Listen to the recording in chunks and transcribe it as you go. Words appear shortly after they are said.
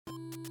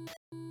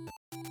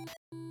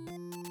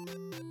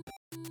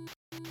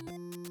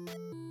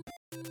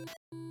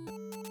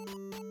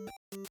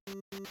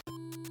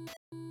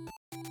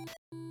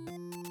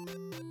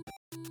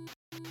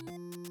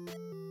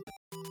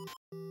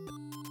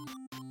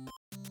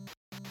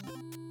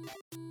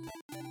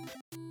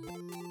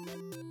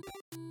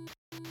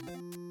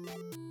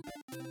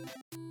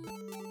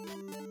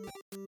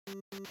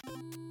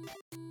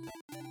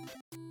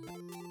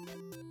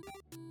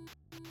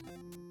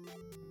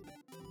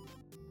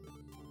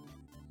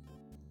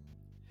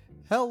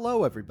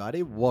Hello,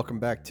 everybody. Welcome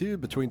back to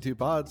Between Two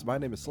Pods. My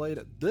name is Slade.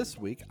 This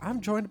week,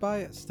 I'm joined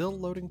by Still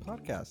Loading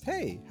Podcast.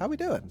 Hey, how we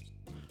doing?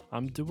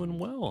 I'm doing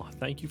well.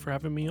 Thank you for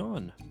having me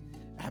on.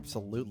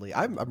 Absolutely.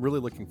 I'm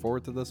really looking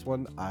forward to this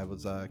one. I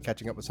was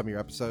catching up with some of your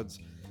episodes.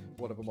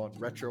 One of them on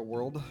Retro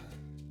World.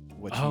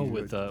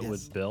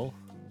 With Bill?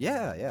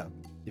 Yeah.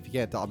 If you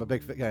can't tell, I'm a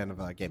big fan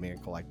of gaming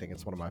and collecting.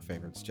 It's one of my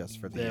favorites just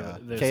for the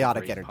There's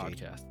chaotic a great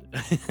energy.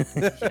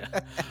 Podcast.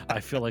 Yeah. I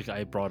feel like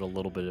I brought a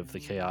little bit of the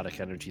chaotic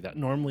energy that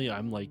normally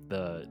I'm like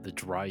the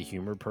dry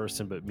humor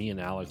person, but me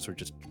and Alex are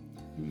just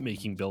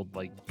making Bill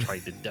like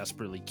trying to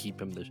desperately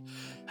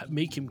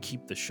make him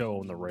keep the show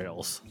on the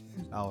rails.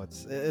 Oh,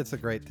 it's a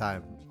great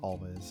time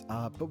always.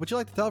 But would you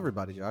like to tell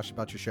everybody, Josh,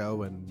 about your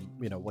show and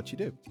what you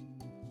do?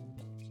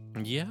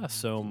 Yeah,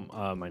 so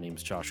my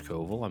name's Josh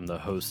Koval. I'm the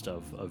host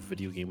of a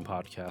video game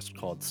podcast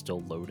called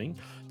Still Loading.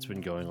 It's been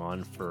going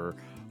on for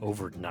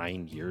over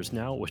 9 years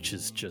now, which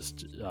is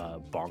just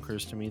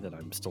bonkers to me that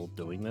I'm still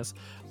doing this.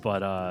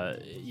 But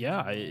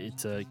I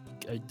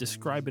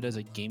describe it as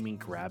a gaming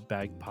grab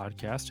bag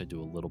podcast. I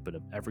do a little bit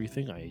of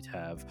everything. I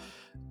have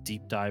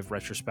deep dive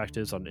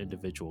retrospectives on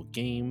individual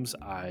games.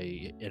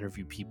 I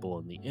interview people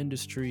in the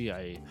industry.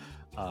 I've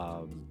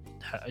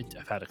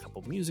had a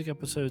couple music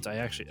episodes.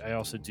 I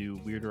also do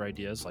weirder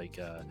ideas, like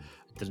I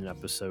did an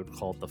episode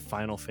called the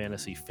Final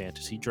Fantasy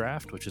Fantasy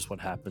Draft, which is what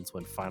happens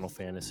when Final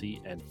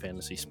Fantasy and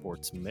fantasy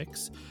sports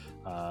mix.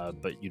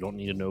 But you don't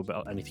need to know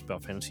anything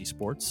about fantasy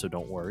sports, so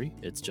don't worry.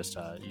 It's just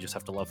you just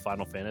have to love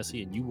Final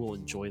Fantasy, and you will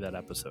enjoy that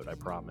episode, I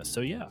promise.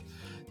 So yeah,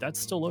 that's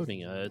Still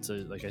Loading. It's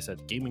like I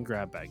said, gaming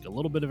grab bag, a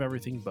little bit of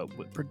everything,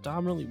 but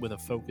predominantly with a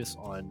focus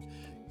on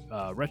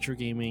retro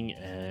gaming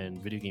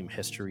and video game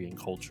history and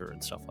culture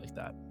and stuff like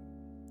that.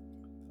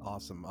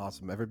 Awesome.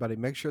 Everybody,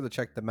 make sure to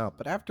check them out.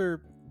 But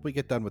after we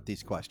get done with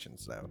these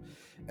questions, though,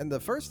 and the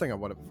first thing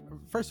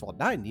first of all,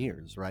 9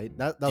 years, right?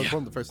 That was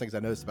one of the first things I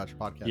noticed about your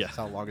podcast. Yeah. Is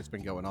how long it's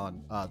been going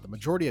on. The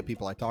majority of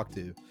people I talked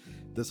to,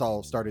 this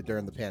all started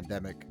during the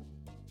pandemic,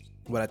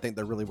 when I think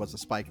there really was a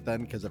spike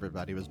then because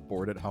everybody was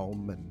bored at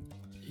home. And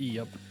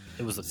yep,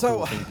 it was a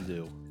cool thing to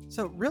do.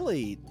 So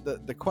really,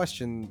 the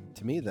question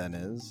to me then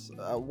is,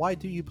 why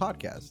do you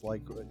podcast?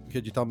 Like,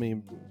 could you tell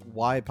me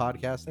why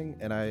podcasting?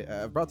 And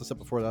I've brought this up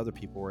before to other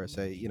people where I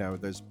say,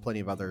 there's plenty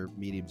of other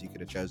mediums you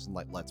could have chosen,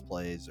 like Let's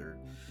Plays or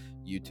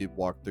YouTube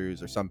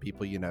walkthroughs, or some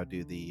people,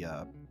 do the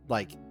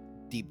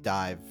deep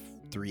dive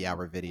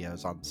 3-hour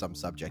videos on some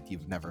subject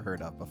you've never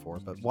heard of before.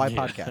 But why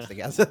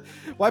podcasting?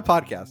 Why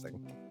podcasting?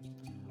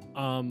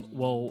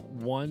 Well,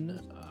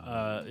 one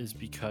is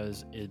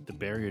because the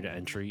barrier to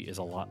entry is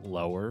a lot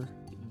lower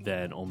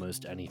than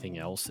almost anything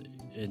else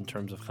in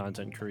terms of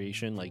content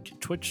creation. Like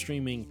Twitch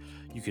streaming,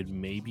 you could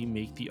maybe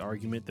make the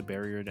argument the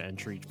barrier to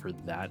entry for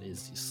that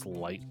is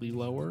slightly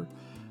lower,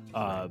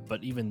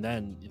 but even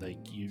then, like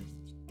you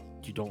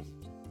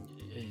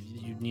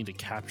need a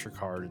capture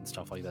card and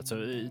stuff like that, so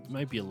it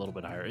might be a little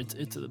bit higher.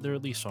 They're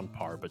at least on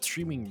par, but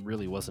streaming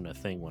really wasn't a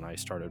thing when I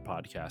started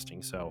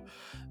podcasting. So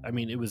I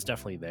mean, it was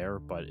definitely there,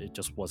 but it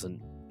just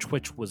wasn't.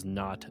 Twitch was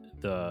not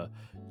the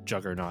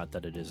juggernaut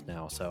that it is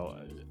now. So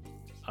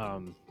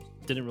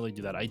didn't really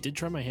do that. I did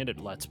try my hand at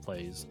Let's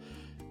Plays,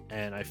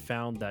 and I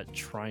found that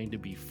trying to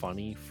be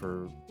funny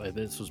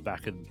this was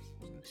back in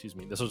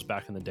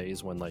the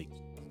days when like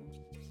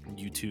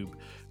YouTube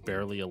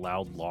barely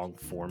allowed long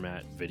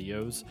format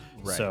videos.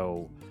 Right.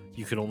 So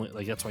you could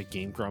only that's why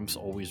Game Grumps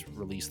always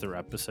released their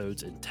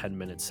episodes in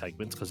 10-minute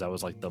segments, because that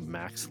was like the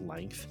max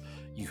length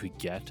you could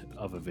get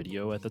of a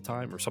video at the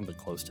time, or something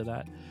close to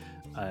that.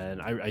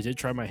 And I did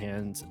try my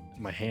hand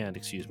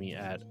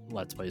at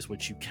Let's Plays,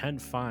 which you can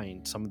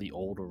find some of the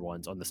older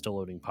ones on the Still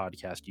Loading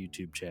Podcast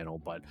YouTube channel,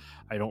 but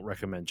I don't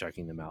recommend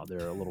checking them out.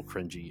 They're a little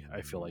cringy. I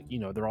feel like,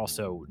 they're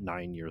also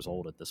 9 years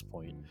old at this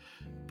point.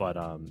 But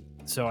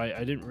so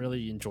I didn't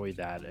really enjoy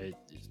that.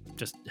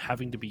 Just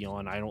having to be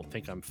on, I don't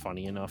think I'm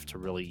funny enough to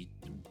really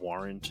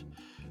warrant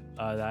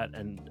that.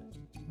 And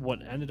what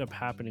ended up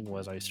happening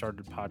was I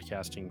started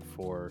podcasting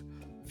for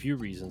a few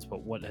reasons,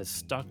 but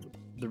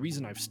the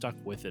reason I've stuck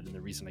with it, and the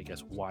reason I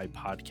guess why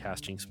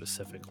podcasting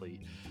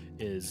specifically,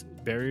 is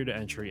barrier to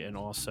entry, and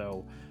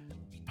also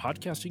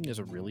podcasting is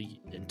a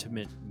really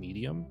intimate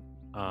medium.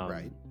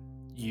 Right.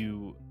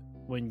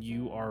 When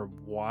you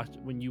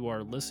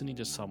are listening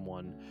to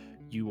someone,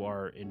 you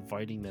are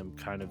inviting them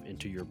kind of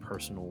into your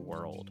personal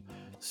world.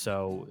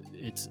 So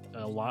it's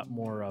a lot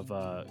more of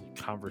a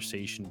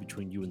conversation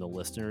between you and the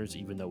listeners,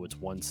 even though it's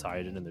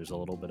one-sided and there's a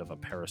little bit of a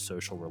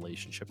parasocial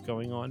relationship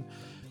going on.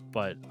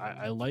 But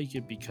I like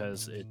it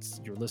because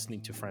you're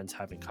listening to friends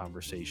having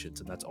conversations,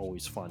 and that's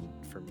always fun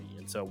for me.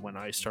 And so when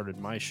I started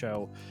my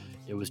show,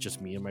 it was just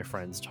me and my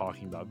friends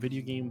talking about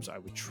video games. I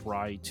would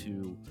try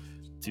to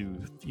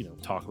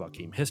talk about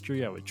game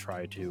history. I would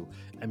try to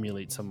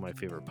emulate some of my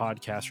favorite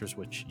podcasters,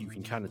 which you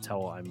can kind of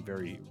tell I'm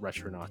very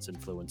Retronauts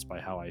influenced by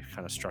how I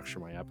kind of structure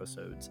my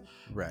episodes.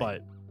 Right.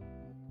 But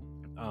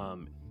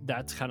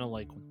that's kind of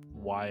like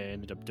why I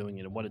ended up doing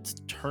it. And what it's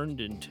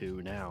turned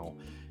into now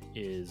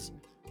is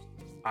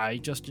I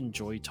just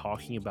enjoy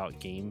talking about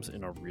games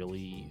in a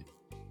really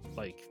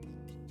like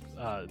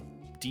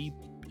deep,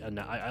 and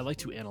I like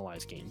to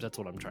analyze games. That's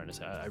what I'm trying to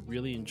say. I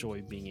really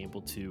enjoy being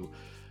able to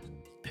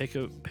pick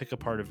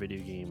apart a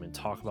video game and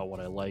talk about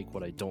what I like,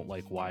 what I don't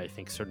like, why I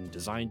think certain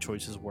design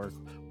choices work,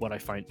 what I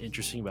find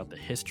interesting about the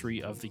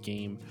history of the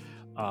game,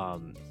 a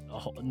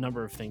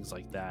number of things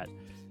like that.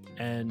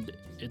 And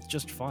it's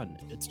just fun.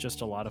 It's just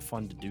a lot of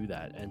fun to do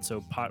that. And so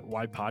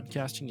why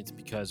podcasting? It's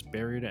because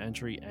barrier to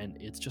entry, and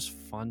it's just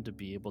fun to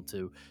be able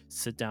to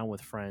sit down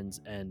with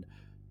friends and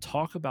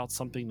talk about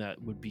something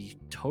that would be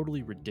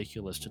totally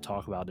ridiculous to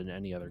talk about in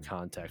any other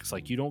context.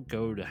 Like, you don't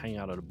go to hang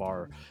out at a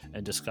bar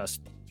and discuss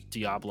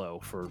Diablo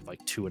for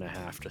like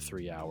 2.5 to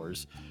 3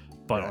 hours,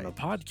 but on a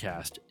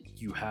podcast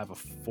you have a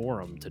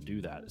forum to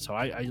do that. So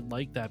I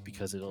like that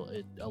because it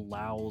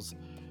allows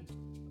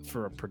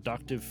for a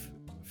productive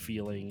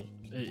feeling.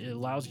 It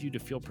allows you to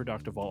feel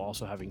productive while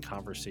also having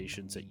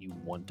conversations that you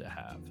want to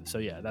have. So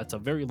yeah, that's a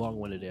very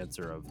long-winded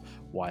answer of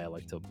why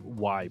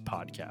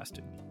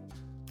podcasting.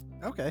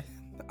 Okay.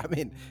 I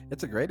mean,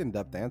 it's a great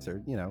in-depth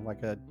answer. You know,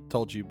 like I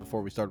told you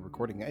before we started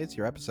recording, it's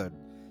your episode.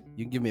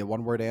 You can give me a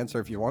one-word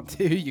answer if you want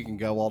to. You can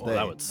go all day.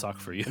 That would suck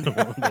for you.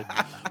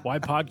 Like, why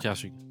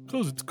podcasting?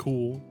 Because it's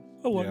cool.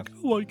 I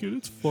like it.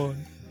 It's fun.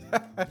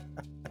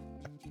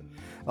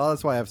 Well,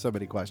 that's why I have so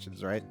many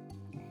questions, right?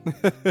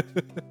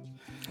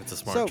 It's a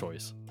smart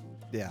choice.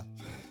 Yeah.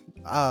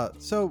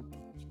 So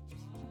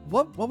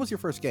what was your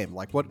first game?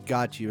 Like, what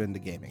got you into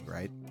gaming,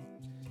 right?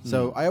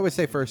 So I always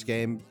say first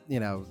game,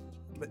 you know,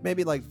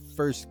 maybe like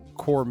first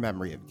core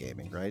memory of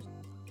gaming, right?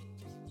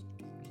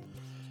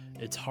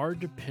 It's hard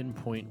to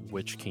pinpoint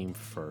which came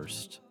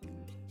first.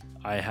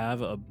 I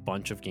have a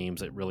bunch of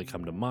games that really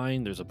come to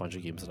mind. There's a bunch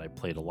of games that I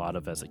played a lot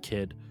of as a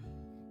kid.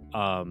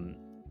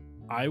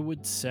 I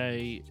would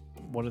say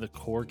one of the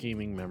core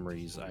gaming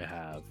memories I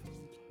have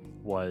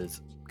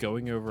was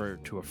going over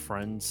to a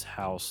friend's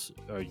house,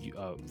 a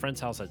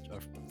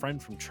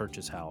friend from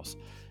church's house,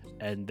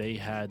 and they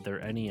had their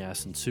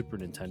NES and Super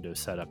Nintendo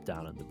set up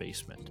down in the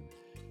basement.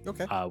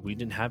 Okay. We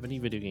didn't have any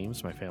video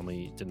games. My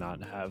family did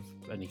not have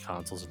any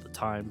consoles at the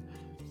time,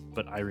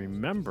 but I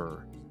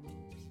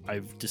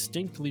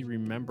distinctly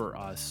remember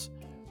us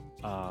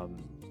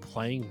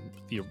playing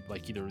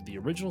either the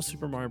original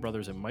Super Mario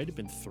Brothers. It might have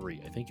been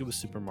 3. I think it was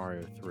Super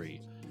Mario 3,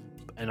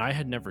 and I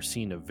had never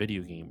seen a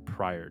video game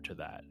prior to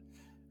that.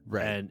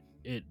 Right. And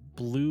it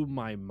blew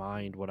my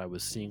mind what I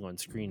was seeing on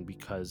screen,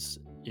 because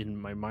in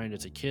my mind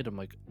as a kid, I'm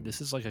like, this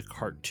is like a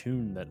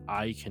cartoon that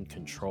I can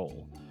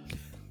control.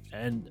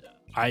 And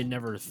I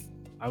was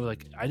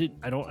like,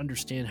 I don't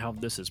understand how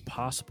this is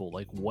possible.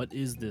 Like, what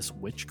is this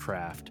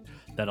witchcraft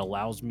that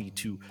allows me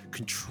to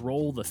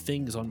control the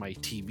things on my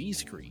TV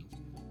screen?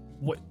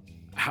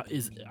 I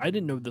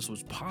didn't know this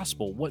was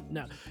possible. What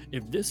now?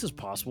 If this is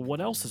possible,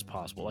 what else is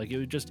possible? Like,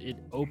 it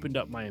opened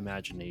up my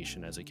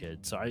imagination as a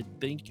kid. So I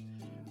think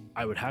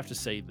I would have to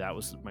say that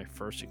was my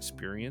first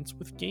experience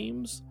with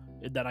games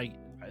that I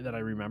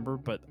remember.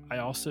 But I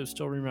also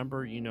still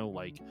remember, you know,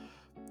 like,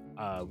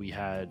 we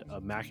had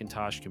a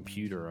Macintosh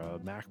computer, a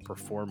Mac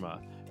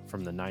Performa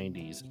from the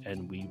 90s,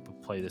 and we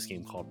would play this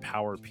game called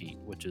Power Pete,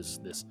 which is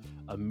this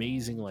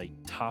amazing, like,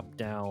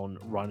 top-down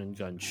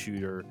run-and-gun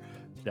shooter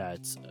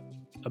that's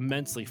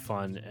immensely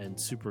fun and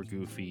super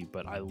goofy,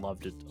 but I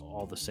loved it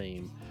all the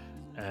same.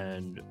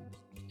 And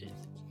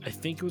I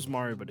think it was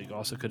Mario, but it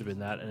also could have been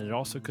that, and it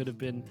also could have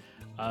been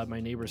my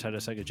neighbors had a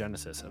Sega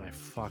Genesis, and I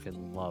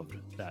fucking loved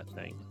that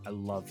thing. I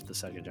loved the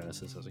Sega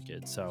Genesis as a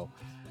kid. So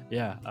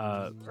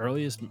yeah,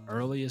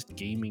 earliest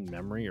gaming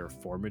memory or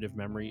formative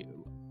memory,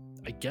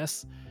 I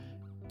guess,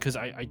 because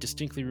I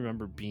distinctly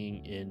remember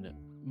being in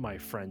my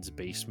friend's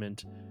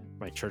basement,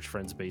 my church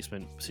friend's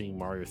basement, misheing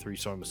Mario 3,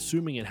 so I'm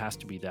assuming it has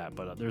to be that,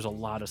 but there's a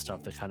lot of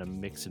stuff that kind of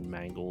mashes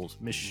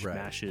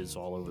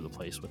all over the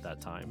place with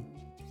that time.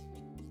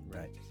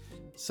 Right.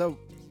 So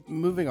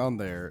moving on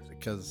there,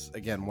 because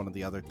again, one of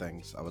the other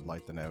things I would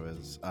like to know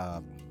is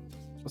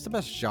what's the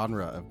best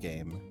genre of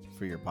game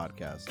for your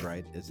podcast,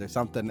 right? Is there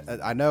something,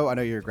 I know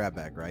you're a grab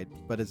bag, right?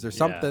 But is there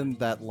something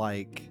that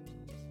like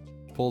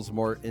pulls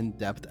more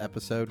in-depth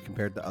episode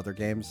compared to other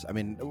games? I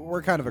mean,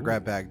 we're kind of a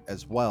grab bag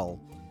as well.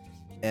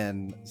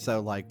 And so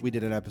like we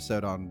did an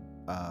episode on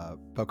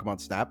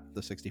Pokemon Snap,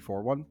 the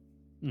 64 one.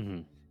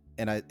 Mm-hmm.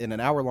 And in an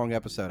hour-long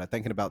episode, I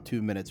think in about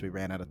 2 minutes, we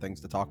ran out of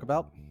things to talk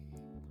about.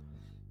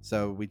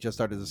 So we just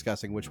started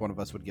discussing which one of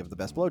us would give the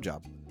best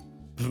blowjob.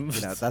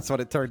 You know, that's what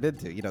it turned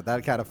into. You know,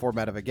 that kind of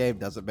format of a game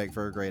doesn't make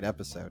for a great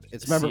episode.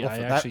 It's memorable for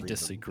that reason. I actually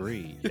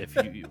disagree. If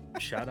you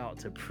shout out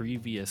to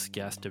previous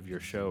guest of your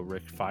show,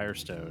 Rick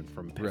Firestone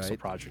from Pixel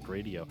Project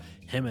Radio,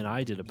 him and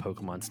I did a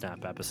Pokemon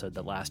Snap episode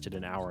that lasted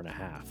an hour and a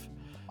half.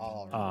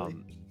 Oh,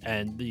 really?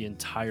 And the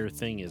entire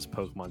thing is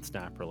Pokemon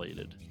Snap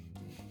related.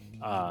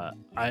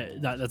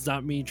 That's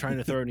not me trying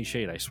to throw any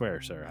shade, I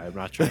swear, sir. I'm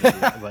not trying to do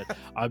that, but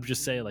I'm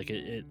just saying, like,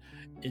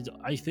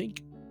 I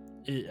think,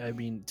 I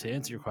mean, to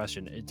answer your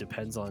question, it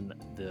depends on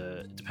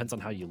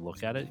how you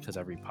look at it, because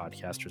every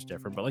podcaster is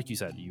different. But like you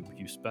said,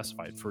 you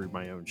specified for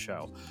my own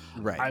show,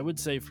 right? I would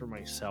say for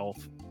myself,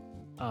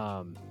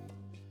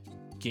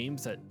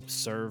 games that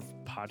serve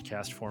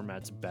podcast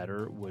formats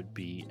better would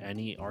be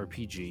any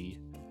RPG.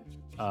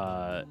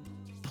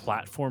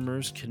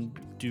 Platformers can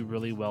do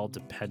really well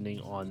depending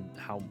on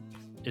how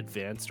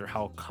advanced or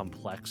how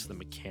complex the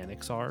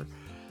mechanics are.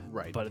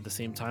 Right. But at the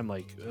same time,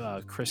 like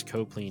Chris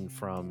Copeland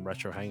from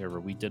Retro Hangover,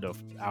 we did a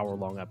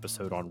hour-long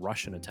episode on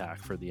Russian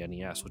Attack for the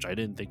NES, which I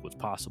didn't think was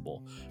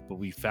possible, but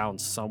we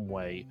found some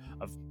way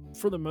of,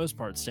 for the most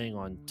part, staying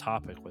on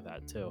topic with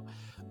that too.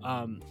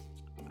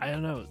 I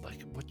don't know,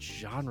 like what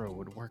genre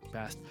would work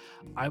best.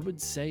 I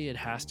would say it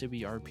has to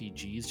be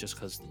RPGs, just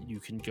because you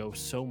can go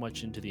so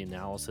much into the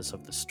analysis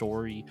of the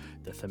story,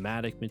 the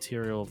thematic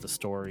material of the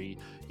story.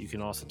 You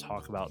can also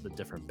talk about the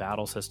different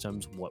battle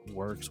systems, what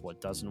works, what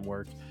doesn't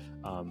work.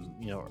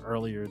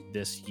 Earlier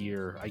this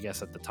year, I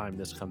guess at the time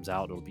this comes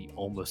out, it'll be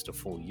almost a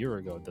full year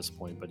ago at this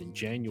point, but in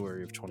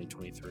January of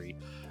 2023,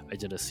 I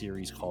did a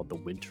series called The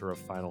Winter of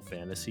Final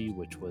Fantasy,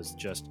 which was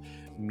just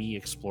me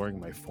exploring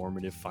my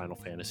formative Final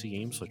Fantasy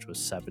games, which was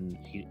 7,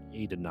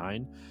 8 and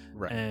 9.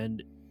 Right.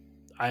 And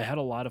I had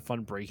a lot of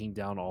fun breaking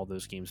down all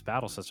those games'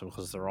 battle systems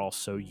because they're all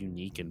so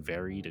unique and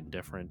varied and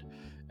different.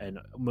 And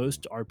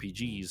most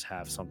RPGs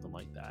have something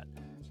like that.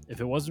 If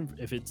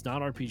it's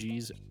not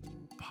RPGs,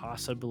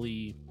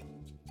 possibly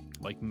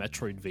like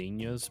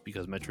Metroidvanias,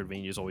 because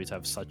Metroidvanias always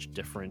have such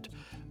different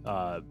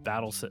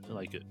mechanics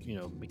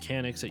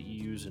that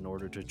you use in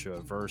order to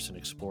traverse and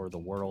explore the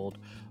world.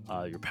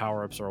 Your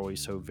power-ups are always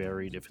so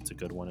varied, if it's a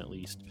good one at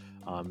least.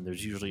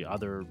 There's usually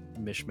other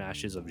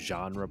mishmashes of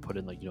genre put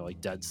in, like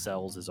Dead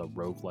Cells is a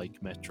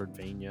roguelike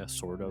Metroidvania,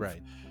 sort of.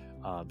 Right.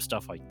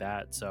 Stuff like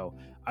that. So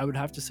I would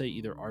have to say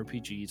either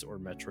RPGs or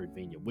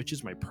Metroidvania, which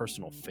is my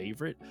personal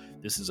favorite.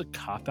 This is a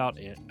cop-out,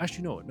 and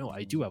actually no,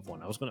 I do have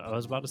one. I was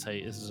about to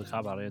say this is a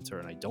cop-out answer,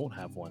 and I don't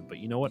have one. But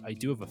you know what? I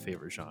do have a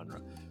favorite genre: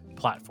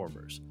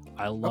 platformers.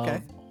 I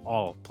love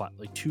all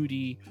like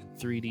 2D,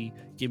 3D.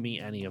 Give me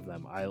any of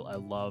them. I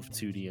love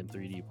 2D and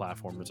 3D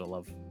platformers.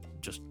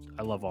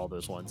 I love all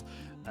those ones.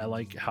 I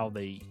like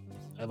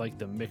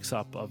the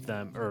mix-up of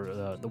them,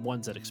 or the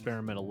ones that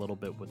experiment a little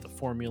bit with the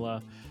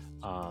formula.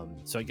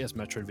 So I guess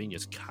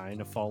Metroidvanias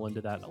kind of fall into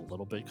that a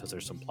little bit because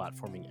there's some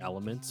platforming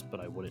elements, but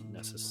I wouldn't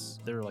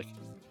necessarily.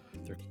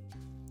 They're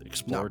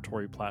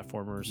exploratory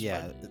platformers.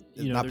 Yeah,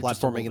 like, not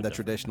platforming in the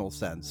traditional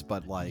sense,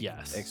 but like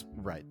yes,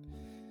 right.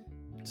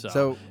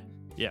 So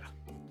yeah,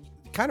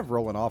 kind of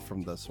rolling off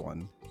from this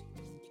one.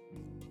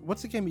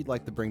 What's a game you'd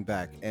like to bring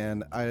back?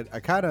 And I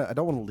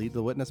don't want to lead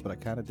the witness, but I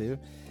kind of do.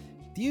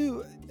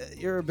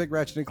 You're a big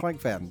Ratchet and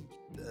Clank fan,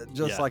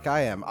 like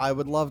I am. I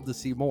would love to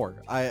see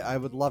more. I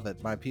would love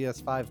it. My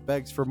PS5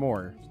 begs for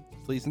more.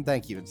 Please and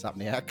thank you,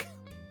 Insomniac.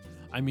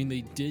 I mean,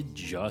 they did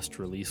just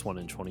release one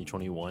in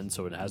 2021,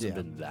 so it hasn't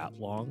been that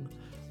long.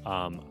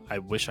 I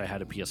wish I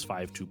had a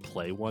PS5 to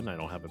play one. I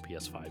don't have a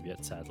PS5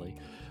 yet, sadly.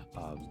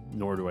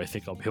 Nor do I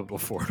think I'll be able to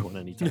afford one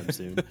anytime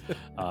soon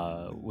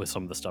with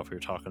some of the stuff we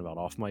were talking about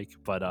off mic.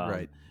 But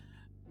right.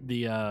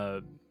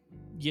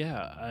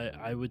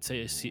 I would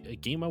say a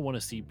game I want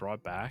to see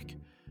brought back.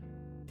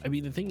 I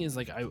mean, the thing is,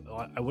 like,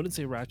 I wouldn't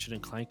say Ratchet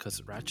and Clank,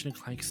 because Ratchet and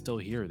Clank's still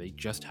here. They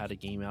just had a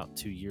game out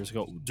 2 years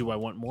ago. Do I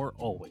want more?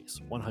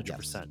 Always, 100%.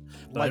 Yes.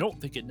 But I don't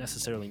think it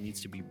necessarily needs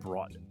to be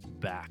brought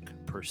back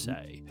per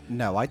se.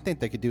 No, I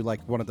think they could do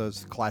like one of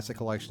those classic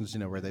collections,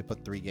 where they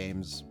put 3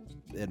 games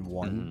in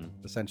one,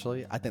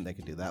 essentially. I think they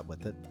could do that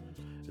with it.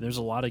 There's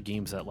a lot of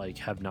games that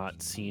have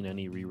not seen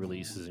any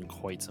re-releases in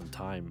quite some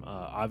time.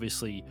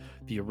 Obviously,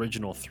 the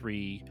original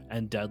 3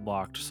 and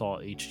Deadlocked saw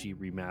HD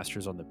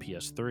remasters on the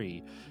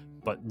PS3,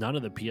 but none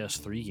of the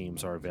PS3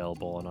 games are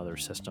available on other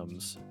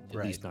systems, at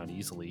least not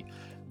easily.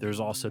 There's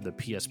also the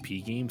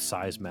PSP game,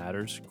 Size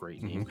Matters,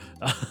 great name.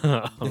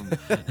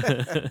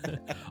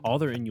 All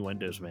their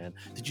innuendos, man.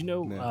 Did you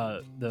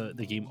know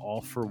the game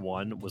All for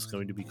One was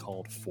going to be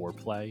called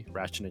Fourplay?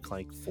 Ratchet and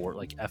Clank 4,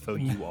 like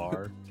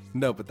FOUR.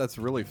 No, but that's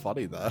really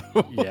funny though.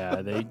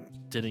 Yeah, they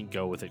didn't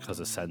go with it because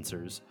of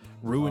censors,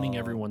 ruining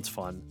everyone's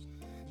fun.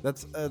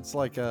 It's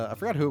like I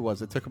forgot who it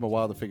was. It took him a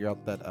while to figure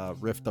out that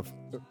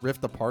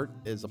Rift Apart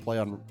is a play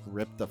on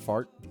Ripped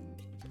Apart.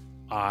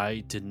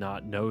 I did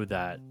not know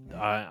that.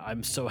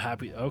 I'm so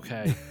happy.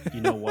 Okay,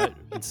 you know what,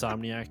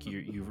 Insomniac,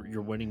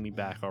 you're winning me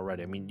back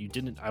already. I mean, you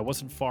didn't. I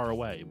wasn't far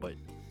away, but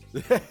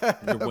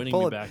you're winning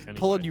me back anyway.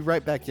 Pulling you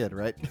right back in,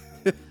 right?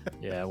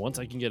 Yeah, once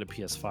I can get a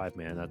PS5,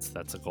 man,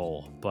 that's a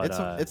goal. But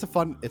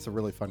it's a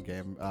really fun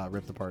game.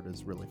 Ripped Apart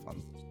is really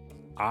fun.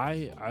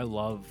 I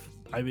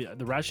mean,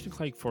 the Ratchet and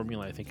Clank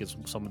formula, I think, is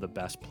some of the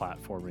best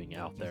platforming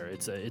out there.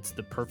 It's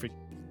the perfect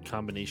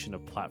combination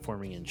of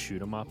platforming and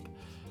shoot 'em up,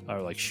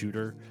 or like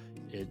shooter,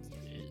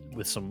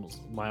 with some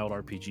mild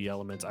RPG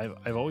elements.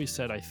 I've always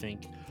said I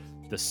think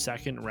the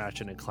second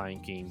Ratchet and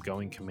Clank game,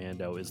 Going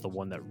Commando, is the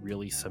one that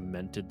really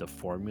cemented the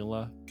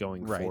formula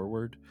going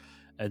forward.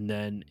 And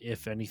then,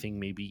 if anything,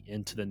 maybe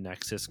Into the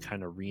Nexus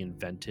kind of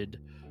reinvented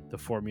the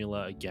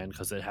formula again,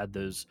 because it had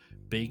those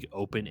big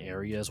open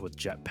areas with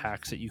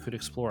jetpacks that you could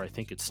explore. I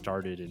think it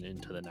started in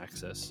Into the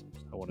Nexus,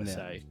 I want to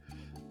say.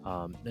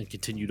 And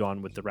continued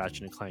on with the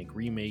Ratchet and Clank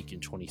remake in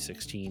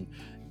 2016.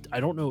 I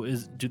don't know.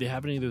 Do they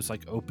have any of those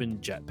like open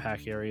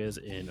jetpack areas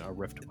in a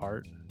Rift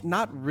Apart?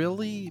 Not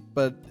really,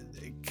 but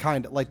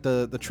kind of like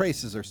the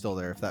traces are still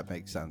there, if that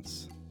makes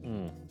sense.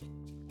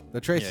 The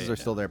traces are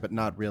still there, but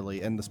not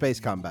really, and the space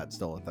combat's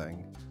still a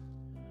thing.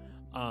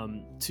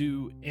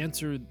 To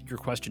answer your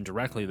question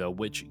directly, though,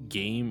 which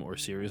game or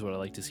series would I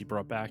like to see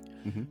brought back?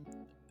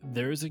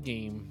 There's a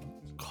game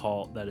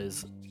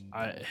it's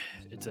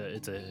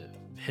a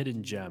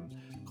hidden gem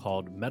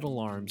called Metal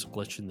Arms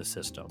Glitch in the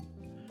System.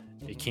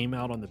 It came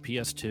out on the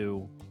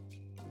PS2,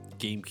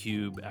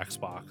 GameCube,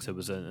 Xbox. It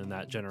was in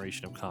that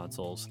generation of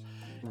consoles.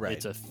 Right.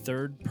 It's a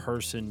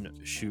third-person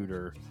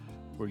shooter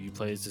where you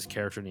play as this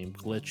character named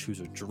Glitch,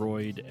 who's a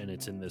droid, and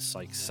it's in this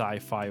like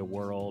sci-fi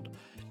world.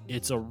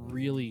 It's a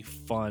really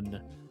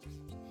fun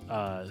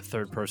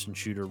third-person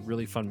shooter,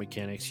 really fun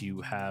mechanics.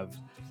 You have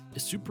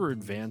it's super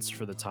advanced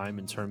for the time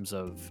in terms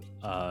of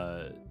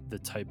the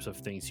types of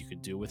things you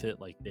could do with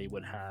it. Like they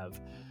would have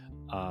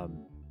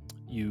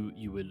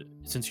you would,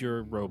 since you're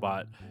a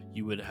robot,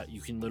 you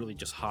can literally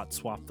just hot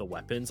swap the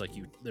weapons. Like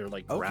they're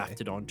like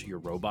grafted onto your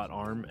robot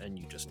arm, and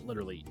you just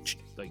literally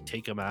like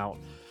take them out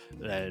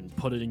and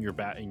put it in your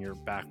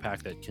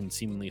backpack that can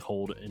seemingly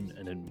hold an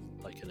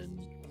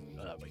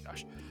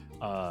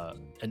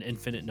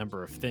infinite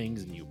number of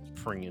things, and you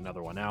bring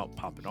another one out,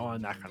 pop it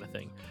on, that kind of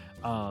thing.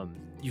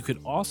 You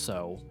could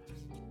also,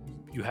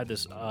 you had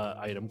this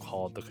item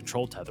called the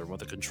control tether. What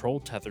the control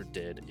tether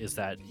did is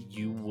that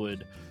you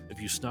would, if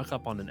you snuck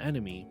up on an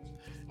enemy,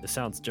 it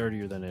sounds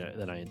dirtier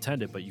than I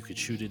intended, but you could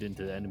shoot it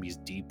into the enemy's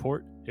D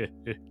port.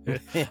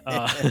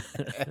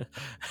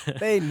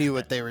 They knew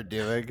what they were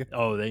doing.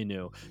 Oh, they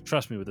knew.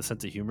 Trust me, with the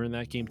sense of humor in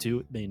that game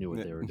too, they knew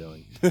what they were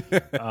doing.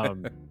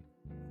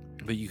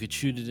 But you could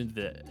shoot it into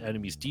the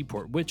enemy's D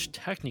port, which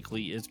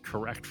technically is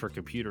correct for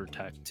computer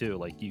tech too.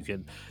 Like you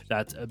can,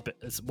 that's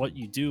what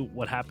you do.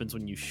 What happens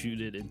when you shoot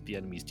it into the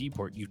enemy's D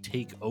port? You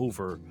take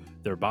over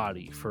their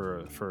body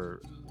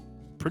for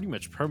pretty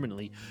much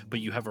permanently, but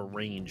you have a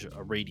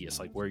radius,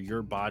 like where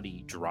your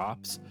body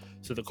drops.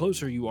 So the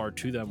closer you are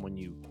to them when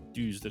you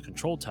use the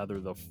control tether,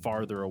 the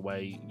farther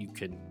away you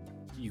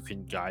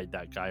can guide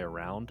that guy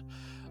around.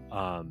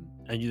 And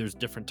there's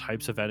different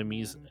types of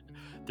enemies.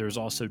 There's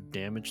also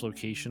damage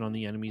location on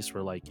the enemies,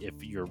 where like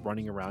if you're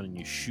running around and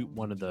you shoot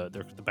one of the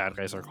bad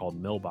guys are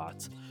called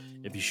millbots.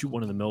 If you shoot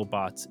one of the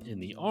millbots in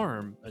the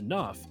arm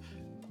enough,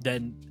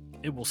 then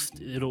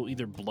it'll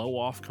either blow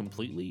off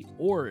completely,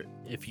 or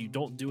if you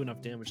don't do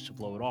enough damage to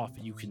blow it off,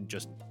 you can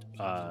just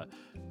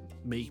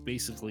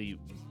basically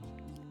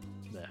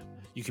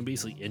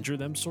injure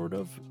them, sort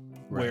of.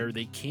 Right. Where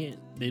they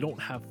don't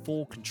have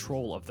full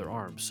control of their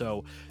arm.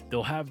 So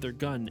they'll have their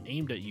gun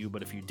aimed at you,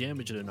 but if you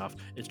damage it enough,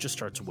 it just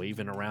starts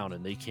waving around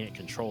and they can't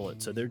control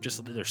it. So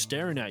they're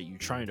staring at you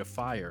trying to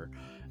fire,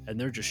 and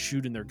they're just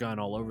shooting their gun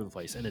all over the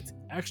place. And it's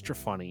extra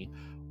funny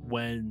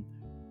when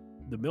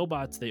the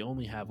millbots, they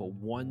only have a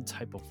one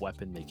type of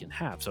weapon they can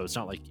have. So it's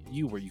not like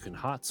you, where you can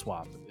hot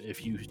swap.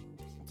 If you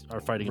are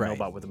fighting a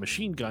millbot with a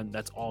machine gun,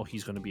 that's all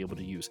he's going to be able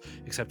to use,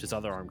 except his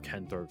other arm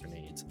can throw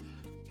grenades.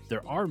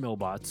 There are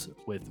millbots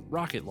with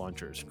rocket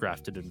launchers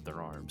grafted into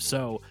their arms.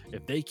 So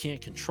if they can't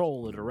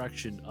control the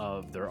direction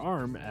of their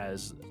arm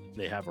as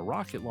they have a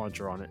rocket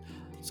launcher on it,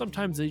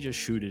 sometimes they just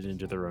shoot it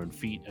into their own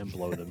feet and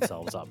blow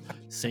themselves up.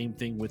 Same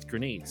thing with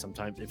grenades.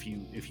 Sometimes if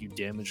you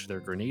damage their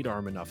grenade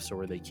arm enough so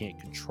where they can't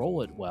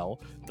control it well,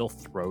 they'll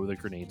throw the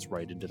grenades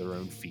right into their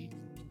own feet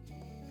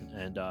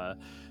and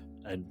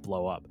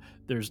blow up.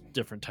 There's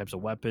different types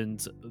of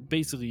weapons.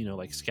 Basically,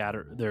 like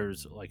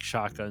there's like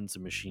shotguns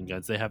and machine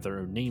guns. They have their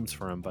own names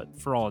for them,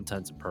 but for all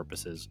intents and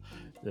purposes,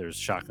 there's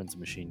shotguns and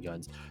machine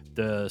guns.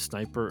 The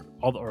sniper,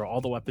 all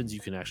the weapons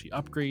you can actually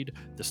upgrade.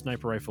 The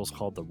sniper rifle is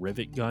called the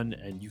rivet gun,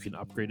 and you can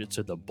upgrade it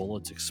so the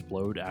bullets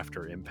explode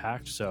after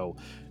impact. So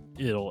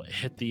it'll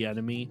hit the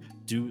enemy,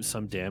 do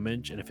some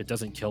damage, and if it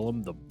doesn't kill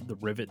them, the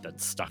rivet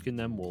that's stuck in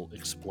them will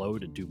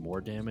explode and do more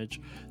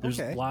damage. There's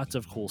lots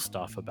of cool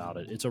stuff about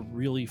it. It's a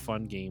really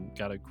fun game,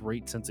 got a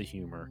great sense of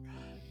humor,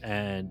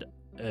 and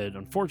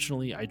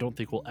unfortunately I don't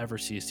think we'll ever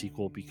see a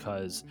sequel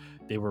because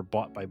they were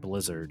bought by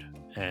Blizzard.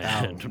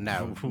 And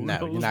no,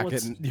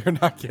 you're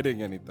not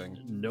getting anything.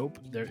 Nope,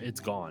 it's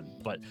gone.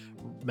 But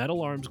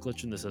Metal Arms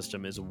Glitch in the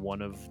System is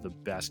one of the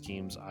best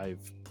games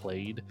I've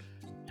played,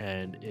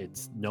 and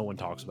no one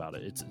talks about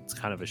it. It's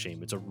kind of a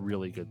shame. It's a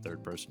really good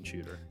third-person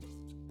shooter.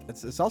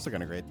 It's also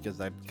kind of great because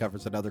that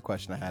covers another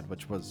question I had,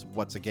 which was,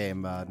 what's a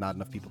game not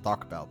enough people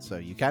talk about? So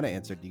you kind of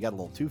answered. You got a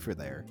little twofer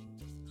there.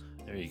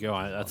 There you go.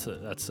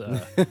 That's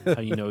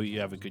how you know you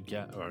have a good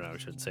guest. Or no, I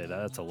shouldn't say that.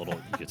 That's a little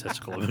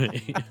egotistical of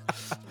me.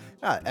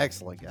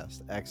 Excellent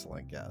guest.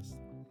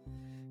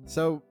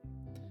 So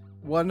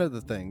one of the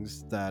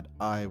things that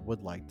I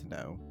would like to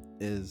know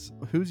is,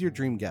 who's your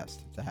dream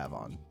guest to have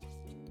on?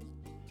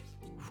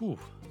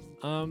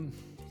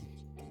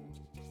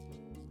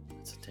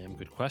 That's a damn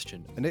good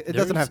question. And it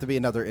doesn't have to be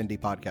another indie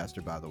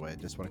podcaster, by the way. I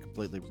just want to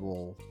completely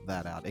rule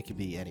that out. It could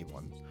be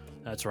anyone.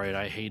 That's right.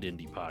 I hate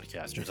indie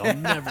podcasters. I'll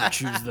never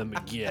choose them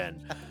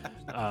again.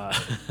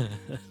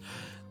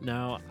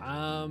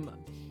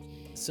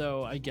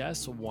 So I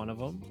guess one of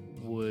them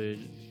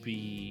would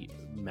be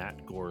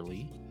Matt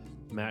Gorley.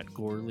 Matt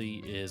Gorley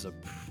is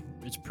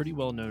it's pretty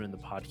well known in the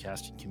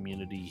podcasting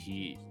community.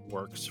 He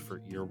works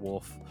for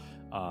Earwolf.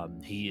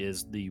 He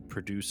is the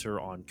producer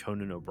on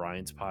Conan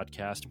O'Brien's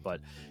podcast, but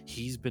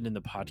he's been in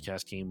the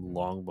podcast game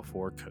long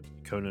before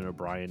Conan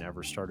O'Brien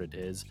ever started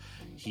his.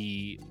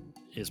 He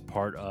is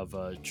part of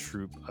a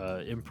troupe,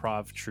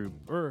 improv troupe,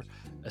 or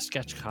a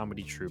sketch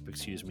comedy troupe,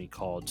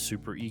 called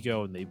Super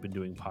Ego, and they've been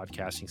doing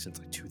podcasting since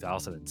like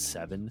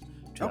 2007,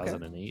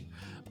 2008.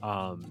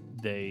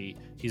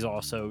 He's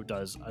also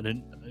does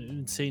an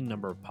insane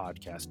number of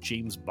podcasts.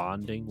 James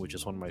Bonding, which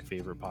is one of my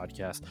favorite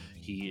podcasts.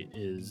 He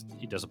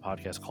does a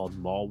podcast called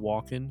Mall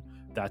Walkin'.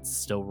 That's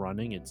still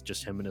running. It's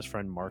just him and his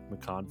friend Mark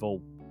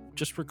McConville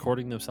just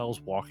recording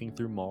themselves walking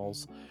through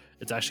malls.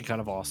 It's actually kind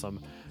of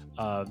awesome.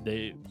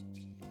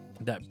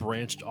 That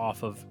branched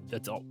off of,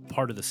 that's all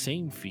part of the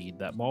same feed.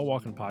 That Mall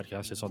Walking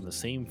podcast is on the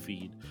same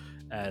feed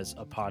as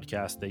a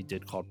podcast they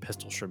did called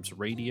Pistol Shrimps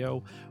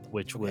Radio,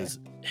 which was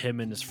him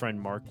and his friend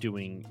Mark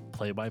doing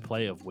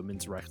play-by-play of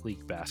women's rec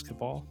league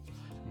basketball.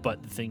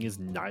 But the thing is,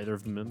 neither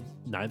of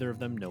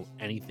them know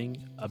anything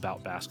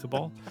about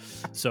basketball.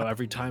 So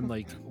every time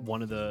like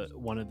one of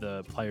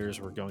the players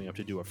were going up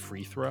to do a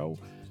free throw,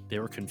 they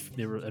were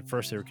at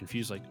first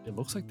confused, like it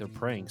looks like they're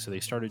praying. So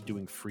they started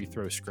doing free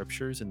throw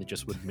scriptures, and they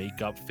just would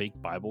make up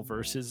fake Bible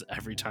verses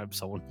every time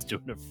someone's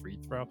doing a free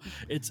throw.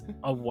 It's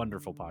a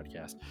wonderful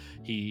podcast.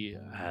 He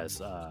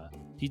has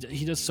he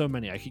does so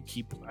many. I could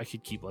keep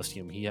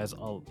listing him. He has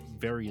a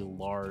very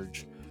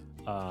large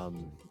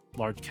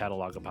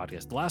catalog of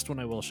podcasts. The last one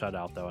I will shout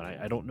out though,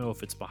 and I don't know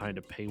if it's behind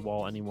a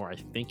paywall anymore. I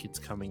think it's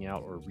coming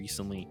out or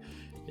recently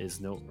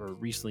is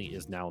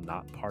now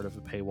not part of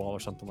a paywall or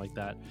something like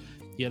that.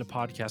 He had a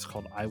podcast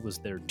called I Was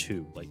There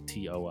Too, like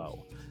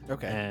TOO.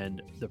 Okay.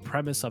 And the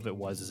premise of it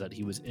is that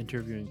he was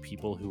interviewing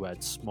people who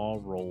had small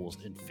roles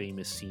in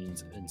famous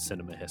scenes in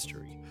cinema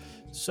history.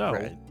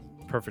 So,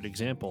 Perfect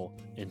example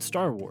in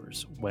Star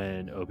Wars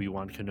when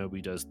Obi-Wan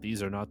Kenobi does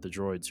 "These are not the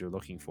droids you're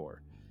looking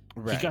for."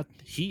 Right.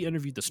 He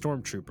interviewed the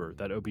stormtrooper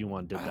that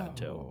Obi-Wan did that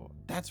to.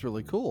 That's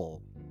really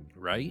cool.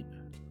 Right?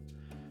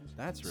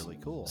 That's really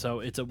cool.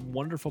 So it's a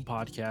wonderful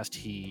podcast.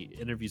 He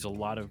interviews a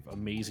lot of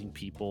amazing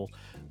people.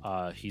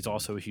 He's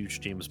also a huge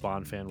James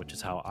Bond fan, which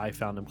is how I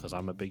found him, because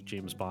I'm a big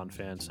James Bond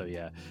fan. So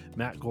yeah,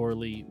 Matt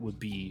Gorley would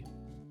be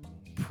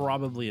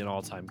probably an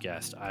all-time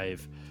guest.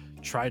 I've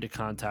tried to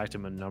contact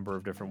him in a number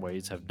of different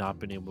ways, have not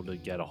been able to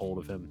get a hold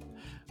of him.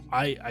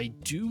 I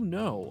do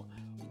know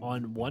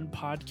on one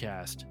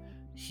podcast,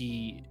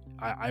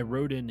 I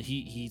wrote in,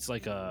 he's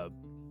like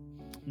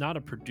not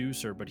a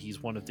producer, but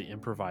he's one of the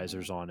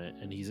improvisers on it,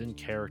 and he's in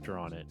character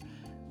on it.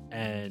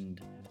 And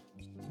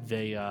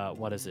they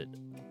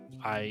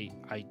I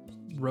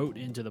wrote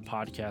into the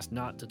podcast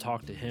not to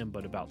talk to him,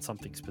 but about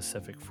something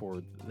specific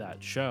for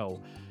that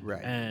show.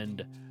 Right.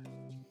 And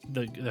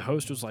the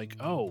host was like,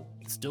 "Oh,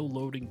 still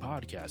loading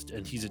podcast,"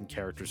 and he's in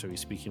character, so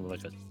he's speaking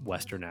with like a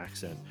Western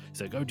accent. He's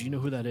like, "Oh, do you know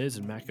who that is?"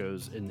 And Matt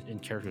goes in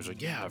character, is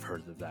like, "Yeah, I've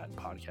heard of that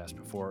podcast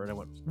before." And I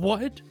went,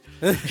 "What?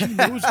 He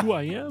knows who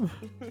I am?"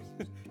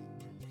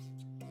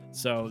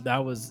 So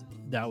that was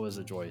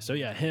a joy. So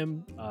yeah,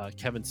 him,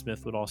 Kevin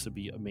Smith would also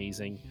be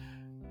amazing.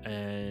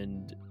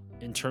 And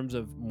in terms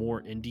of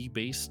more indie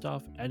based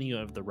stuff, any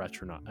of the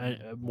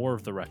more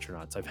of the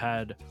Retronauts. I've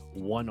had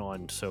one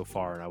on so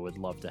far, and I would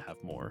love to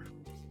have more.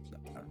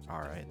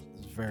 All right.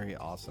 It's very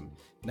awesome.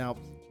 Now,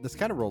 this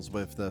kind of rolls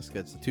with this.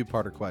 It's a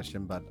two-parter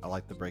question, but I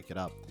like to break it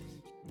up.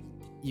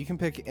 You can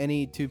pick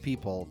any two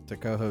people to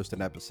co-host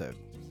an episode.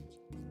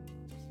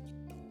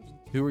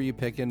 Who are you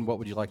picking? What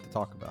would you like to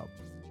talk about?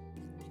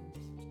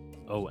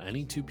 Oh,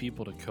 any two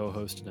people to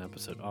co-host an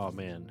episode. Oh,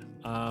 man.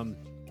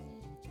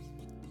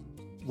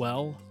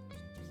 Well,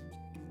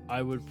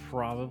 I would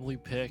probably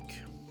pick,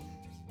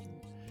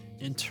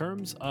 in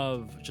terms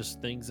of just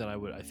things that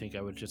I think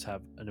I would just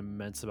have an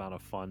immense amount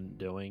of fun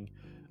doing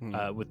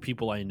with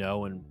people I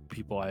know and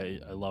people I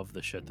love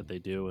the shit that they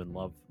do and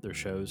love their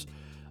shows.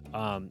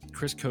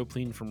 Chris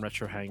Copeland from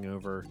Retro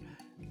Hangover,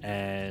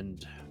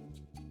 and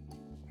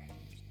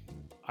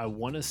I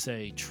want to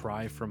say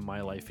Try from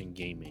My Life in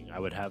Gaming. I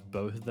would have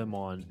both of them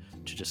on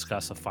to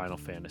discuss a Final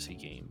Fantasy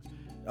game.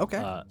 Okay.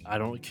 I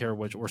don't care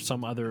which, or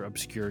some other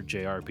obscure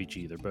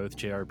JRPG. They're both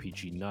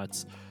JRPG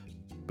nuts.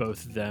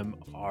 Both of them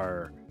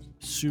are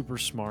super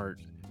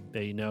smart.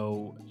 They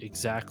know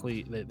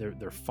exactly.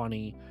 They're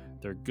funny.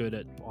 They're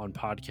good on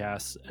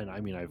podcasts. And I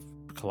mean, I've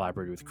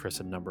collaborated with Chris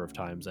a number of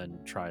times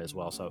and Try as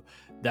well. So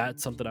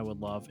that's something I would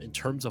love. In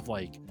terms of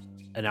like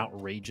an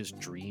outrageous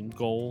dream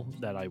goal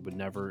that I would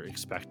never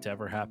expect to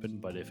ever happen,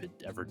 but if it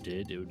ever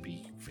did, it would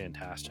be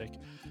fantastic.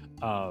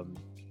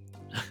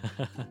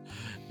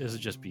 This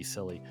would just be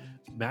silly.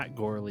 Matt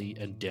Gorley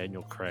and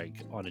Daniel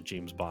Craig on a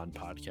James Bond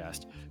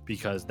podcast,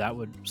 because that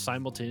would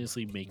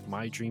simultaneously make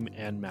my dream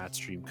and Matt's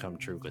dream come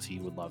true, because he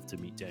would love to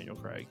meet Daniel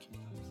Craig.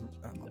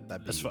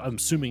 I'm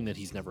assuming that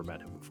he's never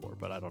met him before,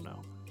 but I don't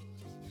know.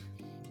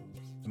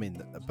 I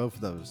mean, both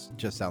of those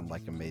just sound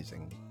like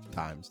amazing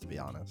times, to be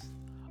honest.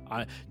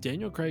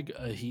 Daniel Craig,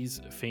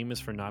 he's famous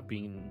for not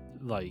being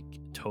like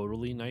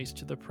totally nice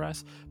to the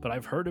press, but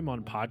I've heard him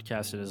on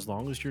podcasts, and as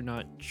long as you're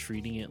not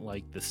treating it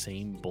like the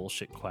same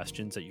bullshit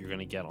questions that you're going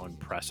to get on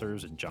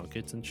pressers and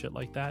junkets and shit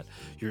like that,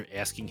 you're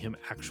asking him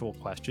actual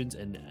questions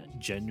and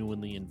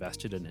genuinely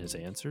invested in his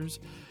answers,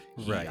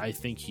 Right. I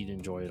think he'd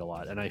enjoy it a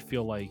lot. And I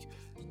feel like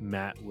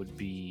Matt would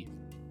be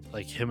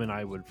like, him and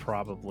I would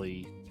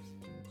probably,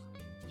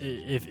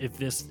 if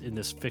this, in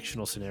this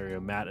fictional scenario,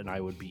 Matt and I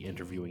would be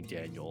interviewing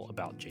Daniel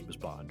about James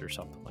Bond or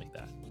something like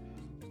that.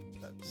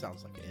 That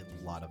sounds like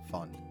a lot of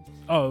fun.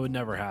 Oh, it would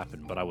never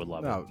happen, but I would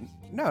love it.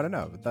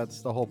 No.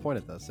 That's the whole point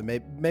of this.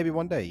 And maybe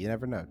one day, you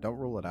never know. Don't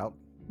rule it out.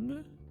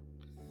 You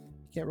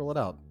can't rule it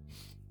out.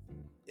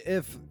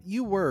 If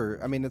you were,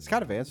 I mean, it's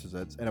kind of answers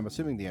it, and I'm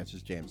assuming the answer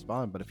is James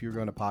Bond, but if you were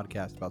going to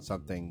podcast about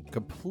something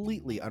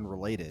completely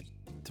unrelated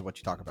to what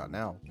you talk about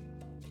now,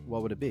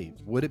 what would it be?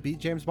 Would it be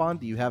James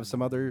Bond? Do you have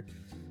some other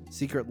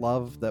secret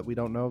love that we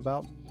don't know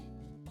about?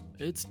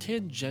 It's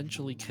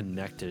tangentially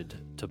connected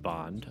to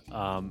Bond.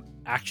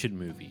 Action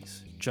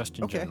movies, just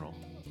in general.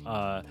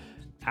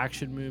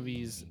 Action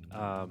movies.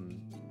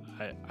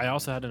 I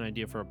also had an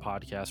idea for a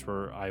podcast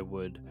where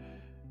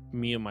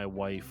me and my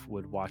wife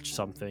would watch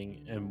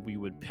something and we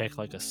would pick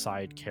like a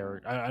side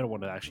character. I don't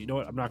want to actually, you know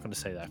what? I'm not going to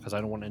say that because I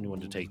don't want anyone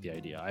to take the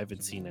idea. I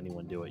haven't seen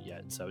anyone do it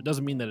yet. So it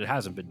doesn't mean that it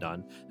hasn't been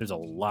done. There's a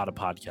lot of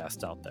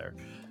podcasts out there.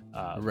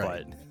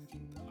 Right. But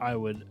I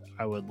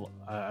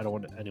don't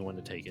want anyone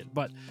to take it,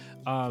 but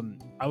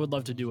I would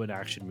love to do an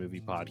action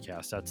movie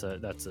podcast.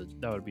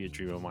 That would be a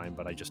dream of mine,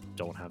 but I just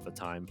don't have the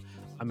time.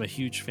 I'm a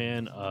huge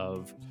fan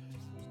of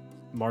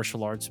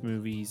martial arts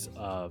movies,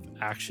 of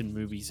action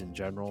movies in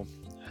general,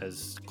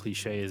 as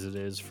cliche as it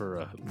is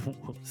for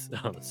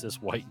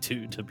this white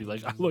dude to be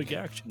like, I like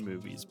action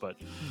movies, but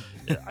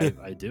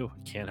I do,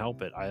 can't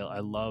help it. I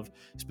love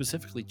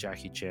specifically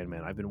Jackie Chan,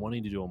 man. I've been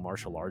wanting to do a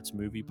martial arts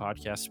movie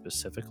podcast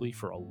specifically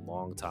for a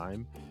long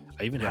time.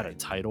 I even had a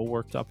title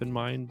worked up in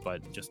mind,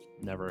 but just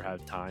never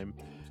had time.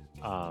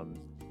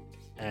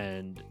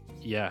 And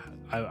yeah,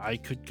 I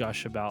could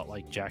gush about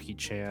like Jackie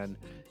Chan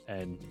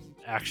and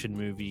action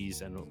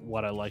movies and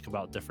what I like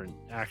about different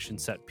action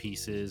set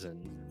pieces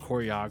and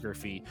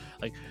choreography.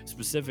 Like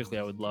specifically,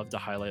 I would love to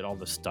highlight all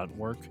the stunt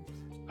work.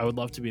 I would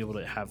love to be able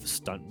to have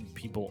stunt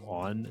people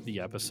on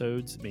the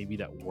episodes, maybe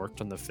that worked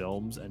on the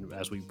films, and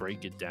as we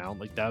break it down,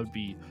 like that would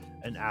be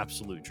an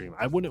absolute dream.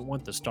 I wouldn't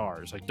want the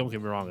stars. Like, don't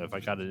get me wrong, if I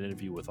got an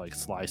interview with like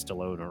Sly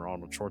Stallone or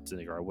Arnold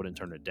Schwarzenegger, I wouldn't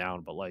turn it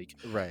down. But like,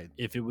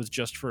 if it was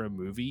just for a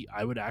movie,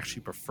 I would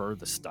actually prefer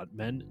the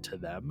stuntmen to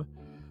them,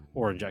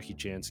 or in Jackie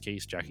Chan's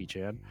case, Jackie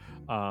Chan.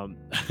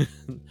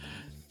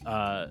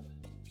 That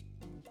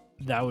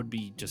would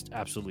be just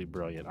absolutely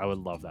brilliant. I would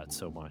love that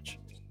so much.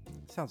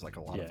 Sounds like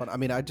a lot of fun. I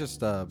mean, I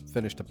just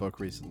finished a book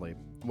recently.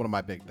 One of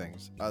my big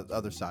things,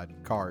 other side,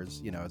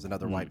 cars, as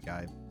another white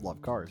guy,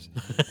 love cars.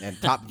 And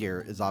Top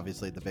Gear is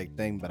obviously the big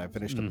thing, but I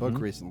finished a book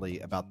recently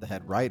about the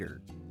head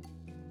writer.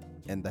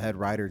 And the head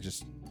writer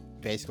just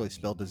basically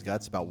spilled his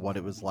guts about what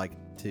it was like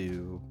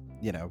to,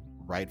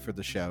 write for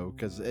the show.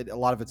 Because a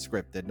lot of it's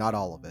scripted, not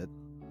all of it.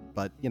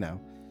 But,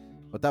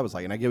 what that was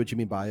like. And I get what you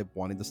mean by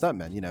wanting the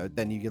stuntmen.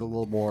 Then you get a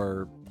little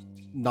more,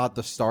 not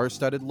the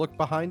star-studded look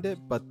behind it,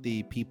 but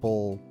the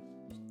people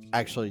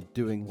actually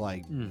doing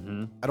like I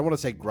don't want to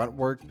say grunt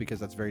work because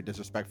that's very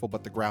disrespectful,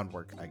 but the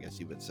groundwork, I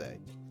guess you would say.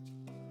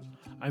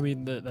 I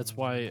mean, that's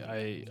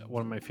why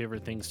one of my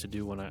favorite things to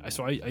do when I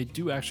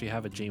do actually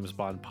have a James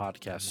Bond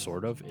podcast,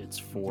 sort of. It's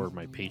for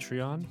my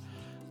Patreon.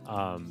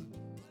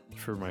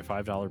 For my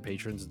 $5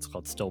 patrons, it's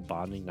called Still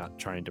Bonding. Not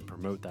trying to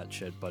promote that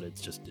shit, but it's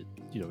just it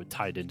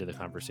tied into the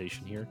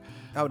conversation here.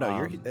 Oh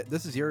no,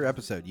 this is your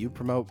episode. You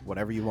promote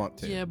whatever you want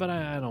to. Yeah, but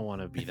I don't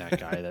want to be that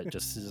guy that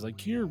just is like,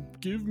 here,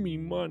 give me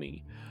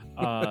money.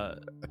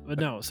 But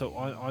no, so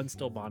on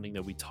Still Bonding,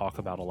 that we talk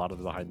about a lot of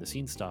the behind the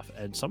scenes stuff,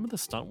 and some of the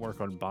stunt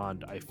work on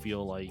Bond, I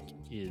feel like,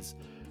 is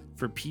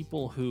for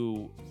people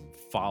who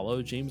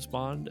follow James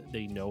Bond,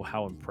 they know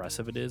how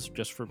impressive it is.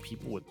 Just for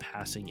people with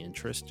passing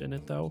interest in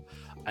it, though,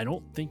 I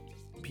don't think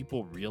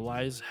people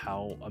realize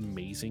how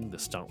amazing the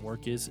stunt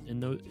work is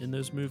in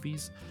those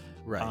movies.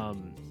 Right.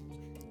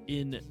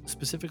 In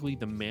specifically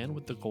The Man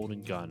with the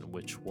Golden Gun,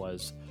 which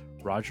was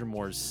Roger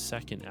Moore's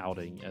second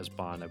outing as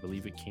Bond. I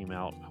believe it came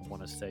out, I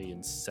want to say,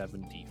 in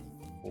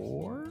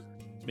 74,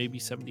 maybe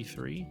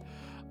 73.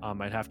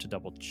 I'd have to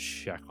double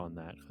check on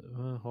that.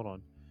 Hold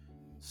on.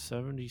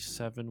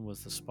 77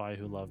 was The Spy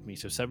Who Loved Me,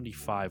 so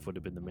 75 would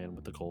have been The Man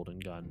with the Golden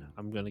Gun.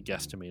 I'm going to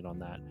guesstimate on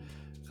that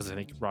because I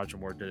think Roger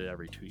Moore did it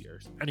every 2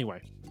 years.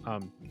 Anyway,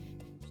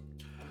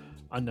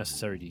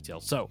 unnecessary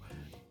details. So,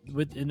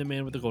 in The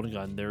Man with the Golden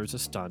Gun, there's a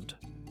stunt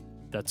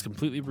that's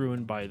completely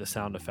ruined by the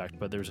sound effect,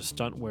 but there's a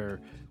stunt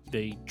where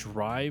they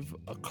drive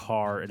a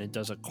car and it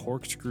does a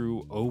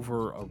corkscrew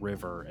over a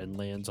river and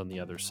lands on the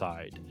other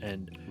side.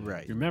 And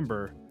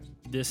remember,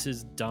 this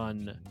is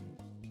done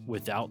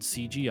without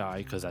CGI,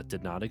 because that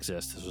did not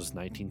exist. This was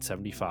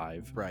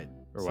 1975, Right.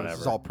 or So whatever.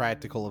 this is all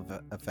practical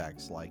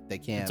effects. Like they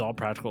can't. It's all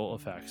practical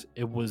effects.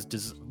 It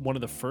was one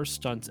of the first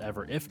stunts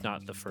ever, if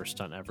not the first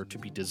stunt ever, to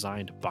be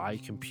designed by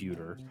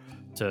computer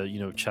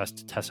to,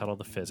 test out all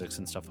the physics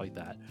and stuff like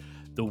that.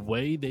 The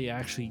way they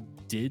actually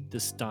did the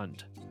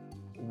stunt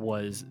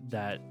was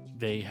that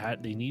they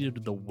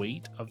needed the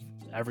weight of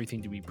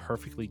everything to be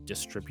perfectly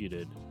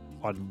distributed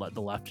on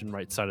the left and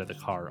right side of the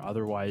car.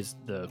 Otherwise,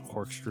 the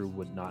corkscrew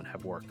would not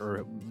have worked, or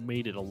it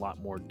made it a lot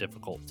more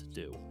difficult to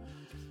do.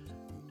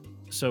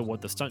 So what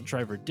the stunt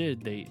driver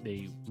did,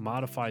 they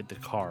modified the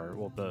car.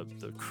 Well,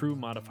 the crew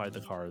modified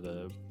the car.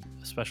 The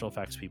special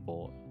effects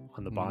people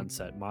on the Bond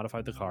set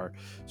modified the car.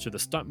 So the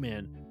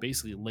stuntman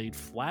basically laid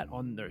flat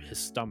on his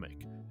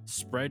stomach,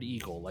 spread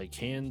eagle, like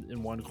hand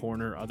in one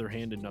corner, other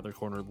hand in another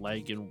corner,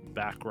 leg in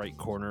back right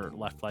corner,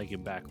 left leg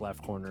in back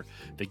left corner.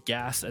 The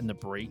gas and the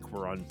brake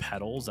were on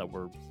pedals that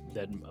were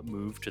then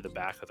moved to the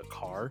back of the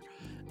car.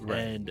 Right.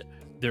 And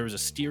there was a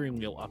steering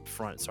wheel up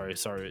front. Sorry.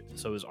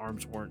 So his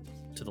arms weren't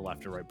to the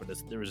left or right, but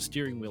there was a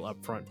steering wheel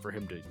up front for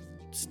him to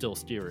still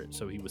steer it.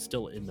 So he was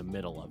still in the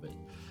middle of it.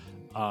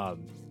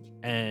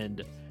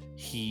 And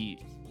he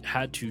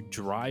had to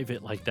drive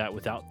it like that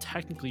without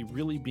technically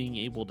really being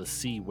able to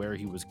see where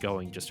he was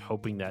going, just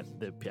hoping that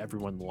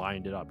everyone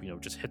lined it up,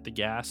 just hit the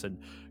gas and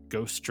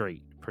go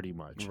straight pretty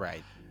much.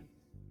 Right.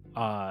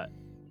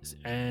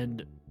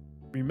 And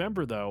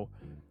remember though,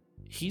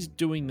 he's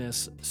doing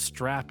this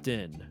strapped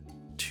in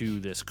to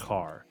this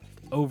car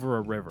over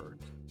a river.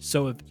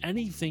 So if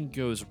anything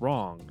goes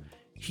wrong,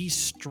 he's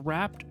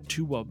strapped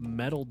to a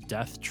metal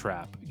death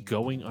trap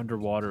going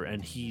underwater,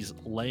 and he's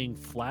laying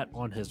flat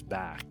on his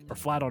back or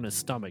flat on his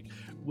stomach,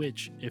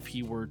 which if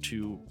he were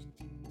to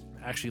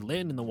actually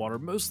land in the water,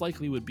 most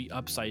likely would be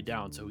upside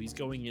down. So he's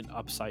going in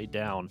upside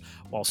down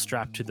while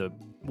strapped to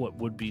what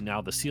would be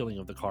now the ceiling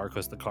of the car,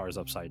 because the car is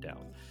upside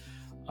down.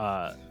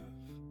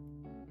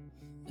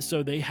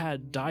 So they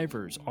had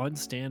divers on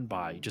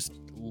standby, just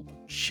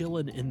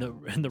chilling in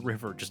the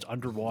river, just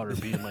underwater,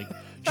 being like,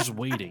 just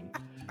waiting.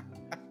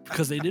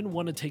 Because they didn't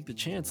want to take the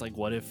chance, like,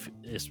 what if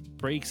this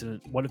breaks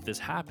and what if this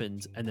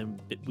happens and then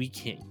we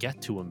can't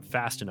get to him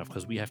fast enough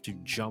because we have to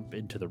jump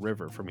into the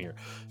river from here.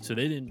 So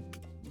they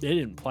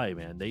didn't play,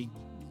 man. They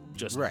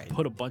just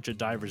put a bunch of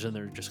divers in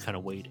there just kind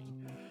of waiting.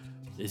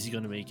 Is he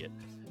going to make it?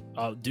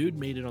 Dude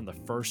made it on the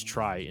first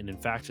try, and in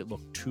fact, it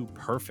looked too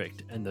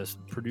perfect, and the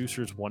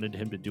producers wanted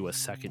him to do a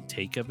second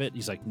take of it.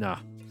 He's like, nah,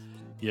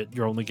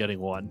 you're only getting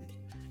one.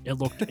 It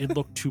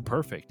looked too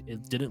perfect.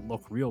 It didn't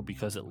look real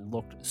because it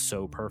looked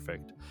so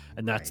perfect,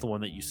 and that's the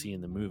one that you see in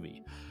the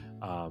movie.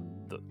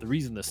 The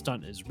reason the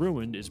stunt is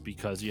ruined is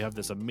because you have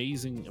this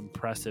amazing,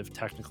 impressive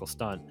technical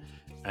stunt,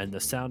 and the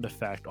sound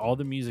effect, all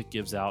the music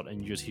gives out,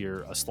 and you just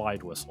hear a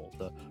slide whistle.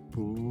 The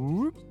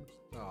boop.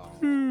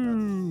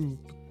 Oh,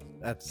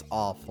 that's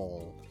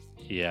awful.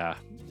 Yeah,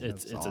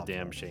 it's a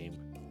damn shame.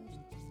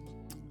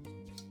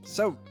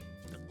 So,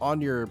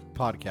 on your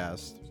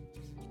podcast,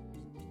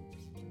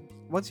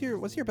 what's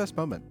your best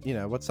moment?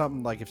 What's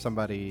something like if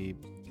somebody,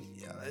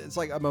 it's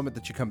like a moment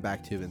that you come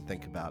back to and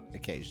think about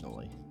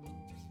occasionally.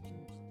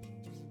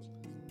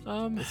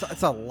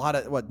 It's a lot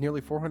of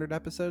nearly 400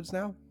 episodes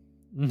now.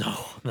 No,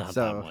 not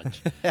that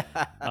much.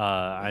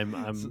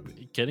 I'm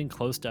getting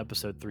close to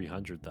episode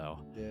 300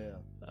 though.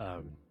 Yeah.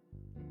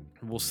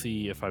 We'll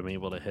see if I'm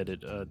able to hit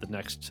it. The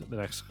next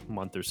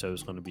month or so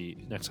is going to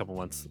be, next couple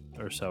months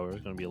or so are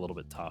going to be a little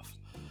bit tough,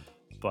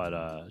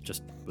 but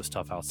just was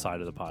tough outside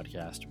of the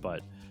podcast.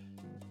 But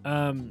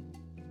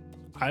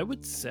I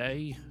would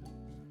say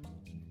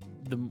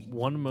the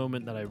one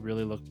moment that I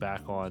really look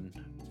back on,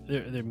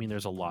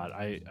 there's a lot.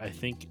 I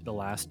think the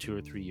last 2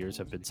 or 3 years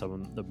have been some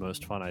of the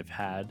most fun I've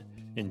had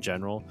in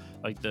general.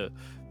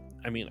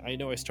 I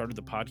know I started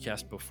the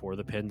podcast before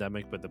the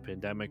pandemic, but the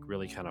pandemic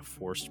really kind of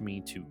forced me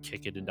to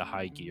kick it into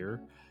high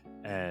gear,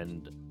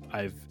 and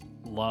I've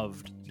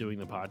loved doing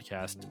the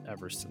podcast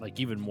ever since, like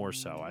even more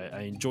so.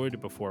 I enjoyed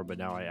it before, but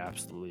now I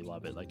absolutely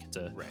love it. Like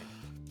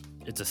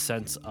it's a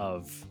sense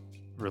of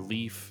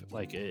relief.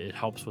 Like it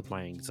helps with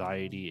my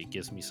anxiety. It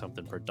gives me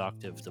something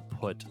productive to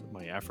put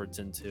my efforts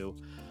into,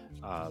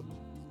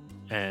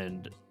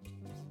 and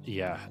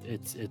yeah,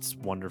 it's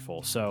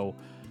wonderful. So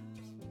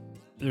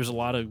there's a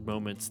lot of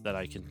moments that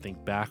I can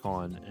think back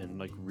on and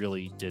like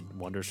really did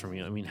wonders for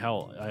me. I mean,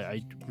 hell,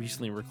 I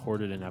recently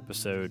recorded an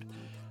episode.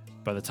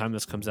 By the time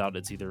this comes out,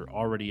 it's either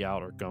already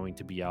out or going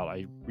to be out.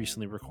 I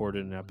recently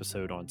recorded an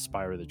episode on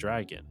Spyro the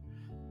Dragon,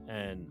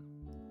 and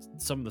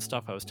some of the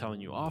stuff I was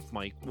telling you off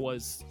mic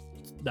was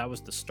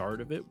the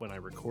start of it when I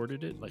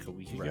recorded it like a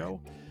week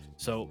ago.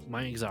 So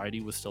my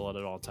anxiety was still at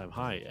an all-time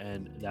high,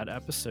 and that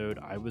episode,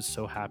 I was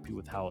so happy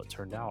with how it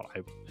turned out.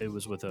 It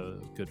was with a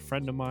good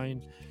friend of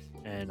mine,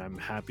 and I'm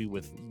happy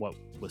with what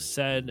was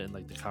said and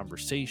like the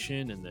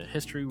conversation and the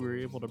history we were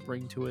able to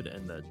bring to it,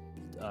 and the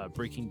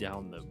breaking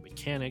down the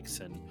mechanics,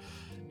 and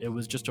it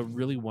was just a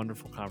really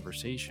wonderful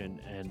conversation.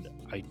 And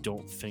I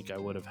don't think I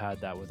would have had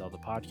that without the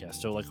podcast.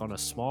 So like on a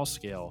small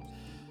scale,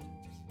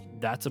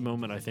 that's a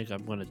moment I think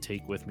I'm going to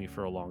take with me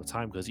for a long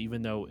time, because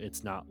even though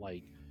it's not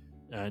like,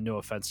 no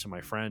offense to my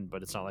friend,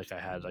 but it's not like I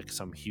had like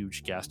some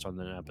huge guest on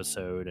an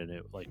episode and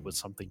it like was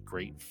something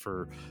great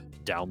for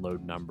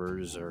download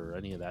numbers or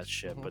any of that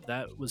shit. Mhm. But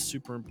that was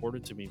super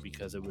important to me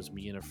because it was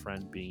me and a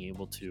friend being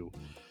able to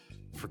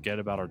forget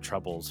about our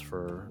troubles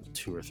for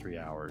 2 or 3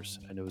 hours,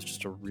 and it was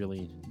just a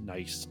really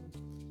nice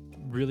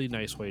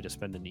way to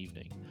spend an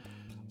evening.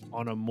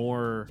 On a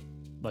more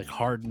like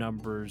hard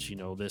numbers,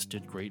 this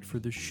did great for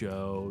the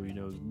show,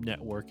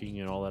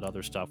 networking and all that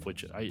other stuff,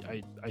 which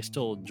I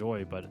still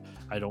enjoy, but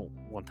I don't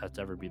want that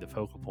to ever be the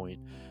focal point.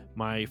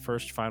 My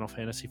first Final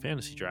Fantasy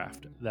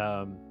draft,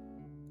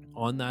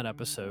 on that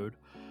episode,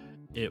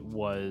 it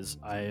was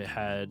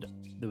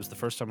the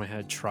first time I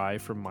had Try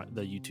from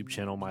the YouTube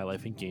channel My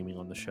Life in Gaming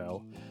on the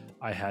show.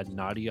 I had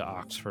Nadia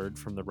Oxford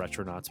from the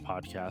Retronauts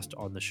podcast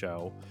on the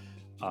show.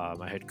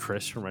 I had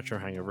Chris from Retro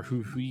Hangover,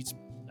 who he's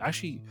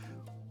actually,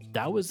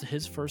 that was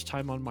his first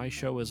time on my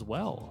show as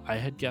well. I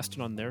had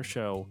guested on their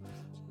show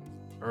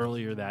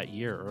earlier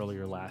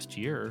last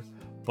year,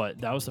 but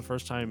that was the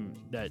first time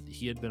that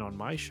he had been on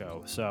my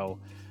show. So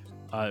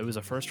it was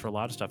a first for a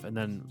lot of stuff. And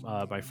then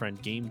my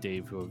friend Game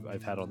Dave, who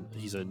I've had on,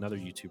 he's another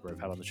YouTuber I've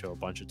had on the show a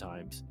bunch of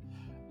times.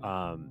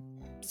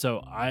 So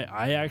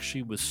I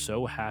actually was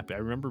so happy. I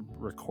remember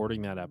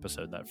recording that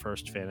episode, that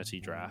first fantasy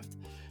draft,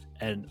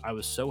 and I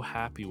was so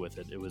happy with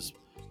it.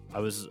 I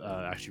was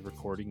actually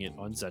recording it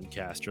on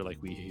Zencaster, like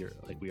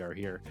we are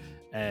here,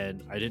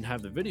 and I didn't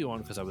have the video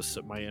on because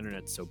my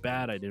internet's so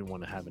bad. I didn't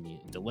want to have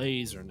any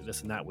delays or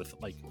this and that. With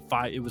like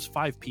it was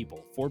 5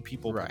 people, 4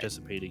 people Right.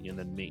 participating, and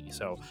then me.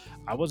 So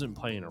I wasn't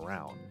playing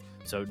around.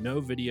 So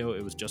no video.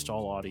 It was just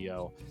all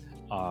audio,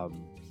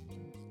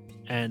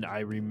 and I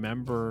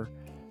remember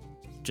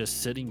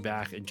just sitting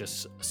back and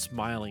just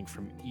smiling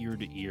from ear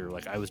to ear.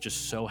 Like, I was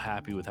just so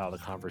happy with how the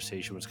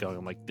conversation was going.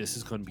 I'm like, this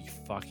is going to be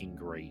fucking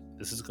great.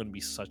 This is going to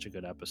be such a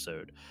good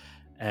episode.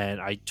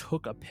 And I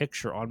took a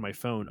picture on my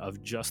phone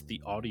of just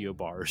the audio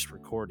bars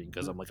recording,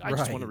 because I'm like, I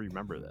just want to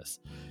remember this.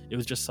 It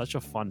was just such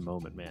a fun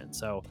moment, man.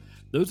 So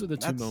those are the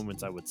two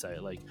moments I would say.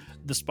 Like,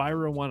 the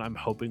Spyro one, I'm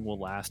hoping will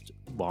last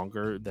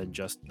longer than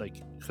just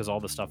like, because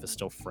all the stuff is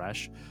still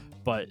fresh.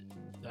 But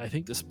I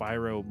think the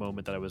Spyro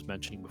moment that I was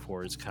mentioning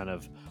before is kind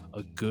of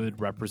a good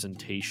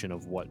representation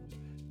of what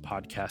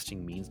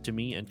podcasting means to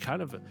me, and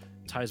kind of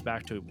ties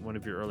back to one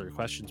of your earlier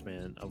questions,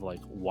 man, of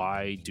like,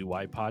 why do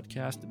I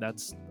podcast?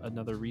 That's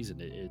another reason.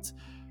 It's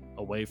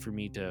a way for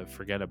me to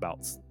forget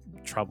about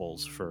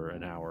troubles for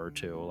an hour or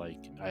two.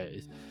 Like,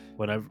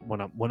 when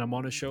I'm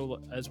on a show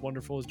as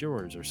wonderful as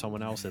yours or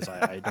someone else's,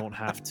 I don't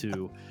have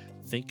to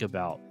think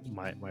about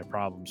my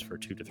problems for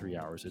 2 to 3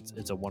 hours.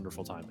 It's a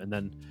wonderful time. And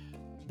then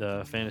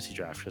the fantasy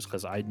draft, just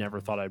because I never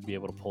thought I'd be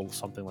able to pull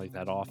something like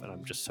that off, and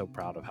I'm just so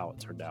proud of how it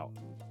turned out.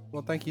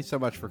 Well, thank you so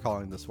much for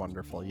calling this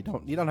wonderful. You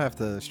don't have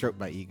to stroke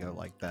my ego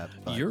like that.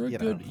 But,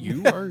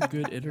 you are a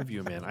good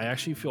interviewer, man. I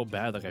actually feel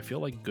bad. Like, I feel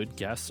like good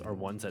guests are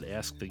ones that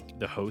ask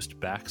the host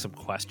back some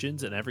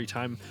questions, and every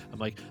time I'm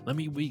like, let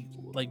me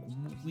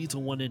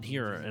weasel one in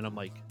here, and I'm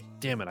like,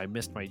 damn it, I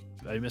missed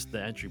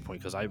the entry point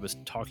because I was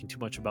talking too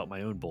much about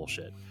my own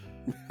bullshit.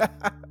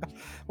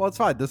 Well, it's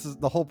fine. This is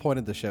the whole point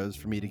of the show, is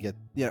for me to get,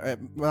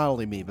 not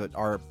only me, but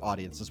our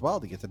audience as well,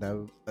 to get to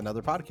know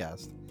another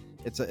podcast.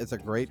 It's a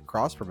great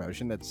cross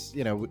promotion. It's,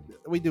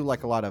 we do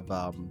like a lot of,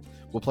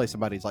 we'll play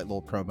somebody's like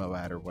little promo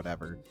ad or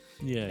whatever.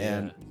 Yeah.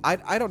 And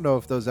I don't know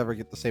if those ever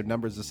get the same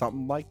numbers as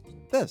something like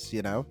this,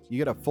 you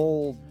get a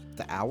full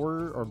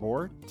hour or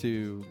more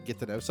to get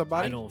to know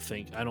somebody.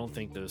 I don't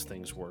think those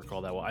things work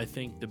all that well. I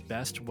think the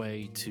best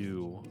way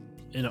to,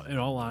 in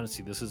all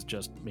honesty, this is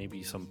just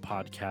maybe some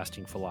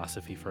podcasting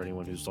philosophy for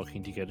anyone who's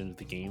looking to get into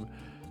the game.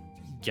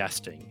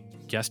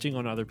 Guesting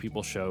on other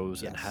people's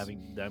shows, and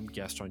having them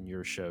guest on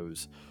your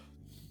shows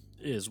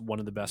is one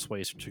of the best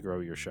ways to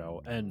grow your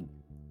show.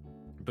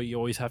 But you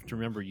always have to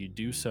remember, you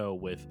do so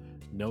with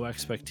no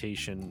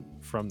expectation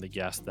from the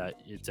guest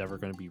that it's ever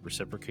going to be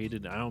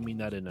reciprocated. And I don't mean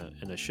that in a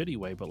shitty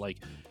way, but like,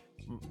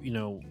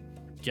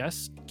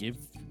 guests give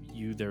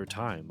you their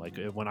time. Like,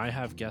 when I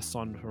have guests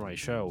on for my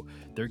show,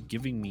 they're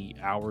giving me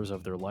hours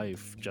of their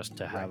life just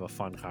to have a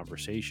fun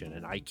conversation,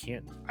 and I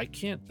can't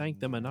thank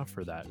them enough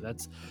for that.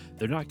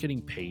 They're not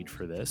getting paid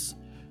for this.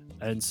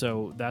 And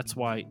so that's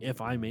why,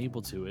 if I'm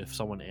able to, if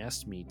someone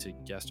asks me to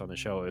guest on the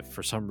show, if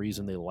for some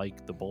reason they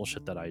like the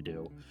bullshit that I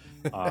do,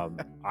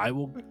 I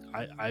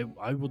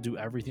will do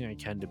everything I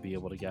can to be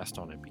able to guest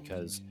on it,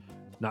 because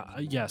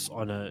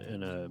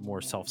in a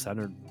more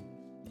self-centered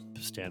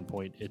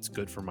standpoint, it's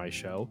good for my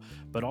show,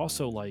 but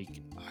also,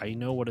 like, I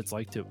know what it's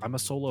like I'm a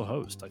solo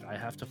host. Like, I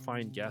have to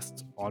find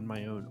guests on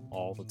my own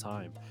all the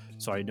time,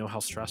 so I know how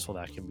stressful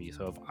that can be.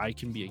 So if I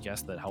can be a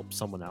guest that helps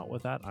someone out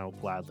with that, I'll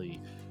gladly.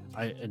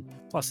 And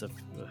plus, if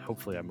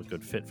hopefully I'm a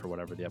good fit for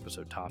whatever the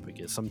episode topic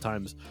is.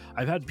 Sometimes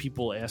I've had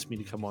people ask me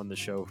to come on the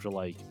show for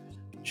we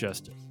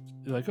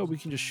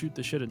can just shoot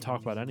the shit and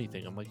talk about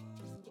anything. I'm like,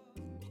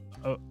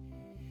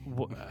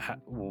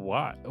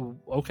 Why?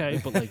 Okay,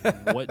 but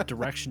like, what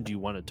direction do you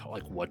want to talk?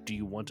 Like, what do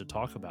you want to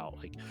talk about?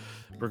 Like,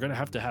 we're gonna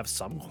have to have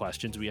some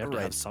questions. We have to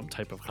have some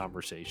type of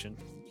conversation.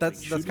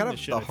 That's like, kind of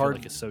shit, the I hard. feel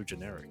like it's so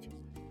generic.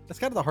 That's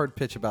kind of the hard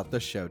pitch about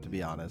this show, to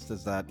be honest.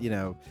 Is that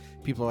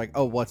people are like,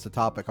 "Oh, what's the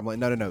topic?" I'm like,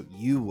 "No,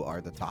 you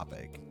are the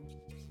topic."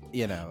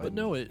 But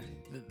no,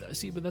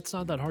 but that's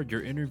not that hard.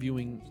 You're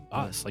interviewing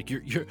us. Like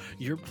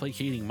you're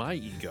placating my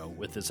ego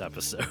with this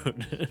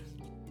episode.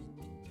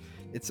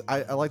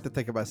 I like to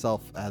think of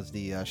myself as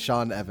the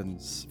Sean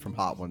Evans from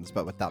Hot Ones,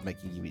 but without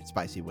making you eat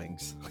spicy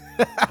wings.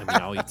 I mean,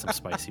 I'll eat some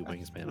spicy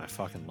wings, man. I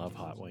fucking love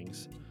hot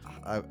wings.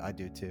 I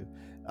do too.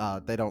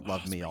 They don't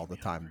love me all the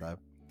time though.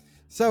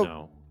 So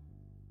no,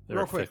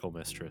 they're a fickle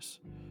mistress.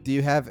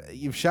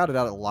 You've shouted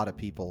out a lot of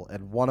people,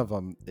 and one of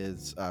them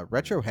is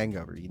Retro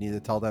Hangover. You need to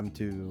tell them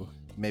to,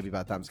 maybe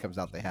by the time this comes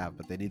out they have,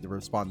 but they need to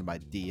respond to my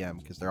DM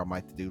because they're on my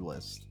to-do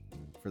list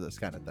for this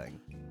kind of thing.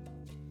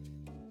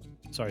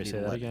 Sorry, say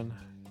that again.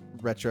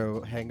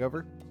 Retro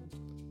Hangover?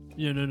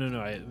 Yeah,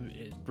 no.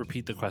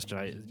 Repeat the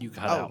question. You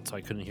cut out, so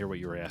I couldn't hear what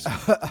you were asking.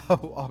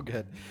 Oh, all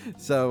good.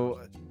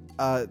 So,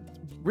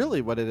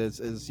 really what it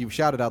is you've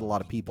shouted out a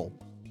lot of people.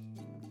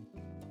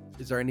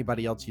 Is there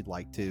anybody else you'd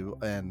like to?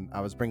 And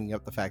I was bringing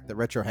up the fact that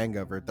Retro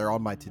Hangover, they're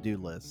on my to-do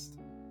list.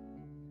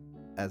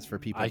 As for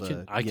people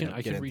I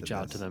can reach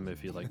out to them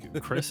if you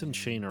like. Chris and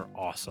Shane are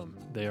awesome.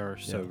 They are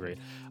so great.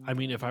 I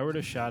mean, if I were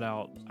to shout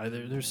out,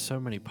 there's so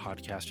many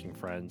podcasting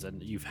friends,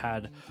 and you've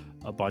had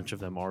a bunch of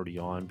them already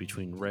on,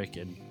 between Rick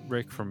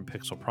from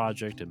Pixel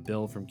Project and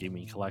Bill from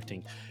Gaming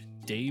Collecting,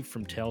 Dave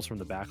from Tales from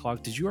the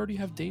Backlog. Did you already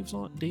have Dave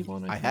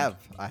on? I have.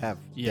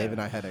 Yeah, Dave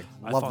and I had a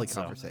lovely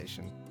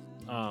conversation.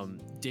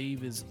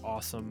 Dave is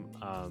awesome.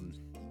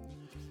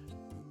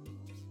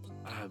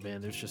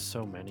 Man, there's just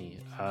so many.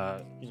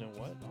 You know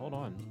what? Hold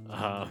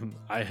on.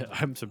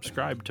 I'm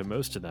subscribed to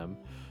most of them.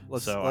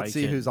 Let's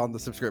see who's on the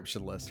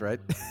subscription list, right?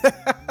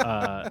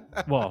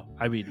 Well,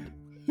 I mean,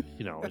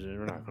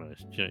 we're not gonna.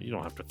 You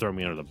don't have to throw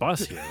me under the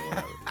bus here.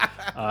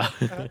 Or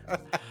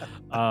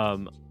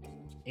whatever.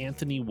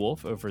 Anthony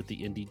Wolf over at the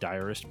Indie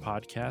Diarist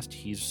podcast.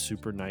 He's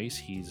super nice.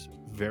 He's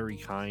very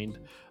kind.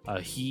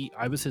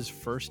 I was his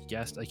first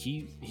guest. Like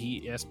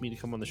he asked me to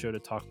come on the show to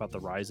talk about the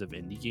rise of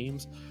indie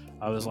games.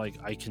 I was like,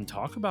 I can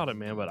talk about it,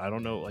 man, but I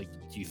don't know. Like,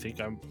 do you think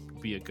I'd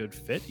be a good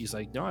fit? He's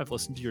like, no, I've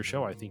listened to your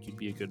show. I think you'd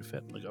be a good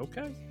fit. I'm like,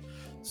 okay.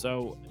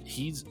 So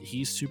he's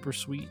super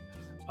sweet.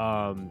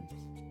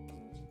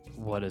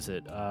 What is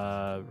it?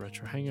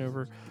 Retro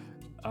Hangover.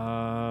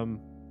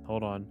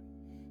 Hold on.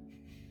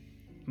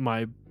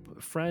 My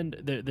friend,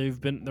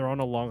 they're on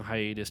a long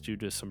hiatus due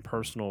to some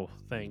personal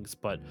things,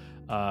 but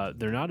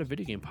they're not a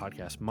video game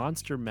podcast.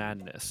 Monster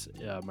Madness,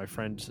 my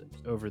friends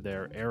over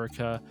there,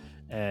 Erica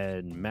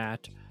and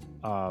Matt,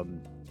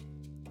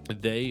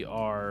 they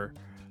are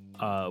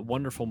a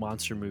wonderful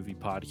monster movie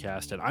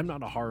podcast, and I'm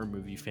not a horror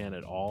movie fan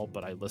at all,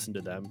 but I listen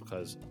to them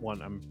because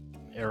one,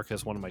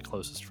 Erica's one of my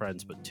closest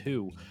friends, but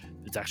two,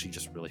 it's actually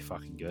just really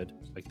fucking good.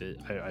 Like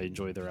I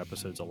enjoy their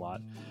episodes a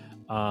lot.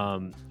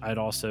 I'd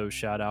also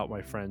shout out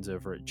my friends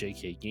over at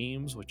JK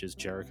Games, which is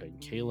Jerica and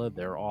Kayla.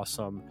 They're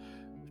awesome.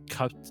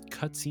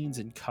 Cutscenes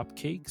and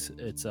Cupcakes.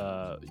 It's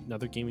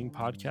another gaming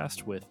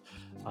podcast with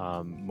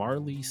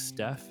Marley,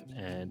 Steph,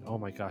 and oh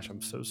my gosh,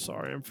 I'm so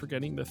sorry, I'm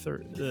forgetting the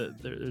third.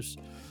 There's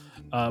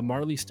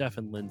Marley, Steph,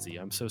 and Lindsay.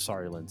 I'm so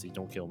sorry, Lindsay.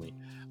 Don't kill me.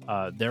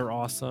 They're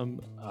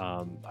awesome.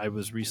 I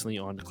was recently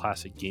on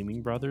Classic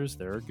Gaming Brothers.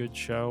 They're a good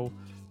show.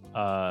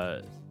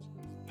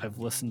 I've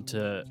listened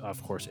to,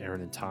 of course, Aaron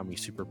and Tommy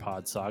Super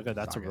Pod Saga.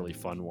 That's a really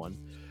fun one.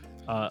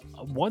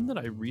 One that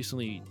I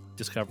recently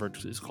discovered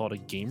is called A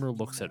Gamer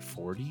Looks at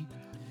 40.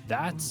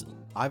 That's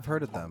I've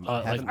heard of them.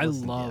 I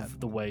love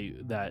the way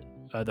that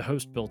the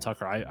host Bill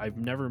Tucker. I've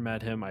never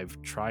met him.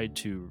 I've tried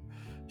to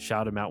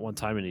shout him out one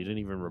time and he didn't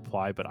even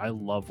reply. But I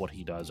love what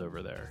he does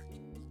over there.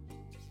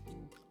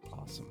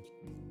 Awesome.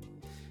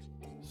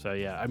 So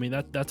yeah, I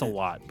mean that's a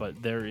lot,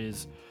 but there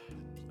is.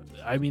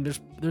 I mean,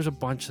 there's a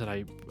bunch that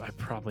I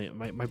probably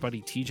my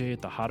buddy TJ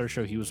at the Hotter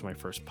Show. He was my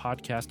first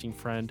podcasting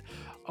friend.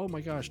 Oh my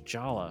gosh,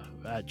 Jala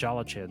at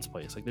Jala Chan's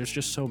place. Like, there's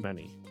just so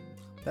many.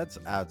 That's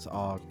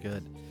all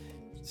good.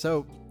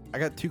 So I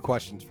got 2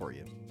 questions for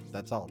you.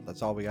 That's all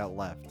we got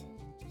left.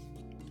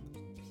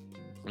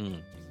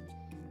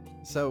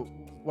 So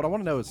what I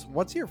want to know is,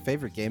 what's your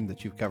favorite game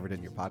that you've covered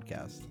in your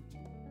podcast?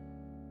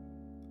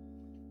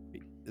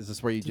 Is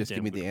this where you just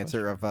give me the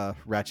answer of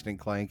Ratchet and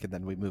Clank and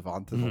then we move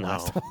on to the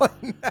last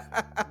one?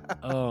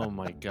 Oh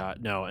my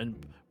god, no.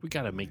 And we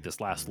got to make this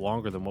last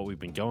longer than what we've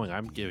been going.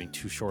 I'm giving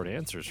 2 short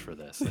answers for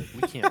this. Like,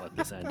 we can't let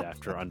this end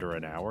after under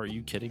an hour. Are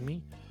you kidding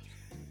me?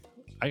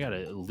 I got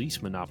to at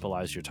least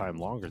monopolize your time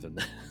longer than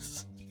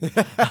this.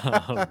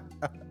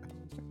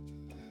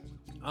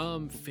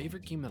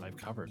 Favorite game that I've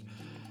covered.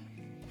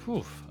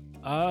 Whew.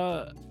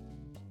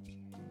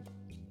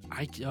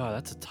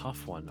 That's a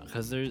tough one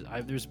because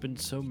there's been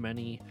so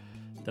many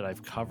that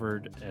I've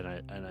covered and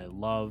I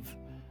love.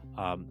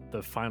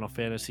 The Final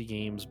Fantasy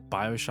games,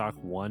 BioShock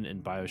 1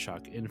 and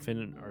BioShock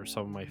Infinite are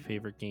some of my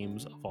favorite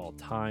games of all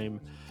time.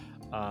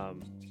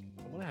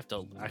 gonna have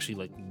to actually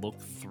like look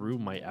through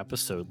my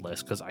episode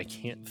list because I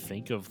can't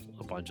think of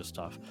a bunch of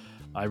stuff.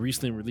 I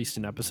recently released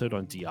an episode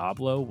on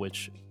Diablo,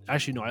 which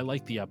actually no, I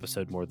like the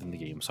episode more than the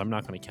game, so I'm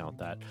not going to count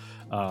that.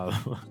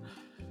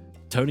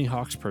 Tony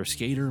Hawk's Pro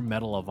Skater,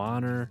 Medal of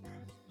Honor,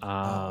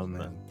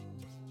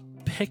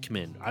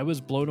 Pikmin. I was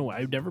blown away.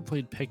 I've never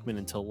played Pikmin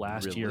until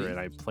last year, and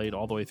I played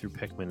all the way through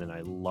Pikmin, and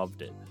I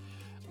loved it.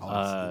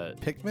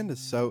 Pikmin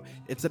is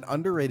it's an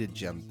underrated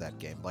gem, that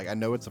game. Like, I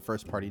know it's a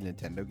first party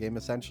Nintendo game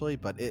essentially,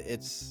 but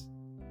it's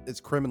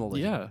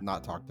criminally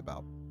not talked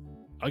about.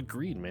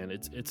 Agreed, man.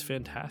 It's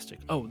fantastic.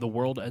 Oh, The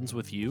World Ends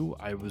With You.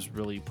 I was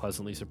really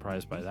pleasantly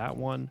surprised by that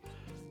one.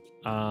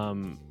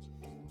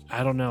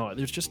 I don't know.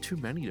 There's just too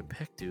many to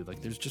pick, dude.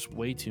 Like, there's just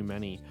way too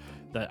many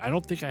that I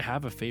don't think I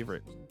have a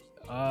favorite.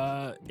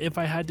 If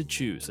I had to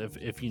choose,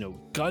 if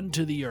gun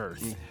to the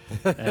earth,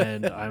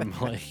 and I'm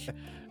like,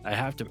 I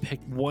have to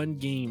pick one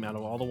game out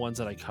of all the ones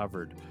that I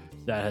covered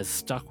that has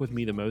stuck with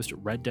me the most,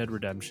 Red Dead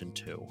Redemption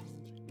 2.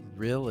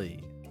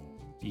 Really?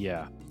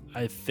 Yeah,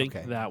 I think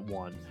that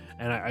one.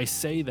 And I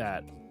say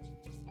that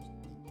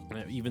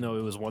even though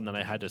it was one that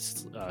I had to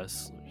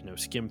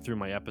skim through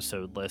my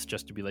episode list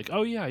just to be like,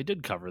 oh yeah, I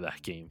did cover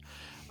that game.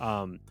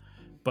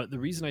 But the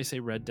reason I say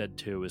Red Dead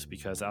 2 is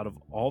because out of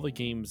all the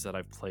games that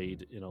I've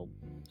played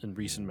in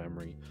recent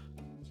memory,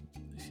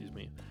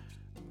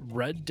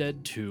 Red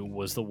Dead 2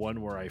 was the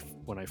one where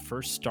when I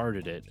first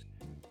started it,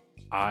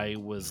 I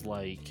was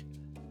like,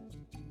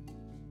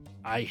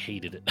 I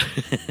hated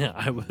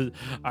it.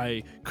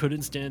 I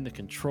couldn't stand the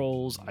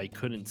controls. I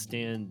couldn't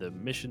stand the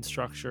mission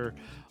structure,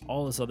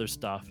 all this other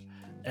stuff.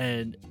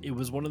 And it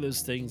was one of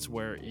those things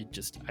where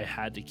I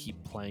had to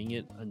keep playing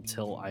it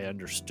until I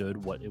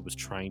understood what it was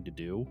trying to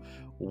do.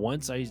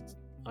 Once I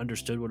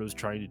understood what it was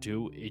trying to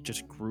do, it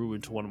just grew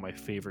into one of my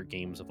favorite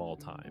games of all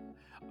time.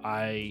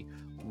 I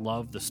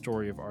love the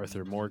story of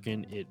Arthur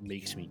Morgan. It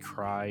makes me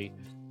cry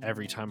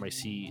every time I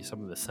see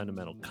some of the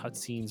sentimental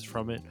cutscenes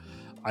from it.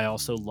 I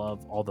also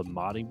love all the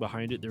modding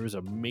behind it. There was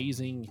an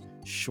amazing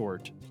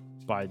short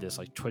by this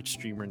like Twitch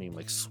streamer named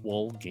like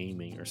Swole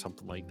Gaming or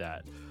something like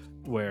that,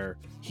 where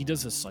he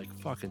does this like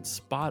fucking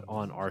spot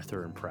on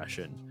Arthur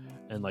impression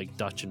and like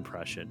Dutch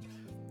impression.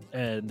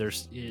 And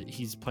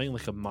he's playing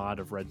like a mod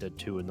of Red Dead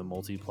 2 in the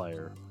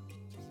multiplayer.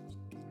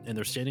 And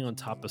they're standing on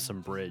top of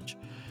some bridge.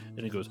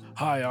 And he goes,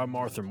 "Hi, I'm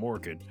Arthur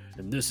Morgan,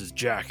 and this is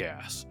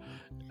Jackass.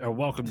 Or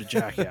welcome to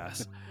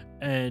Jackass."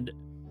 And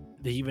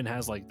he even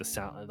has like the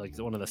sound, like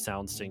one of the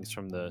sound stings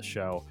from the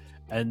show.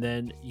 And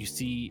then you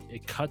see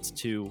it cuts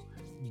to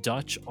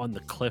Dutch on the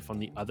cliff on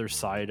the other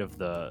side of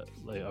the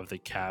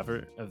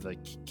cavern of the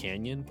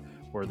canyon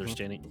where they're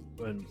standing,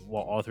 and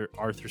while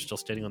Arthur's still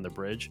standing on the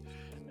bridge,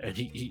 and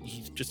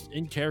he's just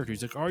in character.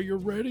 He's like, "Are you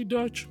ready,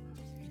 Dutch?"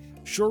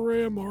 "Sure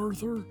am,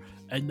 Arthur."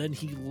 And then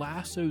he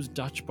lassos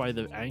Dutch by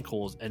the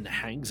ankles and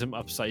hangs him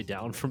upside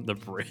down from the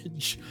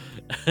bridge.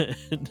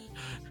 And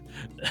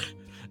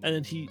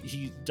then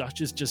Dutch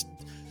is just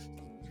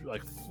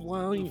like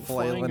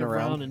flying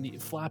around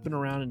and flapping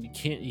around, and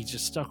he's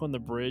just stuck on the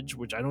bridge,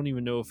 which I don't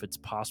even know if it's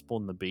possible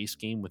in the base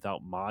game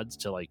without mods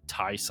to like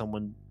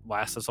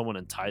lasso someone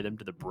and tie them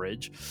to the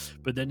bridge.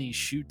 But then he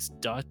shoots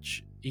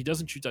Dutch. He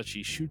doesn't shoot Dutch.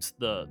 He shoots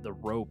the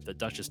rope that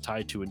Dutch is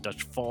tied to, and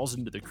Dutch falls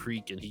into the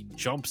creek, and he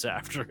jumps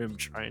after him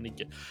trying to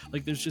get...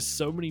 Like, there's just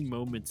so many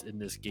moments in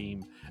this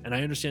game, and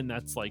I understand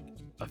that's like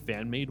a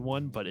fan-made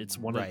one, but it's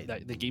one of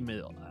that the game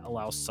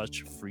allows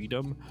such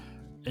freedom.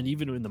 And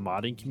even in the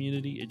modding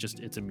community,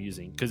 it's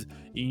amusing because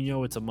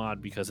it's a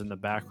mod because in the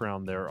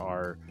background there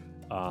are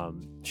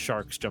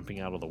sharks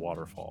jumping out of the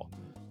waterfall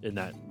in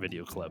that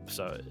video clip,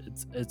 so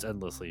it's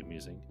endlessly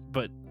amusing.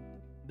 But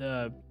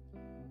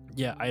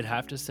yeah, I'd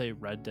have to say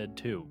Red Dead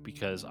 2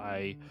 because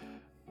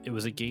it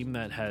was a game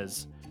that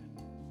has...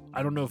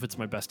 I don't know if it's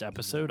my best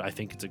episode. I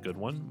think it's a good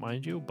one,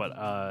 mind you, but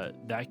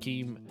that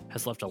game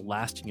has left a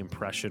lasting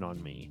impression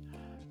on me,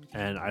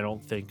 and I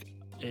don't think...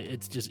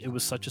 It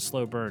was such a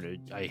slow burn.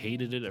 I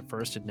hated it at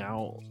first, and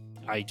now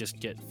I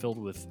just get filled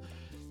with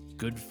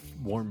good,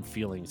 warm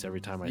feelings every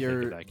time I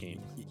think of that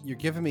game. You're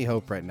giving me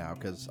hope right now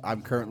because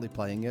I'm currently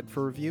playing it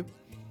for review,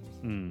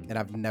 and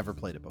I've never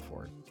played it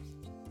before.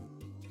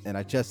 And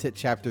I just hit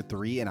chapter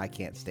 3, and I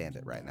can't stand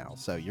it right now.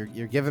 So you're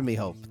giving me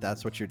hope.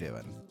 That's what you're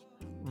doing.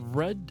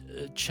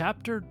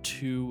 Chapter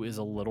 2 is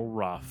a little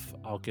rough.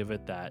 I'll give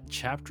it that.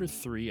 Chapter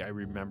 3, I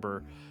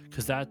remember,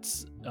 because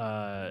that's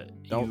I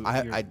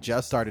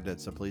just started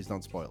it, so please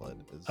don't spoil it.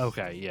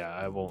 Okay, yeah,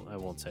 I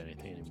won't say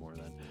anything anymore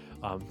then,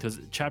 because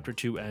chapter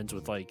 2 ends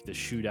with like the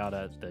shootout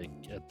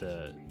at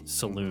the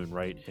saloon,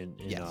 right? In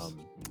yes.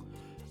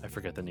 I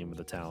forget the name of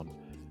the town,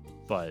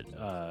 but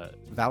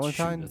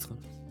Valentine.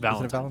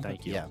 Valentine.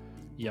 Thank you. Yeah.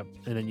 Yep.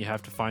 And then you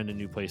have to find a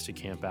new place to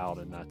camp out,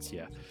 and that's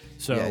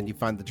So yeah, and you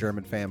find the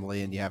German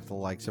family, and you have to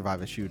like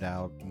survive a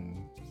shootout,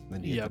 and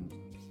then you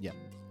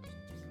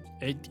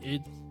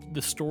It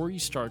the story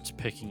starts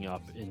picking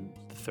up in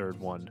the third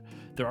one.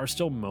 There are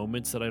still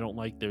moments that I don't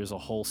like. There's a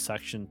whole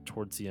section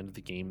towards the end of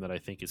the game that I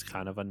think is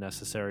kind of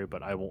unnecessary,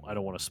 but I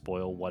don't want to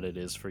spoil what it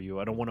is for you.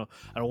 I don't want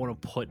to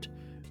put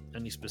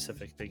any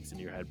specific things in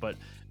your head, but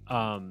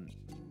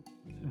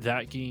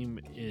that game,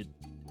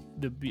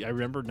 I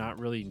remember not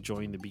really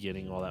enjoying the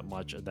beginning all that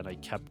much, and then I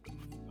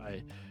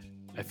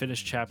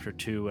finished chapter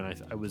 2,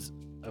 and I was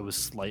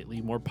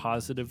slightly more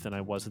positive than I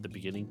was at the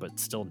beginning, but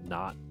still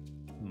not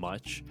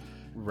much.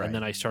 Right. And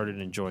then I started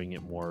enjoying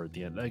it more at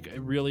the end. Like,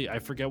 I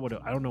forget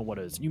I don't know what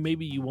it is.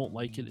 Maybe you won't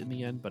like it in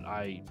the end, but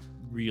I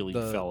really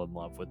fell in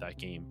love with that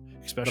game,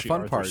 especially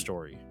Arthur's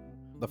story.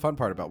 The fun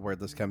part about where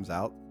this comes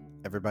out,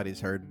 everybody's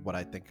heard what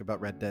I think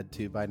about Red Dead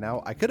 2 by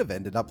now. I could have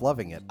ended up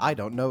loving it. I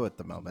don't know at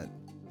the moment.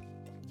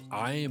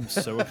 I am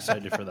so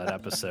excited for that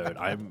episode.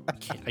 I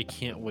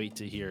can't wait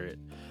to hear it.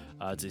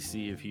 To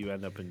see if you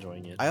end up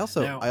enjoying it. I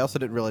also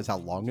didn't realize how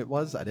long it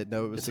was. I didn't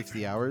know it was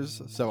 60 hours,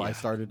 so yeah. I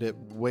started it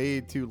way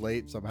too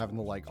late, so I'm having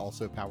to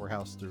also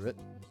powerhouse through it.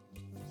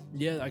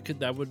 Yeah,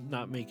 that would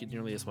not make it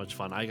nearly as much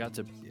fun. I got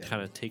to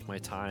kind of take my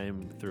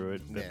time through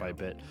it bit by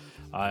bit.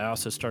 I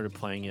also started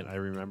playing it. I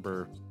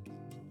remember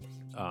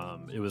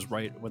it was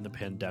right when the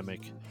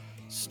pandemic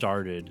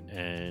started,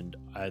 and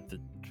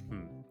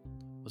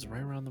was it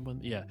right around it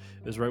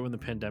was right when the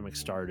pandemic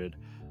started.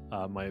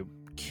 My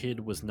kid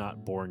was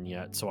not born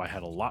yet, so I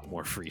had a lot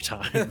more free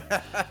time,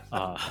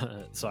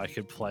 so I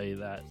could play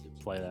that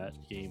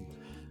game.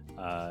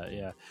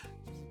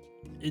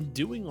 In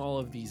doing all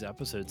of these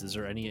episodes, is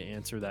there any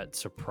answer that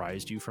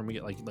surprised you from me,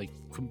 like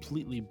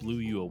completely blew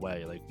you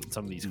away, like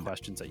some of these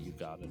questions that you've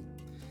gotten?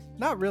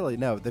 Not really,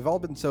 no. They've all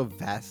been so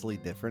vastly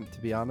different,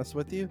 to be honest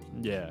with you.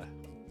 Yeah,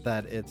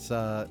 that it's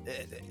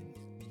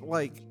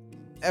like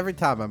every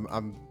time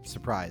I'm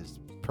surprised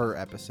per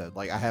episode.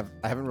 Like I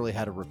haven't really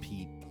had a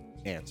repeat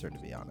answer, to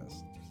be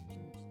honest.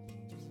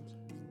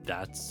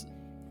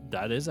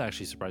 That is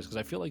actually surprising, because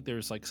I feel like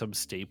there's some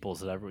staples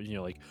that everyone,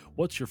 like,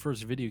 what's your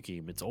first video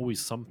game? It's always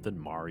something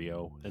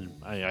Mario, and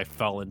I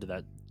fell into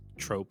that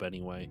trope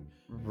anyway.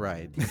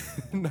 Right.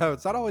 No,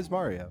 it's not always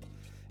Mario,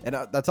 and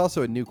that's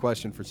also a new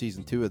question for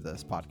season 2 of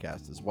this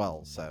podcast as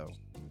well. So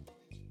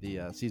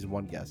the season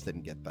 1 guest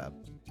didn't get that.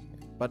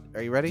 But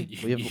are you ready?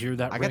 You hear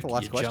that, I Rick? got the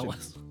last you question.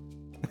 Jealous?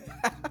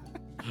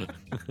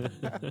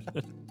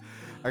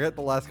 I got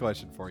the last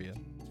question for you.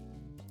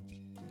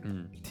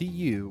 To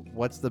you,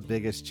 what's the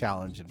biggest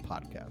challenge in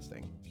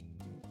podcasting?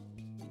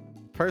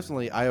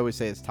 Personally, I always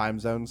say it's time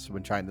zones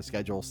when trying to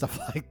schedule stuff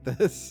like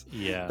this.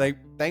 Yeah.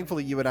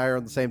 Thankfully, you and I are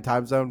on the same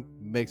time zone.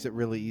 Makes it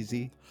really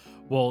easy.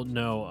 Well,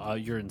 no,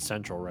 you're in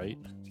Central, right?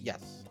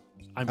 Yes.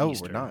 I'm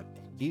Eastern. We're not.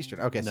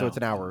 Eastern. Okay, so it's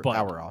an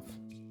hour off.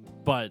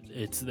 But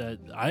it's that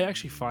I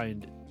actually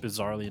find,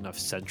 bizarrely enough,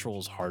 Central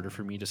is harder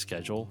for me to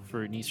schedule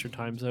for an Eastern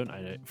time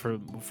zone. For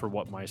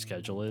what my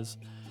schedule is.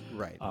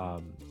 Right.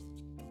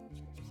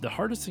 The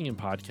hardest thing in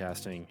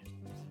podcasting,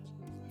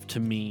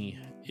 to me,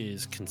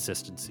 is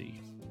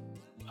consistency.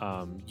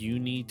 You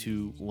need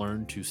to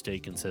learn to stay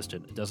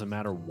consistent. It doesn't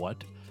matter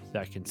what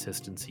that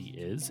consistency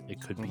is.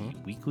 It could be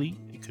weekly,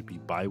 it could be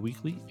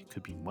bi-weekly, it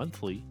could be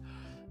monthly,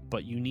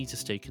 but you need to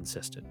stay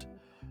consistent,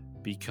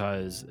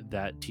 because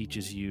that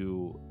teaches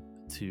you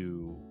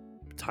to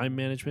time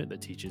management, that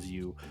teaches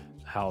you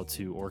how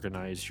to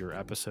organize your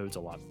episodes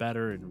a lot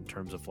better in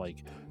terms of what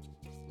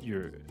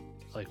you're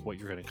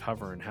going to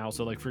cover and how.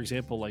 So for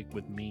example,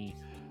 with me,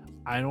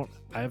 I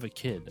have a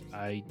kid.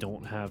 I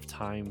don't have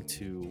time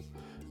to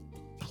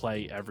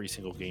play every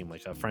single game.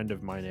 Like, a friend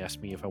of mine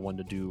asked me if I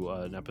wanted to do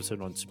an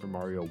episode on Super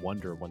Mario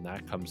Wonder when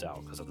that comes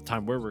out, because at the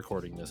time we're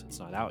recording this, it's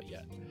not out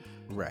yet.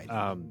 Right.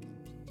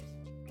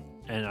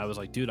 And I was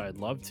like, dude, I'd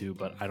love to,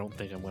 but I don't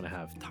think I'm going to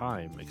have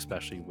time,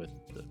 especially with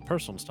the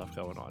personal stuff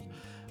going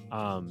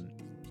on.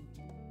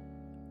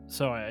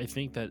 So I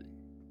think that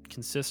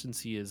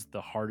consistency is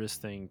the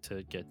hardest thing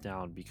to get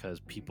down, because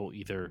people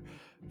either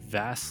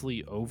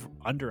vastly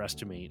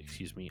underestimate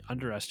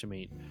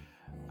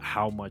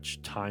how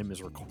much time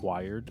is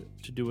required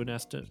to do a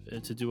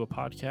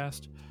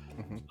podcast,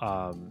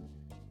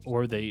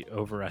 or they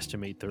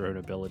overestimate their own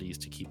abilities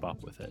to keep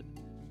up with it.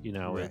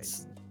 Right.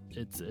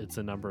 It's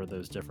a number of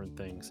those different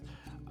things.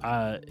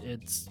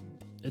 It's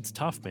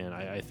tough, man.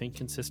 I think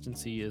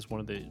consistency is one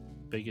of the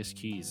biggest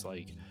keys.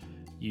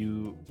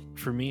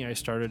 For me, I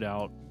started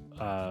out,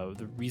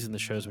 the reason the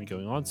show's been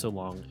going on so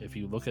long, if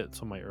you look at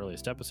some of my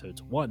earliest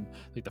episodes,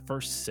 the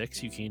first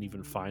 6 you can't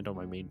even find on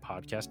my main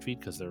podcast feed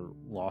because they're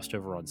lost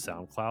over on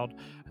SoundCloud.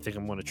 I think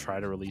I'm going to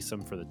try to release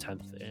them for the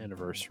 10th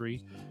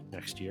anniversary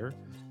next year.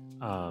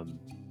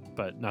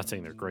 But not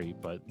saying they're great,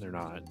 but they're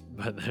not.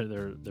 But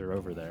they're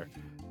over there.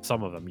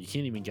 Some of them you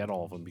can't even get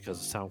all of them because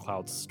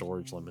SoundCloud's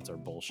storage limits are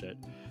bullshit.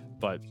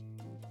 But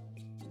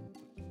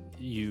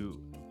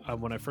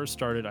when I first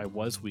started, I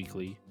was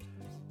weekly.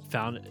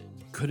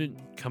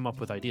 Couldn't come up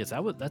with ideas.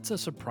 That's a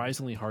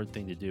surprisingly hard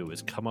thing to do,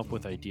 is come up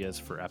with ideas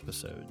for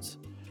episodes.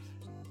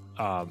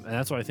 And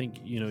that's why I think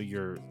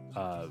your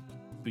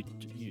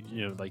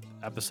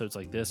episodes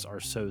like this are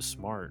so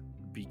smart,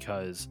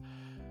 because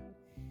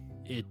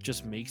it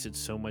just makes it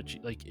so much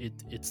like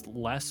it's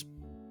less.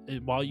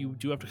 While you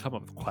do have to come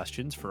up with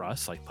questions for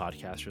us, like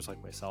podcasters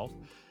like myself,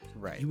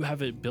 Right. you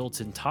have a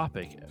built-in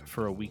topic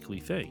for a weekly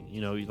thing.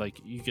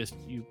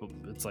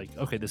 It's like,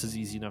 okay, this is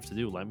easy enough to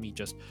do. Let me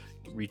just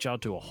reach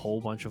out to a whole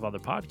bunch of other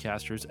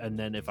podcasters, and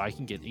then if I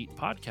can get 8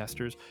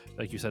 podcasters,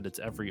 like you said, it's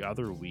every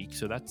other week,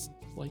 so that's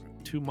like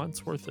 2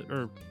 months worth of,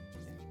 or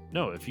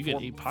no, if you get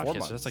 8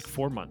 podcasters, that's like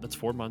 4 months. That's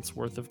 4 months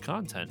worth of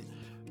content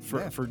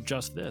for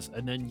just this,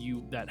 and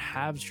then that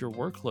halves your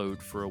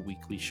workload for a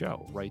weekly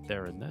show right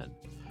there and then.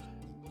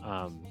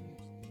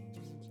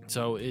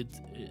 So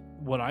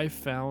what I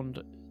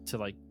found to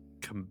like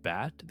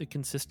combat the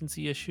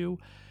consistency issue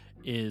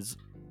is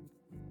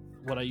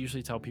what I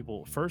usually tell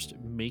people: first,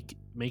 make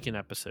an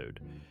episode,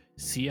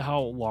 see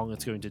how long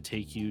it's going to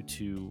take you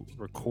to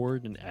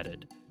record and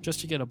edit, just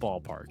to get a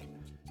ballpark.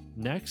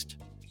 Next,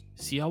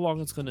 see how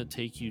long it's going to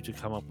take you to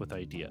come up with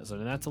ideas,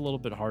 and that's a little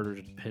bit harder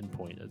to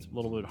pinpoint. It's a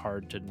little bit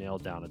hard to nail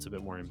down. It's a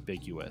bit more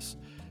ambiguous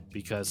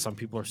because some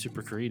people are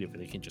super creative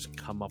and they can just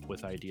come up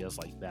with ideas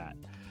like that.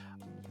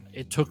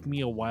 It took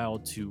me a while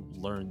to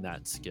learn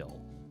that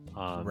skill.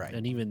 Right.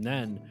 And even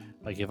then,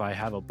 like if I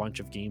have a bunch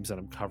of games that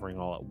I'm covering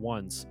all at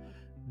once,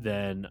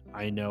 then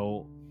I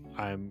know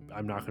I'm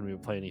not going to be able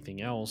to play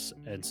anything else,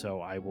 and so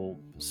I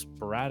will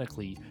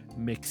sporadically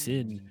mix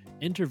in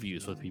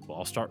interviews with people.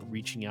 I'll start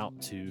reaching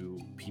out to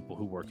people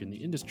who work in the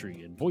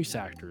industry and voice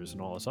actors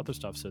and all this other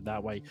stuff, so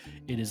that way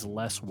it is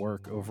less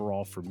work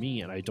overall for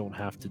me, and I don't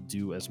have to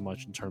do as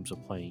much in terms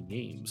of playing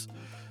games.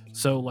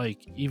 So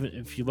like even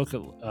if you look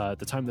at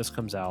the time this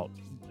comes out,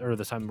 or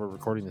the time we're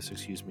recording this,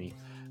 excuse me,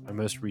 my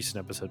most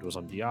recent episode was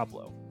on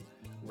Diablo.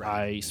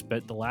 Right. I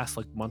spent the last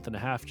like month and a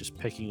half just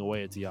picking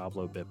away at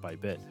Diablo bit by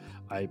bit.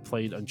 I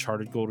played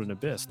Uncharted Golden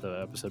Abyss,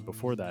 the episode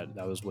before that.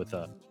 That was with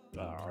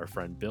our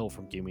friend Bill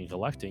from Gaming and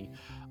Collecting.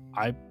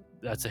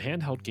 That's a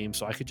handheld game,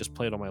 so I could just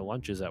play it on my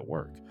lunches at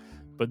work.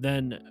 But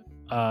then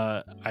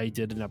I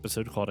did an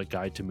episode called A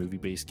Guide to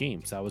Movie-Based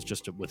Games. That was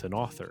just with an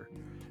author.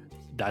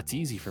 That's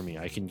easy for me.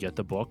 I can get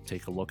the book,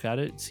 take a look at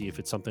it, see if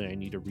it's something I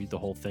need to read the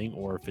whole thing,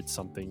 or if it's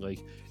something like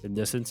in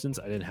this instance,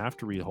 I didn't have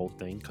to read the whole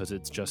thing because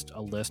it's just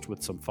a list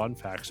with some fun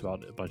facts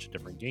about a bunch of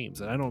different games.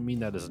 And I don't mean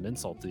that as an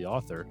insult to the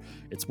author.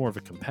 It's more of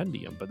a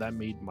compendium, but that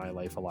made my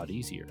life a lot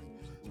easier.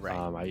 Right.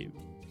 I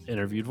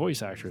interviewed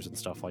voice actors and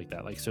stuff like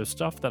that. Like, so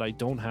stuff that I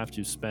don't have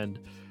to spend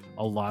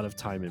a lot of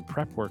time in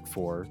prep work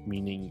for,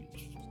 meaning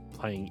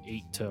playing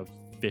 8 to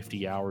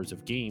 50 hours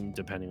of game,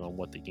 depending on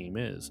what the game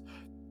is.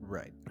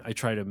 Right. I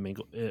try to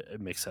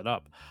mix it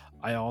up.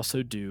 I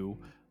also do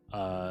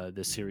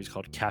this series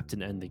called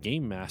Captain and the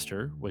Game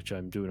Master, which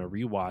I'm doing a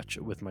rewatch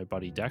with my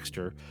buddy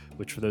Dexter,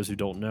 which for those who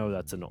don't know,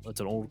 that's an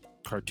old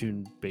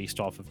cartoon based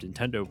off of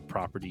Nintendo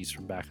properties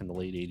from back in the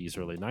late 80s,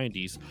 early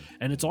 90s.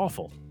 And it's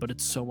awful, but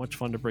it's so much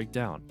fun to break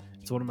down.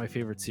 It's one of my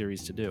favorite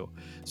series to do.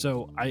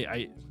 So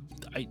I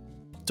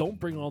don't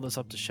bring all this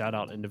up to shout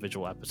out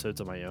individual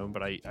episodes of my own,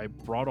 but I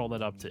brought all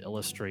that up to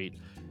illustrate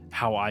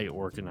how I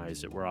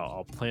organize it, where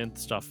I'll plan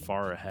stuff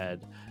far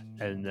ahead,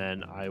 and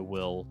then I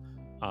will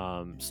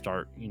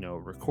start,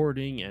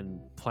 recording and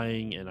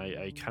playing, and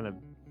I kind of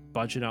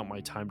budget out my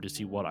time to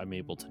see what I'm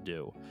able to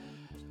do.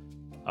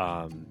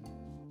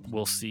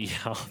 We'll see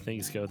how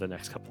things go the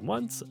next couple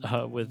months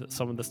with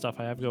some of the stuff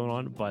I have going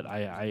on, but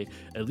I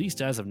at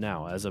least as of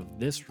now, as of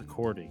this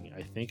recording,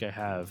 I think I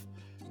have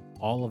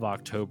all of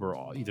October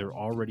either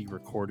already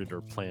recorded or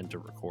planned to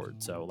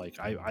record. So like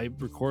I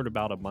record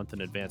about a month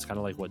in advance, kind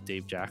of like what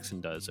Dave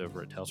Jackson does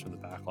over at Tales from the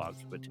Backlog,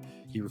 but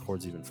he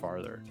records even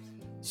farther.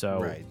 So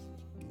right.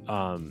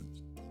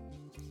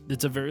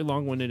 It's a very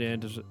long-winded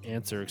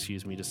answer,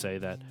 to say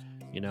that,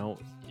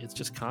 it's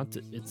just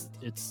content.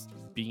 It's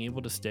being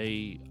able to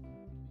stay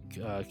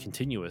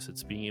continuous.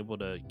 It's being able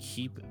to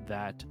keep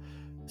that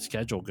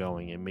schedule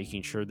going and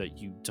making sure that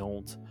you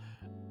don't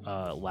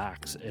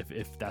lax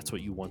if that's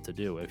what you want to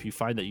do. If you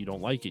find that you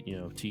don't like it,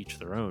 to each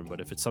their own,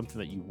 but if it's something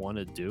that you want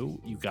to do,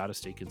 you got to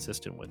stay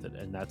consistent with it.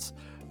 And that's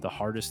the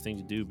hardest thing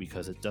to do,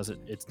 because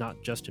it's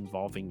not just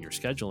involving your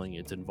scheduling,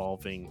 it's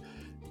involving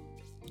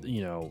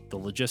the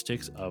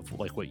logistics of,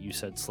 like what you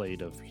said,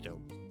 Slade, of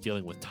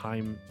dealing with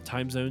time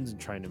zones and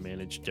trying to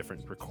manage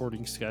different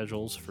recording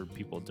schedules for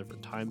people in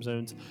different time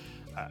zones.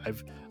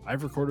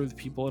 I've recorded with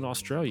people in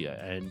Australia,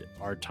 and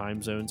our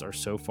time zones are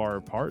so far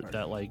apart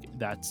that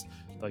that's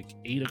like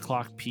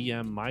 8:00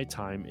 p.m. my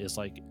time is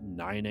like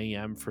 9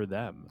 a.m. for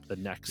them the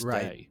next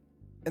day.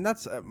 And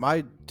that's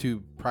my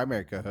two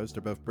primary co-hosts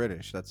are both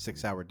British. That's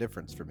 6-hour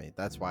difference for me.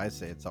 That's why I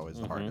say it's always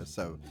the hardest.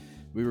 So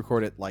we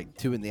record at like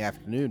 2 in the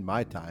afternoon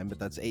my time, but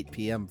that's 8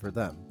 p.m. for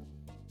them.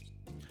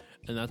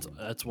 And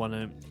that's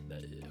one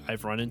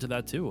I've run into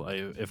that too.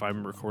 If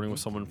I'm recording with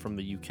someone from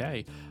the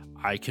UK,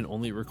 I can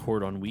only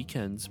record on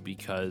weekends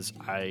because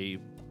I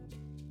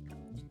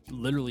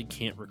literally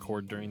can't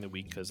record during the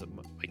week because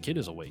my kid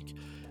is awake,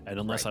 and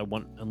unless I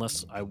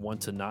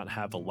want to not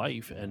have a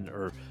life,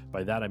 or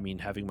by that I mean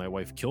having my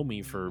wife kill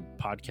me for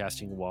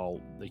podcasting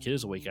while the kid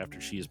is awake after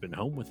she has been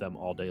home with them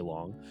all day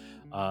long,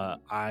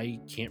 I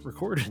can't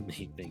record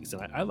anything.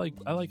 And I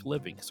like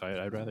living, so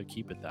I'd rather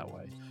keep it that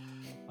way.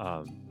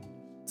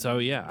 So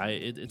yeah,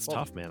 it's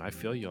tough, man. I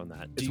feel you on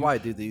that. It's why I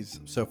do these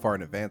so far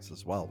in advance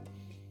as well.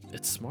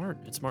 It's smart.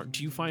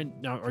 Do you find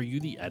now? Are you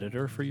the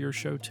editor for your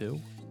show too?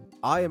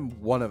 I am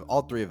one of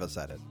all three of us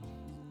edit.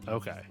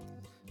 Okay.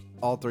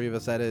 All three of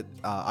us edit.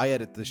 I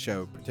edit the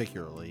show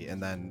particularly,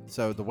 and then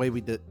so the way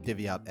we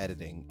divvy out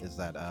editing is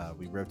that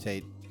we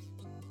rotate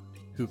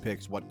who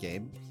picks what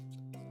game.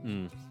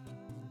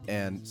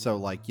 And so,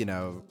 like,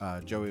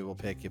 Joey will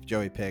pick. If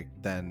Joey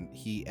picked, then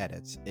he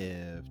edits.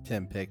 If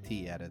Tim picked,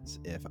 he edits.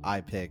 If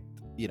I picked,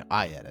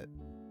 I edit.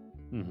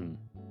 Mm-hmm.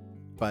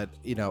 But,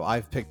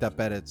 I've picked up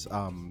edits.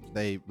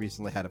 They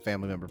recently had a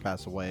family member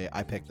pass away.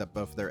 I picked up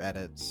both their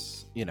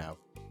edits,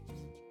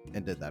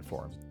 and did that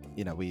for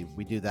them.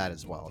 We do that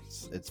as well.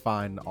 It's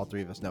fine. All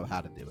three of us know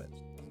how to do it.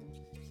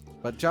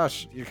 But,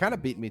 Josh, you're kind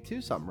of beating me to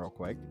something real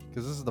quick,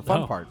 because this is the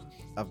fun part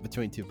of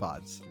Between Two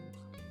Pods,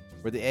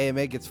 where the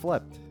AMA gets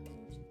flipped.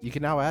 You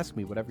can now ask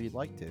me whatever you'd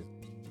like to.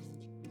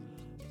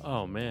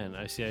 Oh man,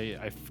 I see.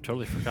 I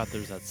totally forgot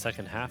there's that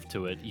second half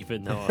to it.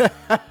 Even though,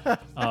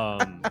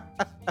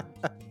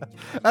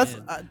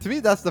 to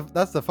me that's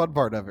the fun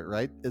part of it,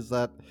 right? Is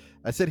that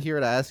I sit here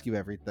and I ask you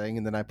everything,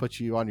 and then I put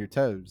you on your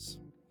toes.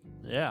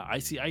 Yeah, I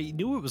see. I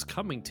knew it was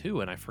coming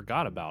too, and I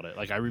forgot about it.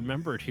 Like I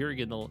remembered hearing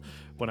it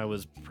when I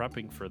was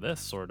prepping for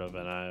this sort of,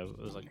 and I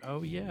was like,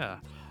 oh yeah.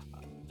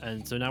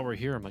 And so now we're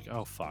here. I'm like,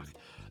 oh fuck,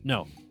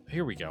 no.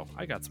 Here we go.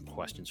 I got some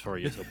questions for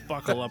you, so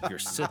buckle up your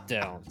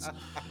sit-downs.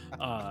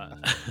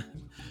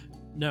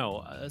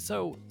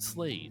 So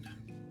Slade,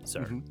 sir.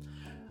 Mm-hmm.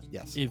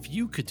 Yes. If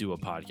you could do a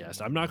podcast,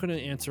 I'm not going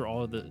to answer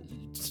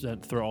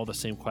throw all the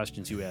same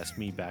questions you asked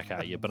me back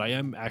at you, but I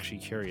am actually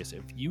curious.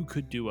 If you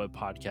could do a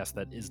podcast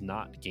that is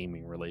not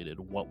gaming related,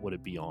 what would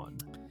it be on?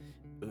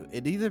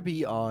 It'd either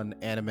be on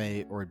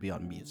anime or it'd be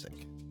on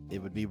music.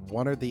 It would be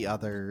one or the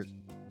other.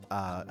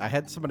 I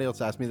had somebody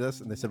else ask me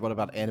this, and they said, what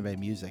about anime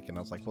music? And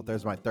I was like, well,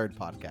 there's my third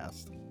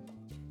podcast.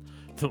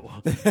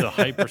 The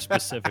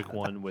hyper-specific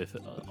one with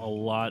a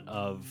lot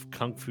of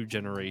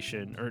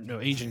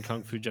Asian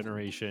Kung Fu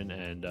Generation,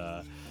 and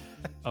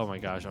oh my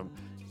gosh,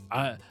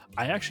 I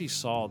actually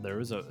saw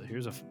here's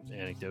a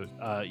anecdote.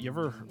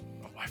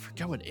 I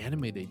forget what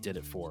anime they did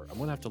it for. I'm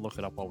gonna have to look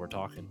it up while we're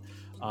talking.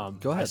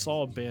 Go ahead. I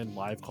saw a band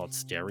live called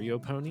Stereo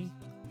Pony.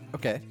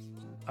 Okay.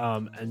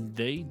 And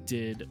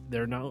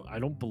they're now, I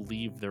don't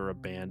believe they're a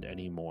band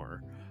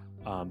anymore,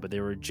 but they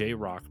were a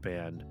J-rock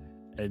band,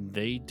 and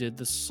they did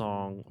the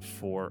song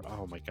for,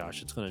 oh my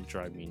gosh, it's going to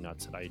drive me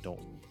nuts that I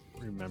don't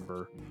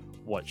remember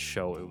what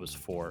show it was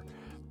for,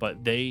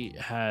 but they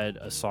had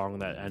a song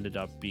that ended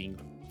up being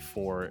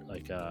for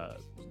like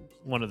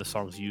one of the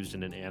songs used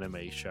in an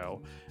anime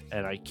show,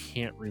 and I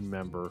can't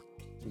remember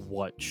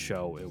what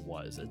show it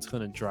was. It's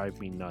going to drive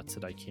me nuts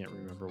that I can't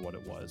remember what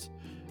it was.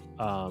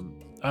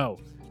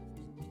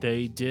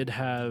 They did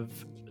have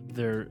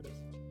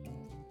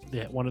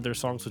one of their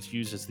songs was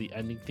used as the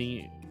ending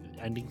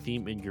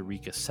theme in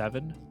Eureka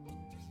 7.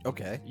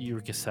 Okay.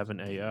 Eureka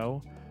 7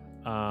 AO.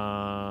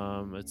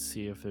 Let's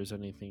see if there's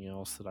anything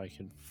else that I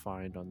can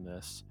find on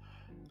this.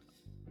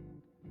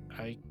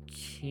 I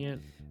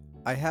can't.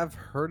 I have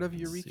heard of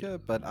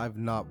Eureka, but I've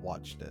not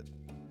watched it.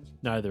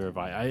 Neither have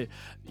I.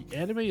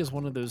 Anime is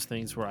one of those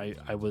things where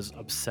I was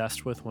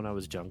obsessed with when I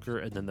was younger,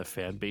 and then the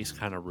fan base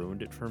kind of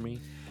ruined it for me.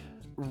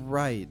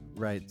 Right.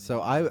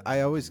 So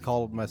I always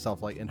called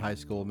myself, like in high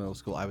school, middle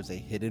school, I was a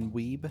hidden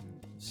weeb.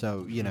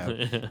 So, you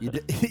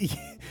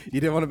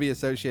didn't want to be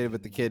associated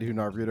with the kid who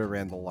Naruto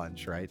ran the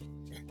lunch, right?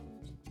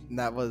 And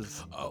that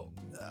was...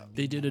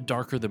 they did a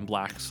Darker Than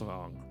Black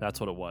song. That's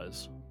what it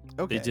was.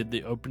 Okay. They did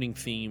the opening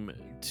theme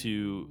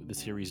to the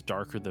series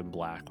Darker Than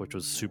Black, which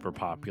was super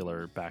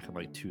popular back in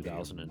like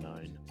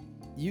 2009.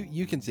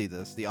 You can see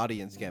this, the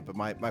audience can't, but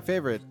my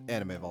favorite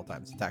anime of all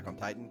time is Attack on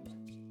Titan.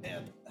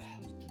 And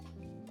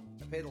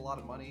I paid a lot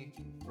of money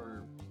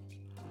for...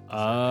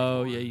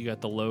 Oh, yeah, you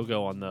got the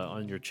logo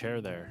on your chair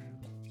there.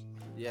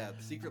 Yeah,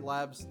 Secret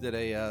Labs did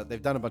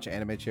they've done a bunch of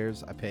anime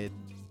chairs. I paid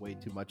way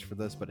too much for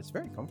this, but it's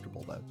very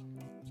comfortable though.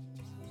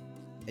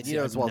 And you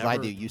know as well as I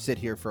do, you sit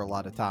here for a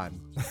lot of time.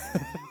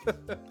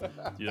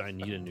 Dude, I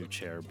need a new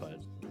chair,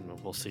 but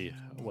we'll see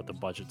what the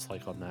budget's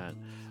like on that.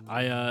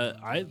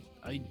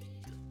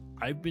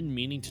 I've been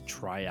meaning to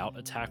try out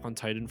Attack on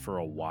Titan for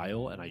a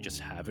while, and I just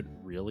haven't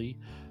really.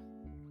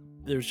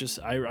 There's just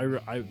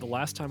the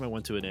last time I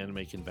went to an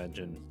anime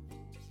convention,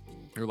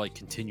 or like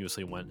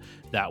continuously went,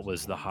 that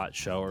was the hot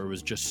show, or it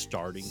was just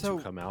starting to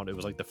come out. It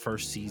was like the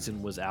first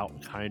season was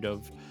out, kind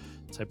of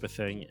type of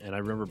thing, and I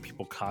remember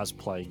people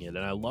cosplaying it, and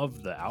I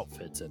love the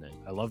outfits in it.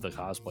 I love the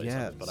cosplays in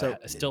it, but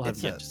I still have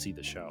yet to see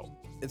the show.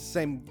 It's the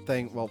same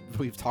thing. Well,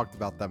 we've talked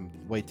about them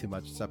way too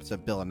much this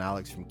episode. Bill and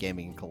Alex from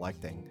Gaming and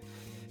Collecting.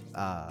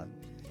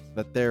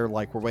 but they're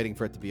like, we're waiting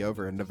for it to be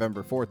over, and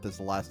November 4th is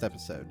the last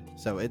episode.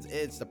 So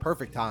it's the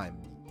perfect time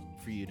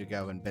for you to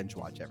go and binge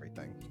watch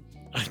everything.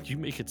 You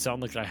make it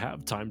sound like I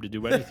have time to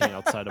do anything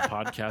outside of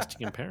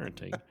podcasting and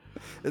parenting.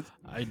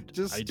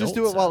 Just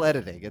do it while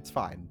editing. It's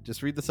fine.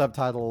 Just read the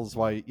subtitles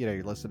while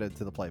you're listening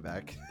to the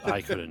playback.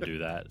 I couldn't do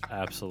that.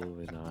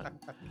 Absolutely not.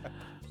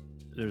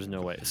 There's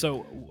no way.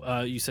 So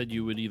you said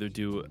you would either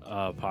do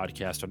a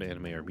podcast on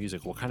anime or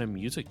music. What kind of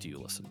music do you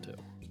listen to?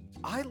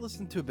 I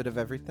listen to a bit of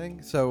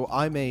everything. So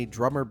I'm a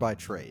drummer by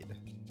trade.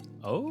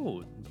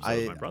 Oh, so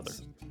is my brother.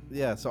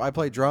 Yeah, so I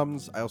play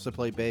drums. I also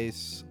play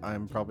bass.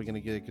 I'm probably going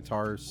to get a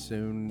guitar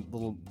soon.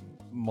 Little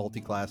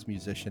multi-class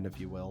musician, if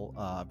you will.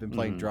 I've been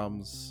playing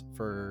drums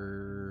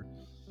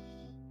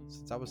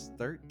since I was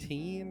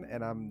 13,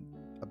 and I'm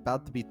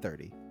about to be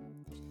 30.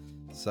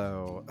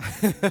 So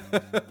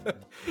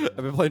I've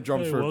been playing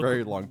drums for a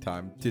very long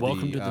time.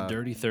 Welcome to the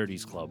Dirty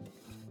 30s Club.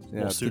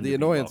 Yeah, to the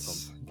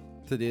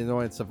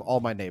annoyance of all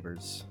my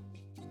neighbors.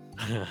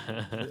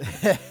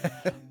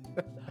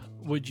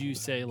 Would you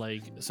say,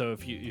 like, so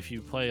if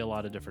you play a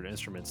lot of different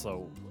instruments,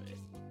 so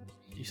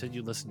you said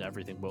you listen to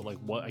everything, but like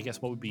what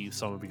would be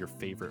some of your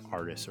favorite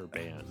artists or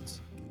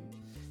bands?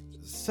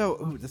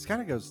 So this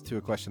kind of goes to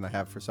a question I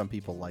have for some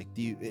people. Like,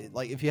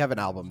 if you have an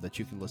album that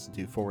you can listen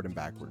to forward and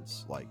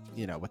backwards, like,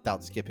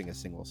 without skipping a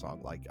single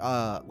song, like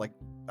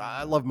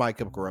I love My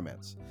Chemical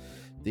Romance.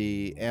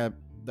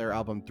 Their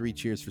album 3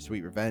 Cheers for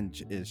Sweet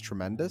Revenge is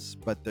tremendous,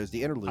 but there's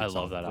the interlude song. I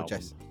love that album.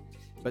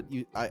 But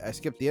I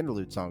skipped the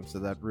interlude song, so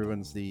that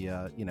ruins the,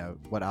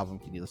 what album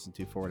can you listen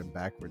to forward and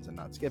backwards and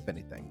not skip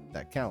anything?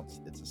 That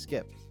counts. It's a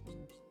skip.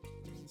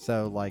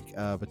 So, like,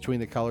 Between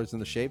the Colors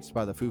and the Shapes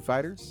by the Foo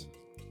Fighters,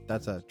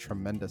 that's a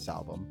tremendous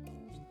album.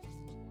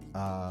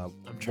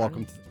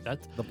 Welcome to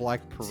the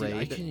Black Parade. See,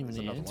 I can't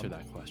even answer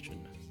that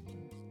question.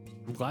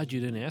 I'm glad you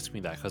didn't ask me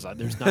that, because I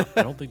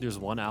don't think there's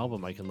one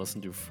album I can listen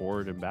to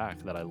forward and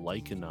back that I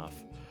like enough.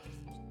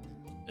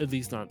 At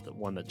least not the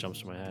one that jumps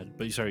to my head.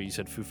 But sorry, you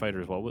said Foo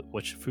Fighters.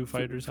 Which Foo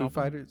Fighters? Foo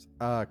Fighters.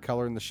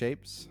 Color and the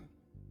Shapes.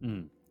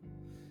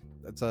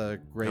 That's a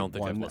great one. I don't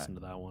think I've listened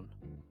to that one.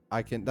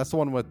 That's the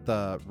one with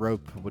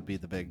Rope would be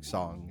the big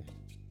song.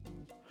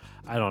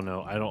 I don't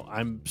know.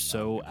 I'm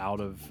so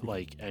out of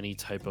like any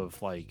type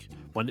of like.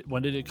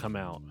 When did it come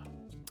out?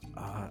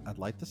 I'd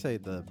like to say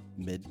the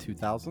mid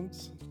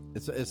 2000s.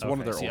 It's one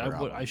of their older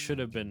albums. I should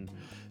have been.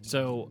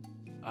 So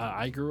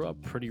I grew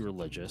up pretty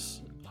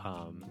religious.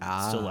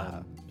 Still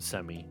am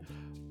semi,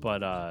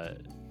 but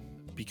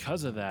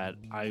because of that,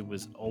 I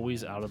was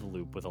always out of the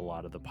loop with a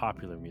lot of the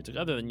popular music,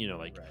 other than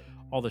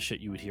all the shit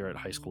you would hear at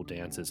high school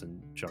dances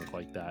and junk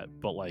like that.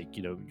 But like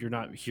you're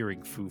not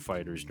hearing Foo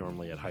Fighters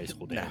normally at high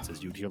school dances.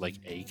 No. You'd hear like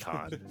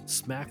Akon,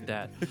 Smack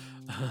That,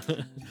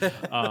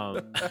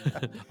 on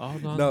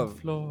the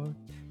floor.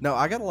 No,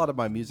 I got a lot of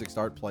my music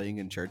start playing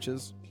in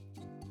churches,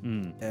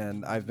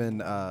 and I've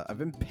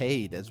been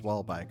paid as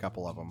well by a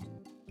couple of them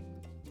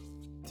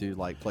to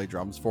like play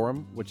drums for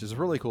them, which is a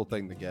really cool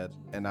thing to get.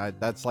 And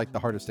that's like the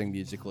hardest thing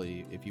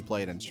musically, if you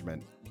play an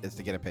instrument, is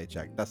to get a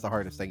paycheck. That's the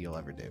hardest thing you'll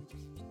ever do.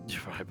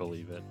 I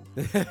believe it.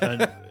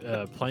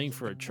 And playing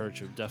for a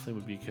church, it definitely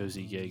would be a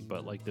cozy gig,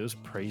 but like those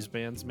praise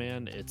bands,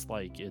 man, it's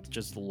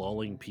just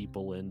lulling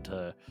people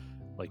into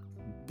like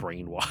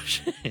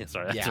brainwashing.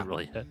 Sorry, that's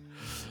really it.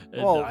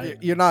 Well,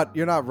 you're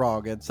not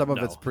wrong, and some of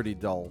it's pretty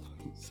dull.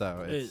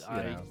 So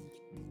I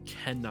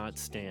cannot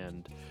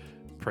stand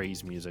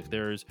praise music.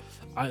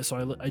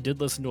 I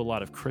did listen to a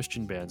lot of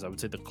Christian bands. I would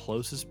say the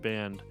closest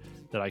band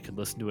that I could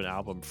listen to an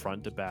album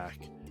front to back,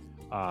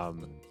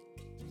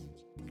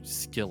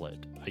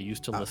 Skillet. I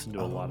used to listen to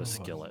a lot of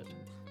Skillet.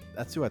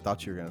 That's who I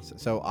thought you were gonna say.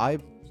 So I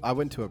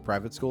went to a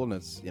private school, and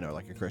it's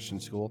like a Christian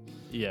school.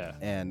 Yeah.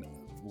 And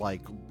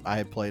like I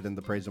had played in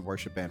the praise and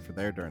worship band for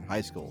there during high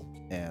school,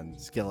 and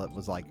Skillet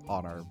was like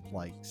on our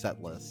like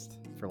set list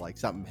for like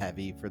something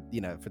heavy for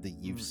for the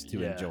youths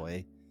to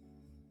enjoy.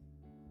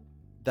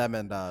 Them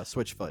and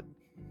Switchfoot,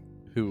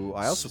 who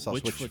I also saw.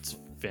 Switchfoot's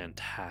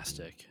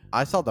fantastic.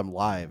 I saw them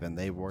live, and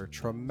they were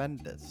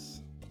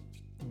tremendous.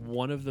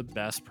 One of the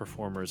best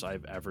performers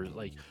I've ever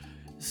like.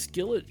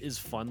 Skillet is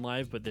fun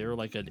live, but they're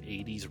like an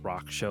 80s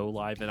rock show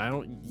live, and I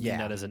don't mean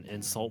that as an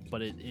insult,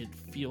 but it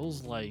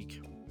feels like,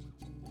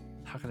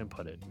 how can I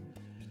put it?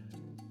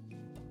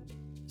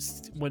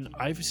 When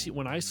I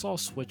saw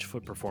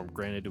Switchfoot perform,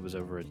 granted it was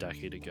over a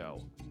decade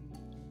ago,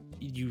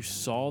 you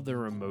saw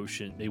their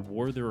emotion. They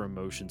wore their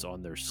emotions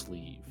on their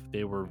sleeve.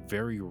 They were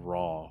very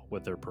raw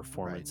with their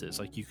performances.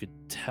 Right. Like you could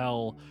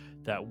tell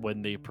that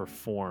when they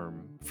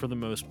perform, for the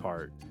most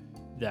part,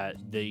 that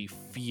they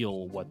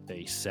feel what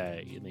they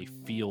say and they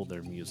feel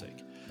their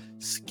music.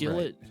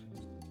 Skillet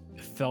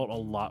felt a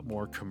lot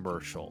more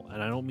commercial,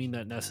 and I don't mean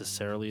that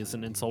necessarily as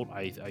an insult.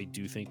 I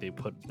do think they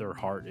put their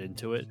heart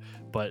into it,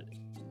 but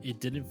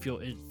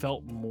it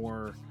felt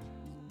more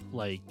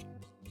like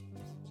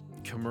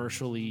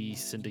commercially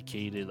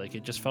syndicated. Like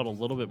it just felt a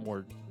little bit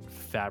more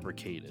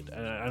fabricated,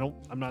 and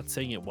I'm not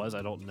saying it was.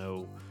 I don't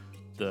know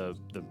the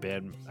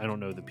band. I don't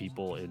know the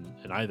people in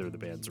either of the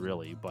bands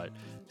really, but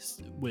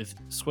with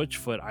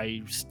Switchfoot,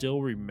 I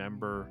still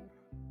remember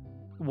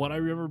what I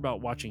remember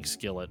about watching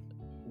Skillet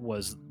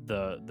was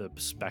the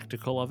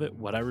spectacle of it.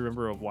 What I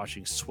remember of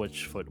watching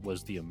Switchfoot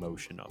was the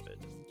emotion of it.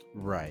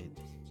 Right.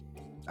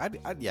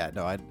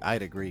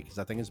 I'd agree, because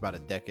I think it's about a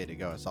decade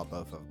ago I saw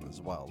both of them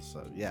as well.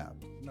 So yeah,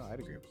 no, I'd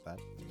agree with that.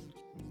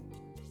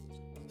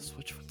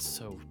 Switchfoot's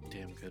so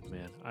damn good,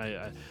 man.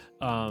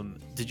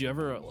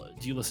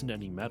 Do you listen to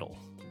any metal?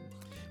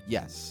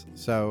 Yes.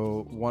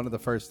 So one of the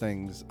first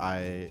things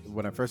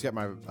when I first got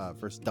my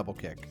first double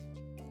kick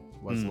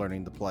was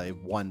learning to play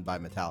One by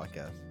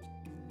Metallica.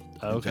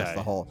 Okay. Just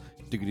the whole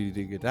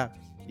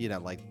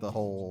like the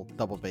whole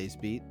double bass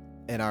beat.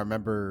 And I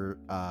remember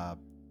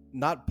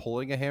not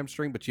pulling a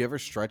hamstring, but you ever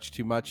stretch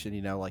too much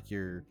and like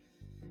your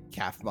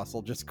calf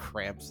muscle just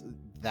cramps,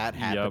 that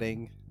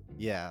happening.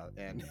 Yep.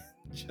 Yeah. And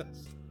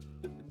just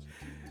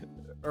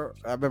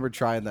I remember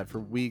trying that for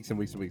weeks and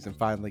weeks and weeks and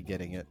finally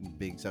getting it and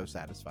being so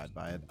satisfied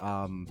by it.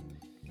 Oh man,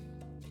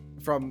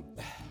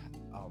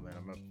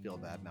 I'm gonna feel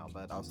bad now,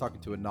 but I was talking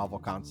to a novel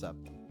console,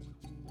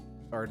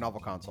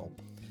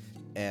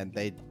 and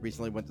they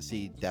recently went to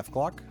see Def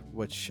Clock,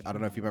 which I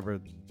don't know if you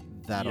remember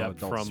that on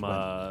Adult Swim.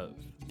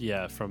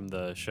 From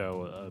the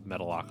show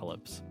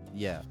Metalocalypse.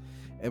 Yeah,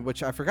 and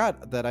which I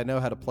forgot that I know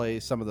how to play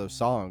some of those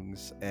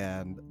songs,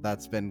 and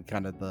that's been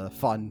kind of the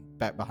fun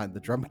back behind the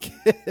drum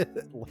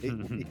kit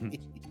lately.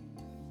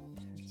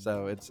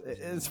 So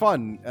it's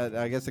fun.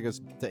 I guess it goes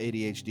to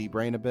ADHD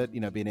brain a bit,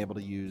 being able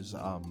to use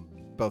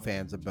both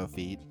hands and both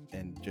feet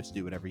and just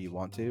do whatever you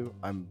want to.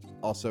 I'm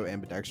also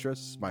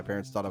ambidextrous. My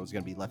parents thought I was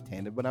going to be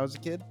left-handed when I was a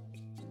kid.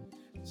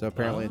 So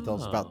apparently until I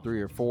was about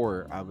 3 or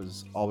 4, I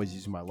was always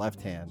using my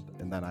left hand,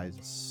 and then I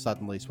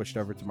suddenly switched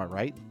over to my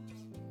right.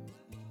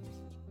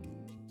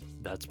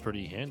 That's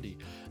pretty handy.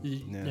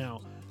 Yeah.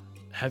 Now,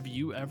 have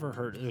you ever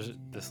heard?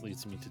 This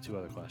leads me to 2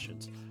 other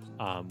questions.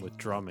 With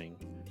drumming,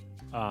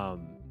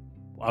 when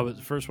I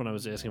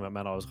was asking about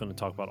metal, I was going to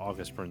talk about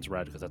August Burns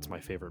Red because that's my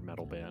favorite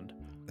metal band.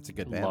 It's a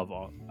good band.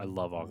 I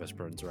love August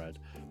Burns Red.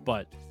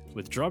 But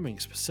with drumming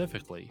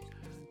specifically,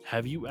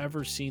 have you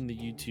ever seen the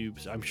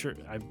YouTubes? I'm sure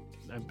I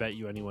bet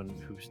you anyone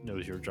who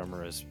knows you're a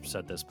drummer has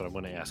said this, but I'm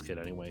going to ask it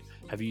anyway.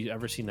 Have you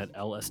ever seen that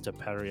El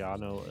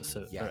Estepariano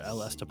Yes. or El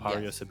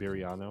Estepario Yes.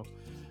 Siberiano?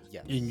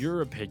 Yes. In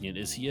your opinion,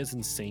 is he as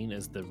insane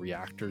as the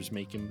reactors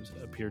make him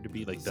appear to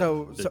be? Like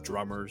the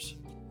drummers?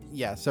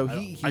 Yeah, so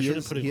I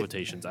shouldn't put in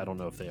quotations. I don't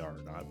know if they are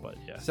or not, but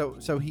yeah.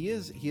 So he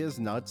is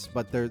nuts,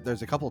 but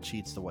there's a couple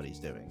cheats to what he's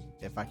doing.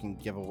 If I can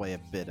give away a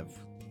bit of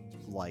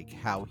like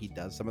how he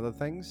does some of the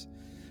things,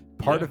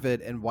 part of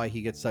it and why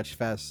he gets such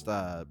fast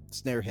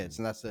snare hits,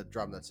 and that's the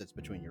drum that sits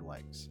between your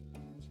legs.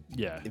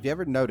 Yeah. If you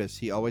ever notice,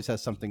 he always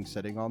has something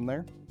sitting on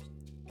there.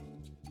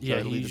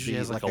 Yeah, he usually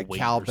has like a weight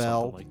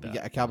cowbell. Or something like that.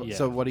 Yeah, a cowbell. Yeah.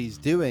 So what he's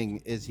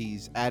doing is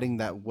he's adding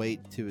that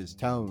weight to his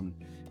tone,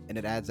 and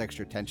it adds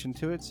extra tension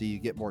to it, so you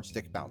get more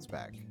stick bounce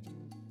back.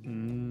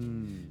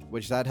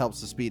 Which that helps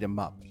to speed him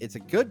up. It's a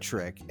good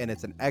trick, and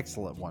it's an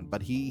excellent one,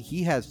 but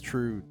he has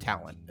true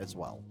talent as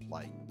well.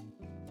 Like,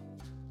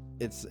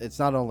 it's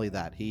not only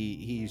that,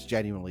 he's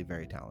genuinely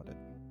very talented.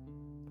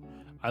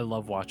 I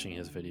love watching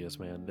his videos,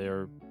 man.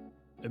 They're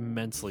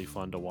immensely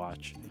fun to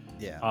watch.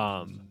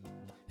 Yeah.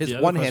 His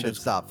one-handed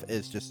stuff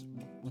is just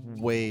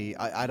way...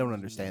 I don't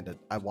understand it.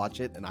 I watch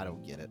it, and I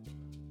don't get it.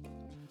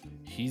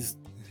 He's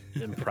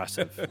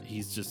impressive.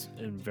 He's just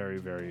very,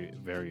 very,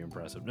 very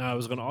impressive. Now, I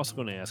was also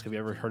going to ask, have you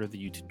ever heard of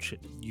the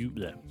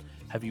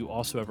Have you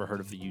also ever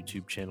heard of the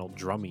YouTube channel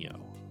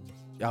Drumeo?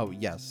 Oh,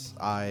 yes.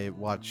 I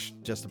watch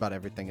just about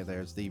everything of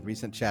theirs. The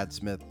recent Chad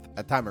Smith...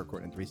 At time of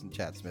recording, the recent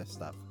Chad Smith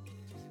stuff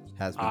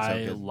has been so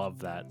good. I love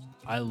that.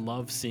 I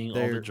love seeing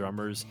all the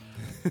drummers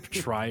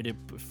try to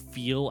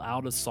feel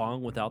out a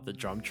song without the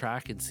drum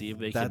track and see if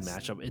they can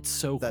match up. It's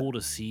so cool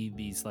to see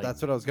these like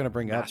that's what I was going to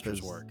bring up.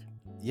 Masters work.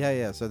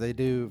 Yeah. So they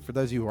do, for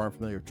those of you who aren't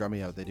familiar with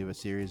Drumeo, they do a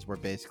series where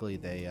basically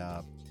they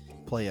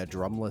play a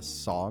drumless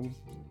song,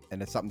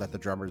 and it's something that the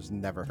drummers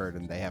never heard,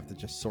 and they have to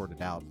just sort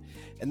it out.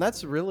 And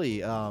that's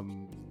really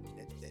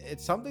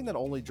it's something that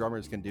only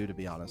drummers can do, to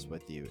be honest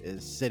with you,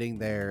 is sitting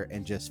there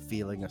and just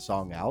feeling a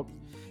song out.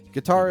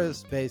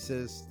 Guitarists,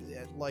 bassists,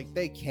 like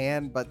they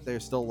can, but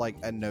there's still like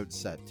a note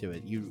set to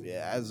it. You,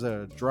 as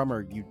a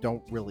drummer, you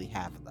don't really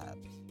have that.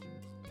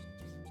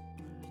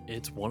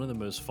 It's one of the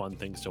most fun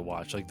things to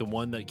watch. Like the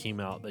one that came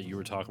out that you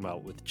were talking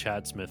about with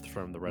Chad Smith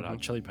from the Red Hot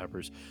Chili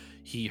Peppers.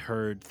 He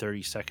heard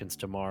 30 Seconds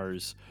to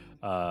Mars,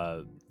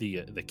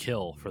 the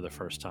Kill for the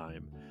first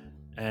time,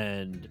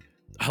 and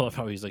I love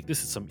how he's like,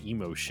 "This is some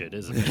emo shit,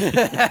 isn't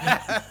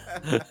it?"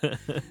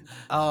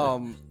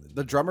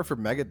 The drummer for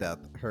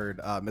Megadeth heard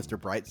Mr.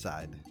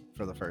 Brightside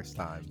for the first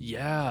time.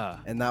 Yeah,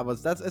 and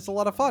it's a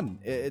lot of fun.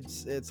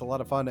 It's a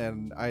lot of fun,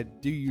 and I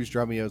do use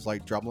Drumeo's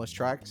like drumless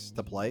tracks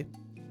to play.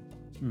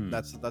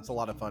 That's a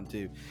lot of fun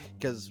too,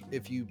 because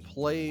if you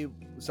play,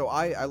 so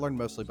I learned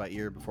mostly by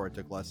ear before I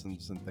took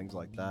lessons and things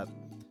like that,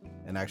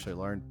 and actually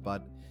learned.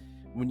 But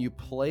when you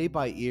play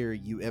by ear,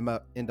 you end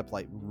up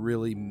like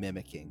really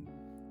mimicking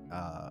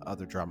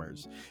other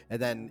drummers, but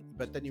then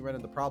you run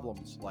into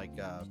problems like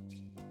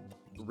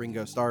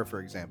Ringo Starr, for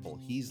example.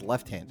 He's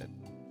left-handed,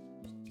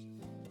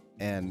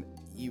 and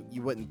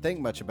you wouldn't think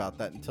much about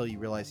that until you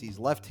realize he's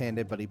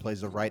left-handed, but he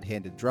plays a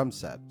right-handed drum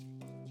set.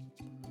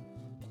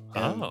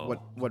 And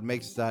what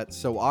makes that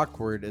so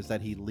awkward is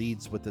that he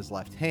leads with his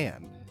left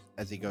hand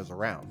as he goes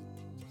around.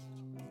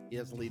 He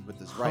doesn't lead with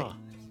his right.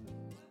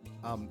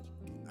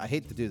 I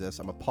hate to do this.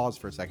 I'm gonna pause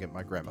for a second.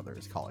 My grandmother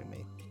is calling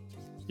me.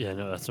 Yeah,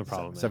 no, that's no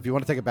problem. So if you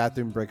want to take a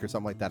bathroom break or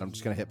something like that, I'm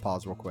just gonna hit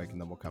pause real quick and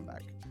then we'll come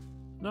back.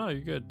 No,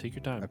 you're good. Take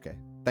your time. Okay.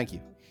 Thank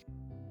you.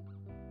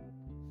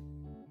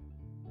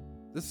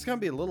 This is gonna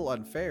be a little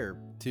unfair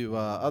to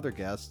other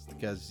guests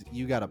because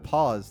you got to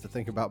pause to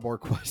think about more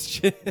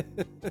questions.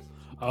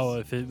 Oh,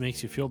 if it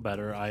makes you feel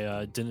better,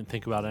 I didn't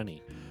think about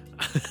any.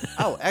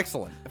 Oh,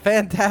 excellent.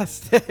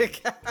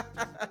 Fantastic.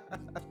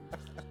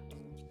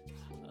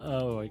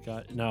 Oh my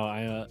god. No,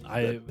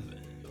 I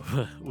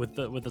with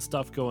the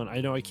stuff going, I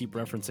know I keep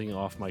referencing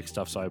off mic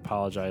stuff, so I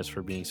apologize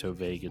for being so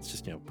vague. It's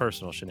just,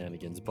 personal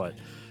shenanigans, but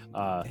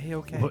hey,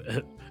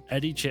 okay.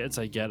 Any chance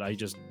I get, I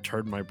just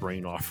turn my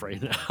brain off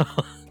right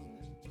now.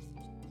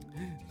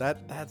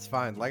 That's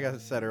fine. Like I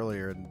said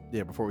earlier, and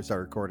before we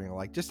start recording,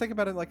 like just think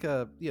about it like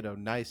a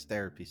nice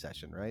therapy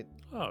session, right?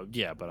 Oh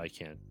yeah, but I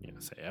can't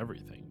say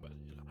everything.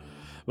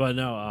 But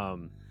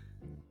no.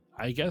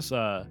 I guess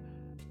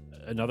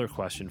another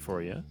question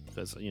for you,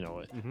 because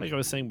like I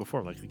was saying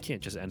before, like we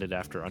can't just end it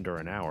after under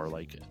an hour.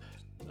 Like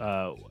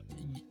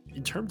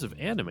in terms of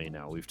anime,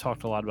 now we've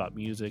talked a lot about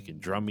music and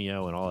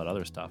Drumeo and all that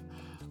other stuff.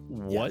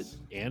 What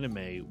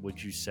anime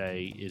would you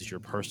say is your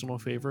personal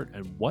favorite,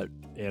 and what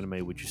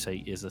anime would you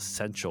say is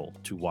essential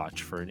to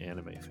watch for an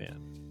anime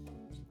fan?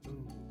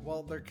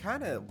 Well, they're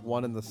kind of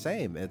one and the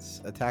same.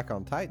 It's Attack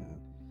on Titan.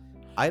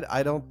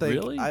 I don't think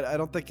really? I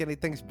don't think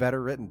anything's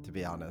better written, to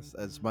be honest.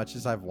 As much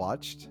as I've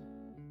watched.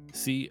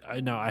 See,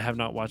 I have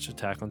not watched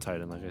Attack on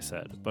Titan, like I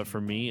said, but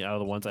for me, out of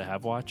the ones I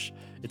have watched,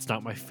 it's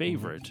not my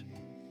favorite.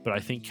 But I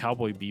think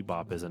Cowboy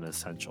Bebop is an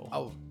essential.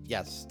 Oh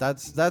yes,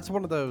 that's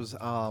one of those.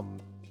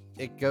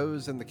 It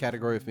goes in the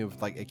category of me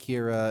with like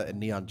Akira and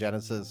Neon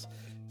Genesis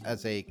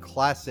as a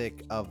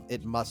classic of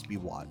it must be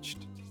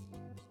watched.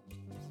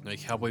 Like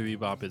Cowboy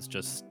Bebop is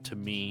just, to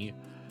me,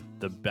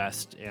 the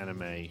best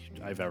anime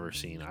I've ever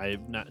seen. I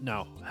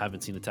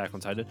haven't seen Attack on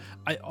Titan.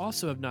 I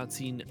also have not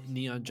seen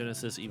Neon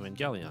Genesis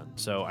Evangelion.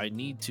 So I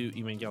need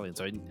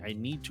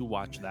to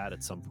watch that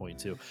at some point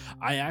too.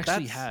 I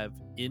actually have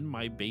in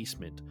my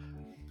basement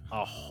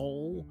a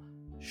whole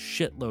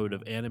shitload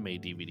of anime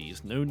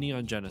DVDs. No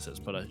Neon Genesis,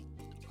 but a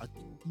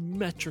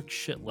metric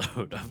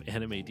shitload of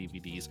anime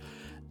DVDs,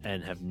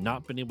 and have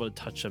not been able to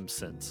touch them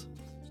since.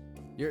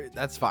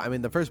 That's fine. I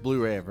mean, the first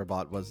Blu-ray I ever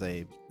bought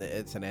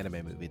it's an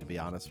anime movie, to be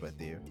honest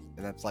with you,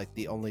 and that's like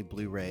the only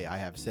Blu-ray I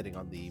have sitting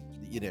on the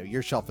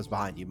your shelf is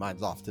behind you,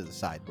 mine's off to the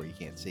side where you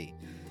can't see.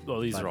 Well,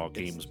 these are all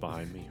games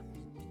behind me.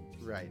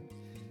 Right.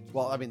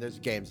 Well, I mean, there's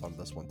games on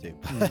this one too.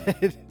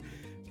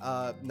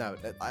 No,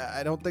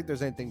 I don't think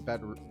there's anything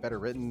better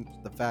written.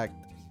 The fact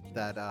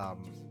that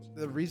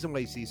the reason why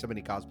you see so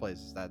many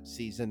cosplays is that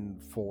season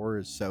 4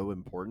 is so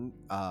important.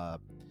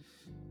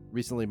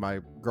 Recently, my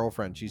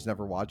girlfriend, she's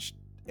never watched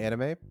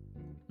anime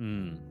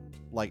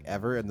like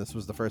ever, and this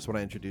was the first one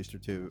I introduced her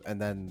to. And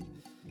then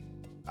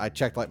I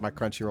checked like my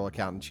Crunchyroll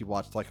account, and she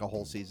watched like a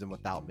whole season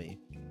without me.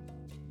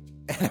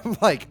 And I'm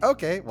like,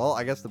 okay, well,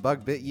 I guess the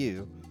bug bit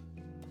you.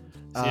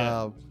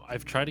 Yeah,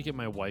 I've tried to get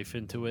my wife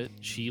into it.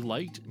 She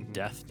liked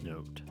Death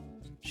Note.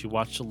 She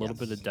watched a little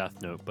bit of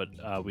Death Note, but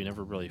we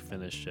never really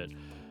finished it.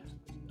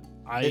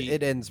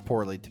 It ends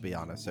poorly, to be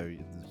honest. So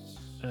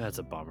that's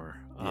a bummer.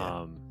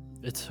 Yeah.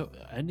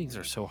 Endings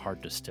are so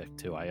hard to stick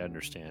to. I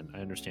understand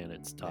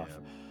it's tough.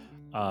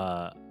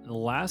 Yeah. The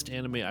last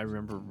anime I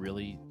remember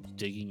really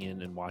digging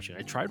in and watching,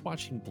 I tried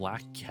watching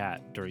Black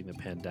Cat during the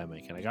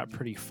pandemic, and I got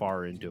pretty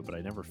far into it, but I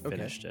never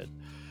finished it.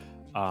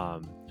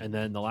 And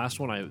then the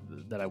last one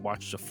that I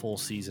watched a full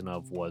season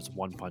of was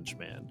One Punch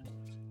Man.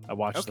 I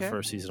watched the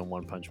first season of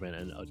One Punch Man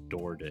and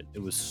adored it.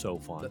 It was so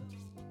fun.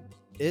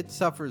 It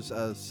suffers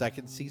a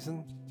second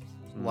season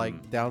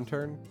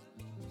downturn.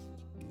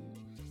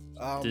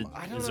 I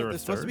don't know.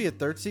 There's supposed to be a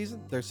third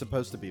season. There's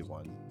supposed to be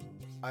one.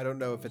 I don't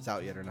know if it's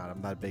out yet or not.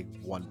 I'm not a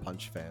big One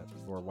Punch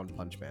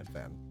Man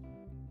fan.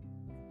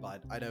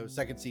 But I know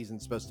second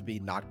season's supposed to be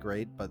not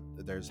great, but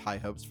there's high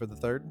hopes for the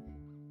third.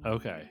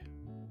 Okay.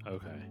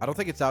 I don't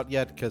think it's out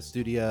yet because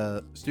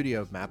Studio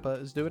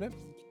Mappa is doing it.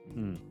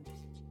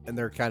 And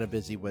they're kind of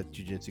busy with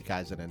Jujutsu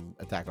Kaisen and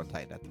Attack on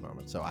Titan at the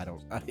moment. So I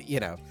don't,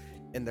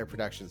 in their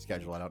production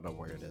schedule, I don't know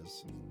where it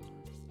is.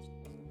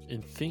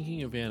 In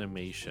thinking of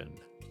animation,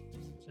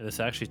 and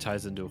this actually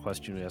ties into a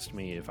question you asked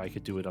me if I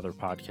could do another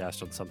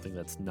podcast on something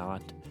that's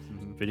not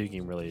video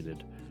game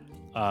related.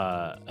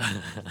 The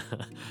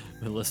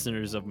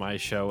listeners of my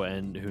show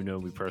and who know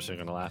me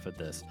personally are going to laugh at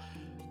this.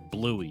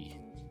 Bluey.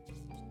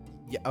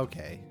 Yeah,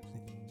 okay.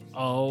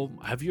 Oh,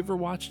 have you ever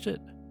watched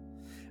it?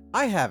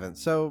 I haven't.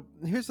 So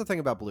here's the thing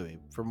about Bluey,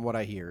 from what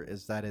I hear,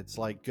 is that it's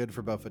like good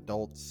for both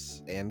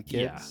adults and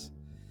kids.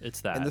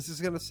 It's that. And this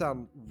is going to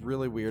sound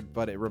really weird,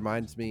 but it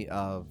reminds me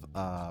of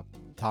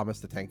Thomas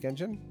the Tank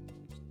Engine.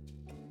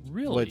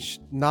 Really? Which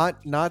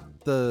not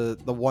the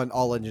one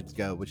All Engines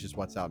Go, which is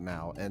what's out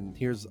now. And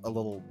here's a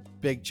little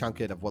big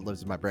chunket of what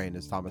lives in my brain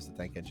is Thomas the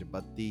Tank Engine.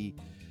 But the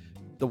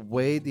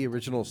way the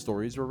original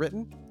stories were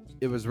written,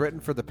 it was written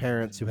for the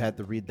parents who had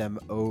to read them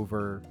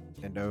over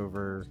and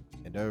over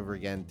and over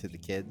again to the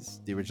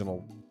kids. The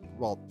original,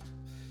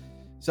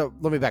 so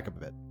let me back up a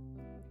bit.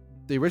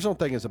 The original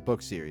thing is a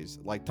book series.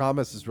 Like,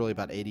 Thomas is really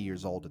about 80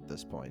 years old at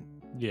this point.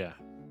 Yeah.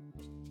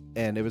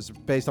 And it was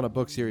based on a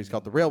book series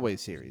called the Railway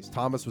series.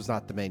 Thomas was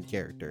not the main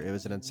character. It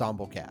was an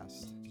ensemble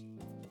cast.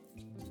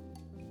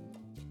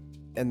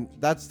 And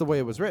that's the way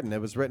it was written.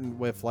 It was written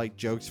with, like,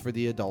 jokes for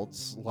the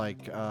adults.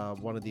 Like,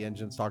 one of the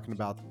engines talking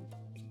about,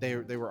 they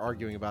were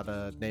arguing about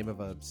a name of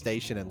a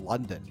station in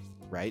London,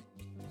 right?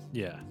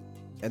 Yeah.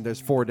 And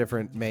there's 4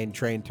 different main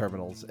train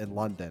terminals in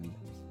London.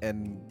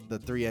 And the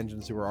 3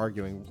 engines who were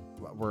arguing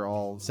were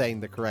all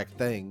saying the correct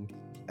thing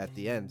at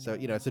the end. So,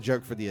 it's a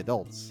joke for the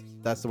adults.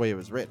 That's the way it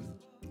was written.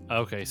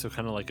 Okay, so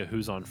kind of like a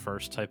who's on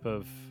first type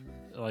of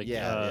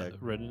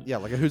written. Yeah,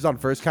 like a who's on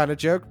first kind of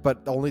joke,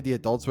 but only the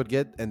adults would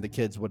get, and the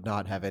kids would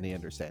not have any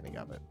understanding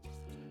of it.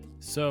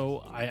 So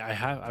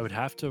I would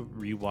have to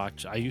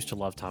rewatch. I used to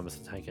love Thomas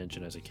the Tank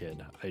Engine as a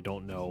kid. I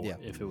don't know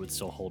if it would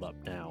still hold up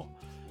now,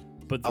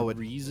 but the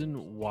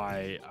reason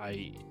why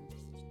I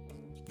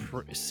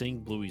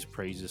sing Bluey's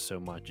praises so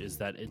much is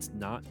that it's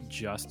not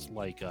just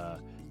like a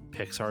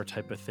Pixar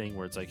type of thing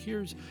where it's like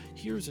here's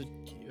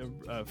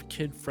a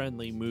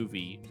kid-friendly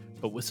movie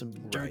but with some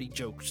dirty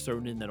jokes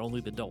thrown in that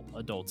only the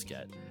adults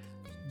get.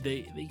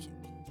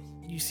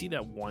 You see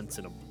that once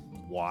in a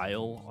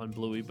while on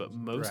Bluey, but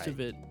most of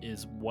it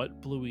is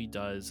what Bluey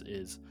does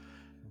is,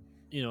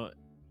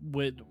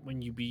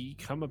 when you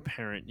become a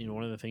parent,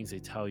 one of the things they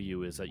tell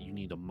you is that you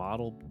need to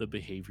model the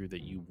behavior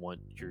that you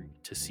want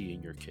to see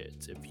in your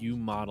kids. If you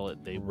model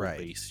it, they will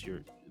base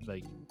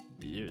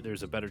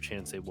there's a better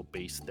chance they will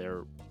base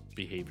their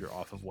behavior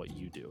off of what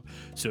you do.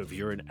 So if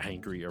you're an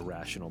angry,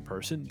 irrational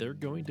person, they're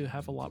going to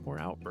have a lot more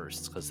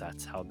outbursts because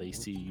that's how they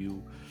see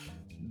you.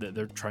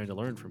 They're trying to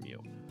learn from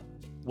you.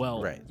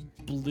 Well,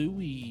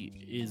 Bluey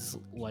is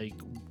like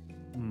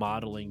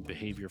modeling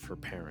behavior for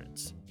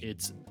parents.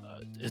 It's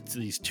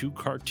these 2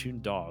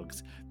 cartoon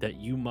dogs that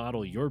you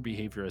model your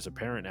behavior as a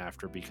parent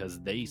after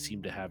because they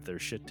seem to have their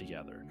shit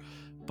together.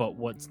 But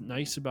what's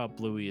nice about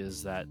Bluey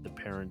is that the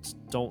parents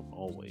don't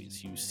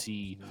always. You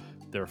see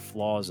their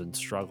flaws and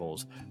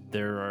struggles.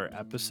 There are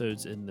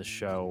episodes in the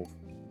show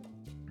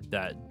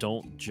that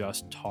don't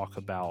just talk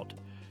about,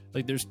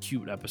 like, there's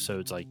cute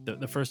episodes. Like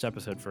the first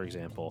episode, for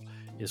example,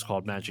 is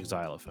called Magic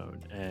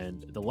Xylophone.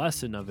 And the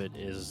lesson of it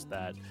is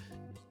that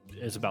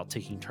is about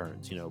taking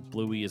turns.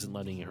 Bluey isn't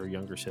letting her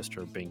younger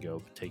sister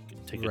Bingo take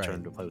a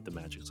turn to play with the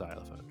magic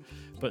xylophone.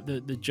 But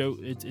the joke,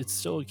 it's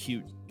still a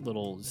cute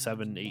little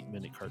 7-8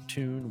 minute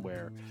cartoon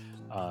where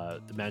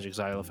the magic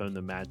xylophone,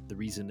 the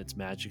reason it's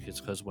magic is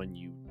because when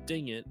you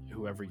ding it,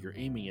 whoever you're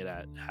aiming it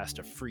at has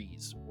to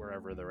freeze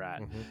wherever they're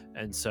at.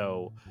 And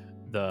so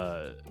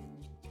the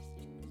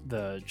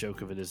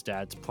joke of it is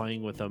dad's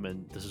playing with them,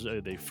 and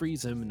they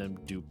freeze him and then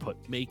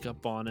put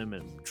makeup on him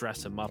and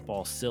dress him up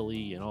all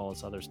silly and all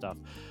this other stuff.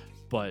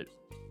 But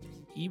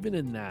even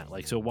in that,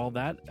 so while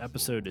that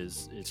episode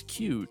is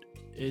cute,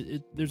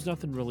 there's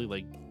nothing really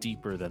like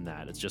deeper than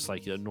that. It's just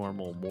like a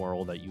normal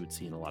moral that you would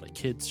see in a lot of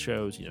kids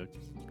shows,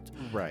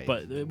 right?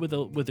 But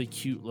with a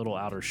cute little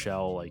outer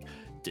shell, like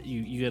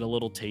you get a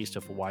little taste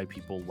of why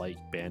people like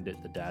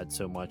Bandit the dad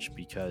so much,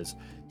 because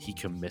he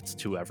commits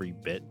to every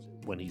bit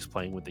when he's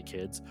playing with the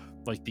kids.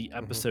 Like the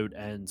episode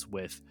ends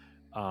with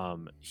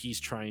he's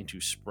trying to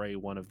spray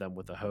one of them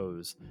with a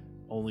hose,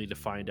 only to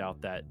find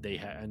out that they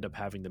end up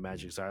having the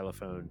magic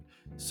xylophone.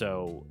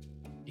 So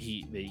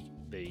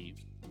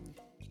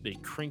they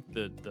crank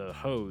the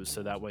hose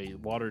so that way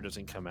water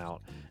doesn't come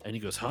out, and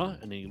he goes, huh?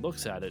 And then he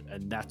looks at it,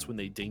 and that's when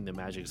they ding the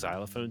magic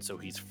xylophone, so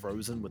he's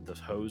frozen with the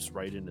hose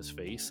right in his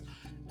face.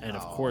 And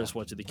of course,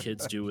 what do the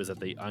kids do is that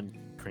they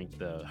uncrank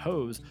the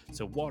hose,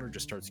 so water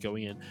just starts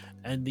going in.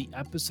 And the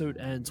episode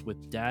ends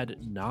with dad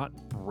not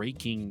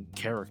breaking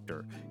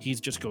character. He's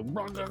just going,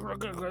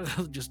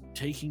 just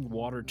taking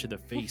water to the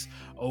face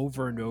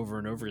over and over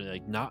and over,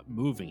 like not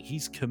moving.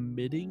 He's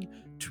committing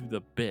to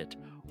the bit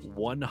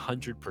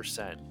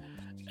 100%.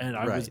 And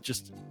I was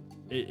just,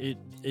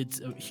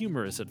 it's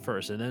humorous at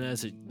first, and then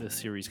as the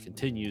series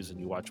continues and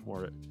you watch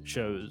more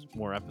shows,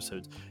 more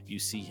episodes, you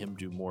see him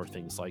do more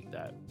things like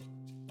that.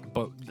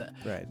 But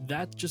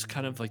that's just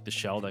kind of like the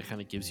shell that kind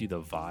of gives you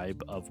the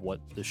vibe of what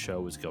the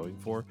show is going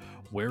for.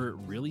 Where it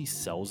really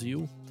sells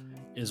you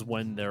is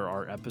when there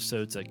are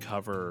episodes that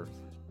cover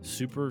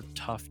super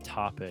tough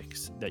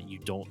topics that you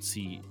don't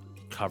see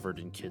covered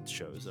in kids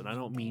shows. And I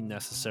don't mean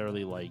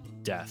necessarily like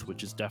death,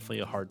 which is definitely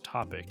a hard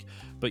topic,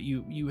 but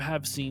you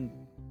have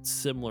seen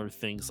similar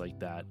things like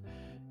that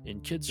in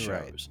kids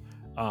shows.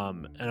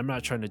 And I'm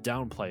not trying to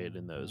downplay it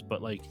in those,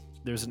 but like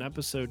there's an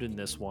episode in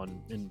this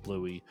one in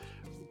Bluey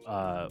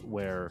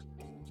where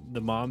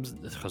the mom's,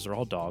 because they're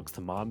all dogs,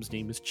 the mom's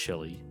name is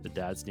Chili, the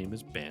dad's name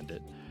is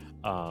Bandit.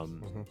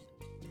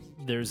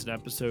 There's an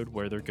episode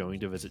where they're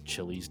going to visit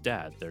Chili's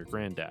dad, their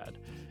granddad,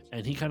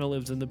 and he kind of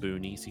lives in the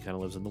boonies, he kind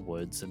of lives in the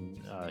woods,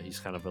 and he's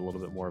kind of a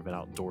little bit more of an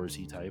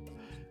outdoorsy type.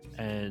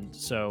 And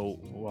so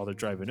while they're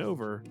driving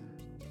over,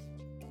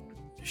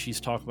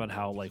 she's talking about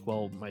how, like,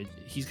 well,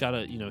 he's got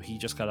to, he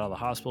just got out of the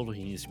hospital,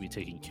 he needs to be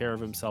taking care of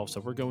himself, so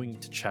we're going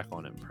to check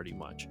on him pretty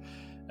much.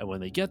 And when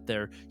they get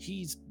there,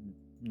 he's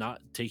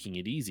not taking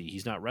it easy,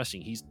 he's not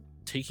resting, he's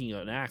taking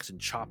an axe and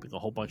chopping a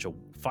whole bunch of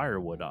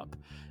firewood up.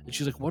 And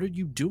she's like, what are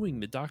you doing?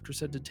 The doctor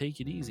said to take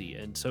it easy.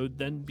 And so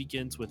then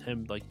begins with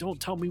him like, don't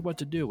tell me what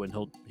to do. And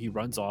he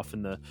runs off,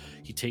 and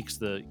he takes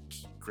his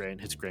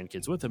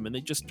grandkids with him, and they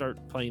just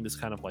start playing this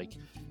kind of like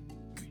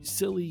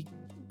silly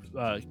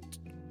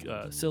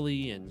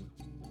and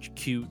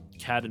cute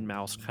cat and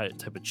mouse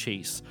type of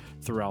chase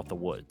throughout the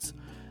woods.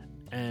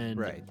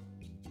 And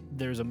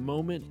there's a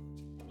moment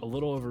a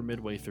little over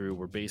midway through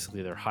where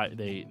basically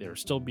they're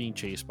still being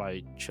chased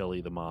by Chili,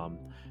 the mom,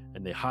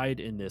 and they hide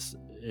in his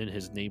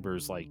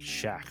neighbor's like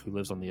shack, who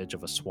lives on the edge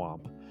of a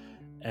swamp.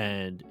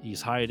 And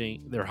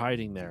they're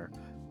hiding there,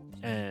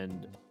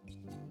 and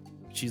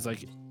she's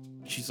like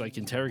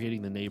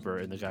interrogating the neighbor,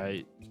 and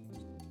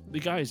the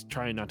guy's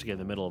trying not to get in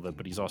the middle of it,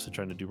 but he's also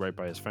trying to do right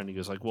by his friend. He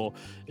goes like, well,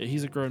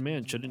 he's a grown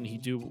man, shouldn't he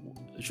do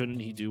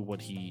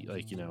what he,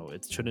 like,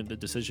 shouldn't the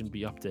decision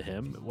be up to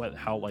him,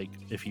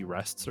 if he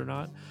rests or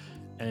not?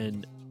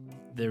 And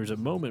there's a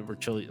moment where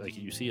Chili, like,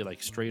 you see it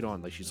like straight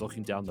on, like she's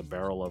looking down the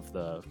barrel of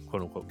the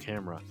quote unquote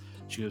camera.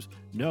 She goes,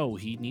 no,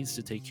 he needs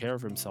to take care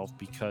of himself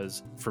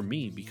because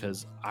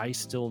I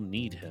still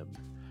need him.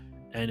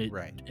 And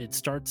it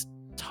starts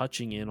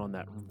touching in on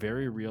that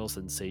very real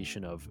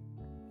sensation of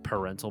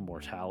parental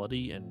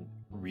mortality, and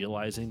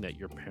realizing that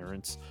your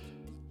parents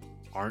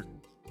aren't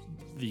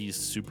these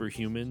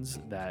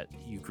superhumans that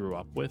you grew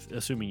up with,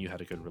 assuming you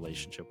had a good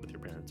relationship with your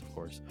parents, of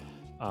course.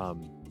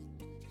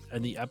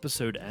 And the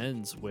episode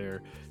ends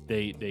where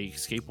they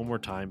escape one more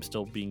time,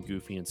 still being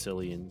goofy and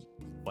silly and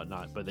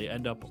whatnot, but they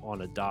end up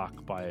on a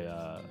dock by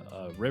a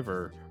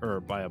river,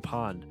 or by a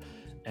pond,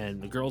 and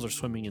the girls are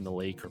swimming in the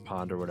lake or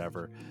pond or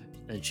whatever,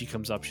 and she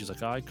comes up, she's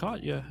like, I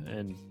caught you,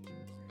 and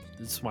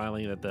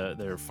smiling that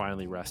they're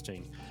finally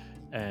resting.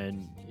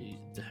 And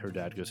her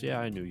dad goes, yeah,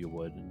 I knew you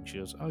would. And she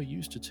goes, oh, you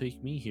used to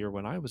take me here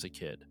when I was a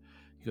kid.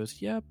 He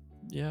goes, yep,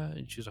 yeah.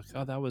 And she's like,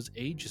 oh, that was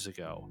ages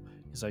ago.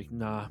 He's like,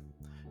 nah,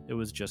 it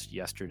was just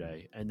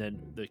yesterday. And then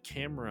the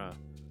camera,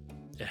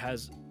 it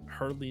has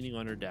her leaning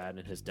on her dad,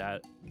 and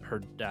her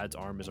dad's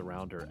arm is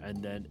around her,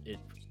 and then it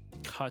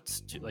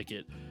cuts to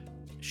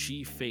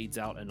she fades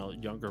out, and a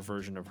younger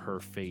version of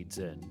her fades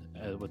in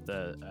with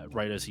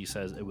right as he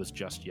says it was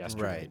just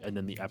yesterday, and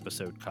then the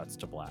episode cuts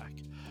to black.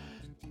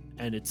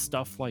 And it's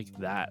stuff like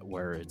that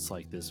where it's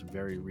like this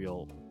very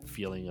real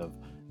feeling of,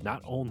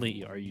 not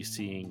only are you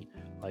seeing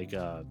like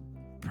a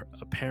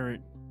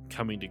parent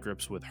coming to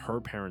grips with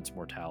her parents'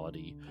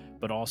 mortality,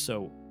 but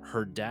also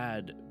her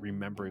dad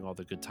remembering all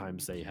the good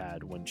times they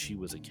had when she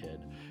was a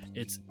kid.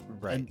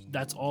 And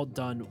that's all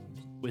done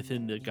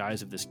within the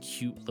guise of this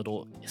cute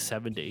little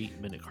 7 to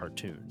 8 minute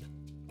cartoon.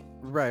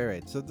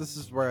 Right. So this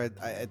is where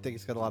I think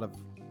it's got a lot of,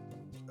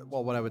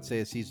 well, what I would say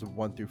is season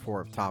 1 through 4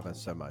 of Thomas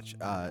so much.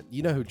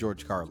 You know who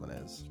George Carlin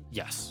is?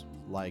 Yes.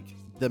 Like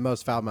the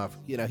most foul-mouthed,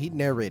 he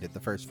narrated the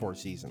first 4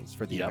 seasons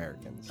for the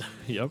Americans.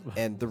 Yep.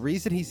 And the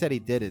reason he said he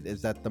did it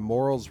is that the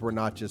morals were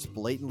not just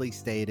blatantly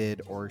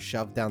stated or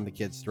shoved down the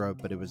kid's throat,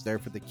 but it was there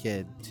for the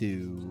kid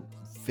to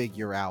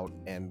figure out,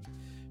 and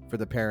for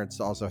the parents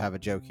to also have a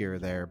joke here or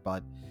there.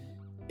 But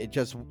it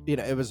just,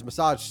 it was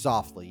massaged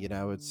softly.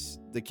 It's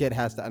the kid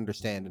has to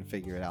understand and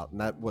figure it out,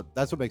 and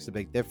that's what makes a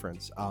big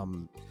difference.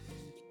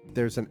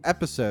 There's an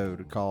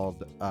episode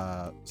called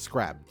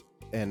Scrapped,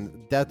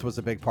 and death was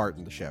a big part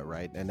in the show,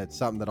 right? And it's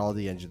something that all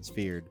the engines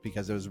feared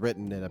because it was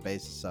written in a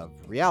basis of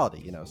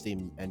reality.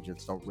 Steam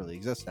engines don't really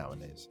exist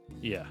nowadays.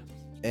 Yeah.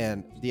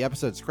 And the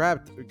episode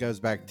Scrapped goes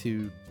back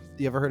to,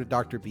 you ever heard of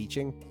Dr.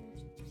 Beeching?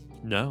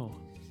 No.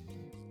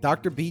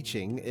 Dr.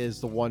 Beeching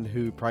is the one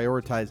who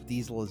prioritized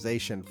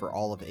dieselization for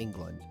all of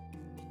England.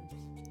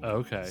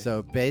 Okay.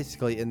 So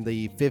basically in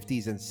the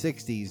 50s and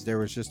 60s, there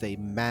was just a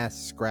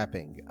mass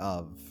scrapping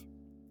of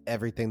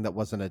everything that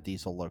wasn't a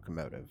diesel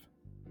locomotive.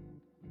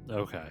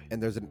 Okay.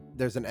 And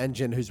there's an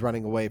engine who's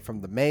running away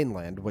from the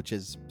mainland, which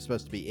is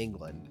supposed to be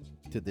England,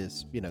 to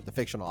this, the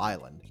fictional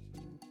island.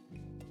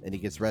 And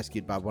he gets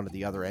rescued by one of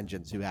the other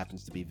engines who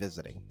happens to be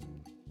visiting.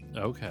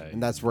 Okay.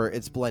 And that's where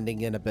it's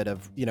blending in a bit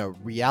of,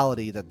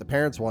 reality that the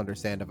parents will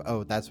understand of,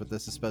 oh, that's what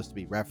this is supposed to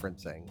be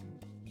referencing.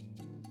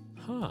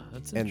 Huh.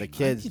 That's and the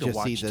kids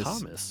just see this.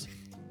 Thomas.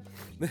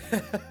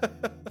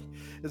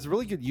 There's a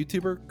really good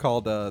YouTuber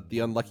called The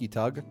Unlucky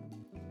Tug.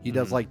 He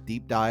does like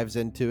deep dives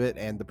into it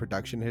and the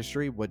production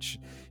history, which,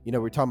 we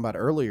were talking about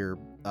earlier,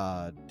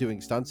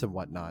 doing stunts and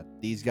whatnot.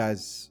 These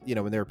guys,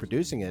 when they were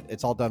producing it,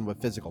 it's all done with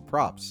physical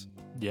props.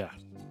 Yeah.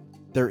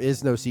 There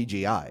is no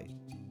CGI.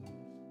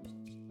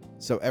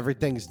 So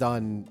everything's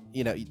done,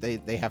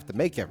 they have to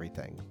make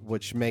everything,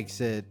 which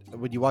makes it,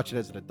 when you watch it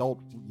as an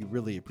adult, you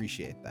really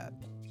appreciate that.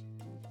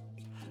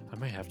 I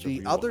might have to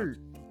The other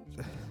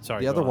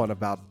Sorry, the other go one on.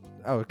 about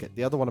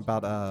the other one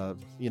about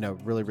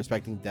really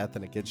respecting death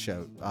in a kids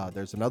show.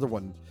 There's another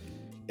one.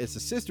 It's a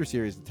sister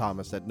series to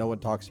Thomas that no one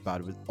talks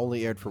about. It was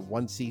only aired for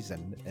one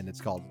season, and it's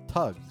called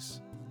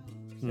Tugs,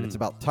 and it's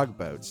about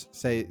tugboats.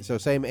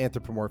 Same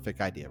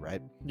anthropomorphic idea,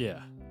 right?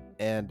 Yeah.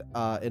 And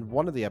in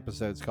one of the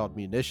episodes called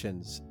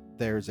Munitions,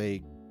 there's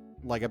it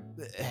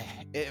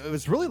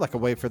was really like a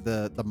way for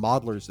the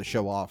modelers to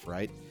show off,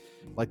 right?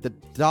 Like the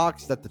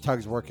docks that the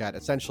tugs work at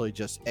essentially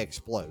just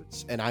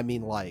explodes, and I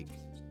mean, like,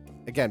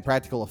 again,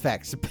 practical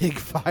effects, big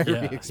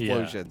fiery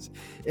explosions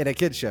in a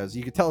kid shows.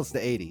 You could tell it's the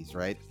 80s,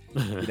 right?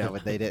 And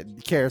they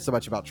didn't care so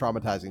much about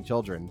traumatizing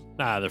children.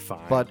 Nah, they're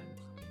fine. But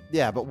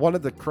one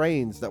of the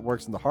cranes that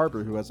works in the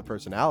harbor, who has a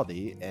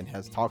personality and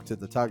has talked to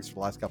the tugs for the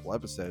last couple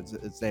episodes,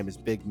 its name is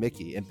Big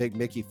Mickey, and Big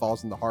Mickey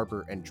falls in the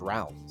harbor and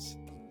drowns.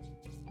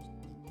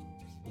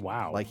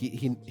 Wow. Like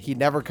he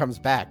never comes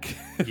back.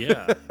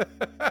 Yeah.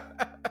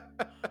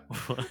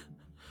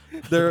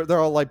 They're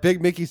all like,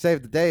 Big Mickey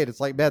saved the day, and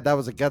it's like, man, that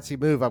was a gutsy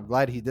move. I'm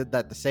glad he did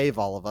that to save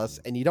all of us.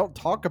 And you don't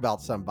talk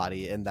about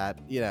somebody in that,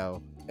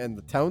 in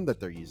the tone that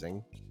they're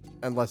using,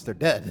 unless they're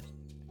dead.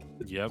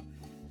 Yep.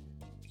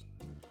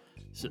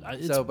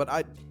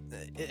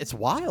 It's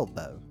wild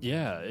though.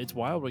 Yeah, it's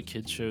wild what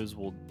kids shows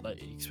will,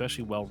 like,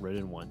 especially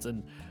well-written ones.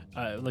 And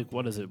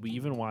what is it? We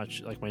even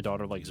watch, like, my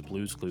daughter likes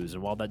Blue's Clues,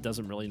 and while that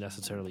doesn't really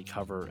necessarily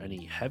cover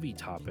any heavy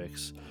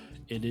topics,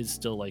 it is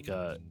still like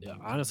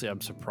honestly,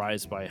 I'm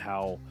surprised by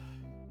how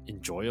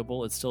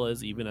enjoyable it still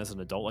is, even as an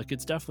adult. Like,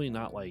 it's definitely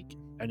not like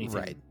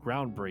anything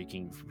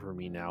groundbreaking for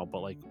me now, but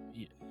like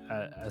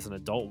as an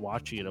adult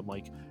watching it, I'm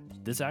like,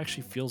 this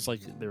actually feels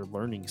like they're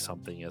learning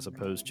something, as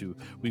opposed to,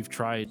 we've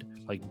tried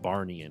like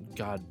Barney, and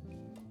God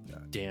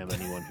damn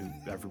everyone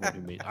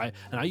who made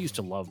I used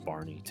to love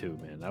Barney too,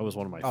 man. That was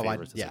one of my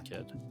favorites as a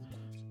kid.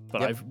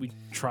 But we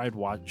tried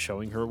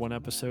showing her one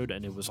episode,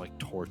 and it was like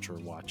torture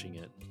watching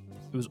it.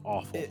 It was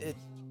awful.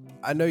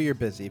 I know you're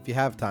busy. If you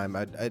have time,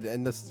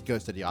 and this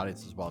goes to the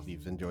audience as well, if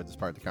you've enjoyed this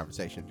part of the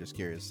conversation, just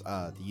curious.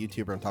 The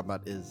YouTuber I'm talking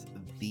about is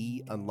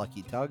The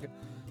Unlucky Tug.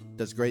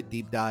 Does great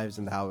deep dives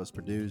into how it was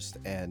produced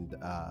and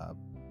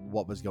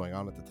what was going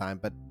on at the time.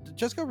 But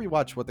just go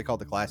rewatch what they call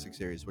the classic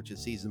series, which is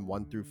season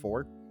 1 through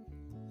 4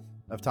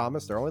 of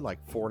Thomas. They're only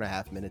like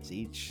 4.5 minutes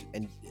each.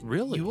 And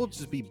really, you will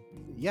just be,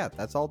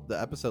 that's all the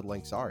episode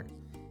links are.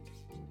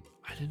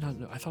 I did not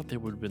know. I thought they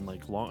would have been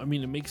like long. I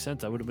mean, it makes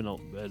sense. That would have been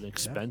an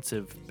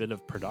expensive bit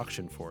of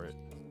production for it.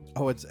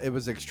 Oh, it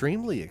was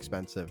extremely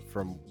expensive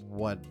from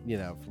what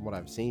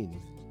I've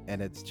seen.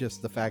 And it's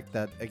just the fact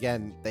that,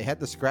 again, they had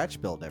to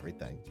scratch build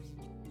everything.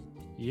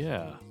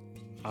 Yeah.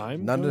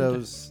 I'm none of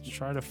those to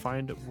try to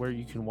find where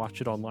you can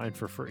watch it online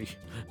for free.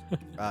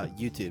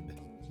 YouTube.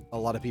 A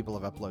lot of people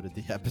have uploaded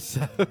the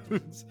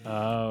episodes.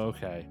 Oh,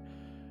 okay.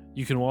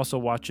 You can also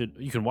watch it.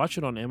 You can watch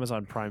it on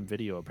Amazon Prime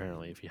Video,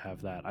 apparently, if you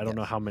have that. I don't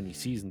know how many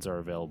seasons are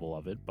available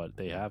of it, but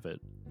they have it.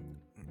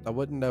 I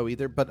wouldn't know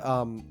either. But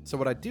so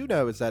what I do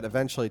know is that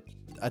eventually,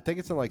 I think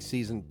it's in like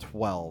season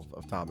 12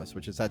 of Thomas,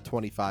 which is at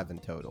 25 in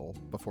total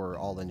before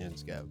all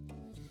engines go.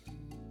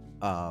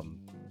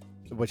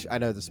 Which I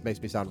know this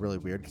makes me sound really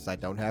weird because I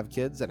don't have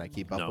kids and I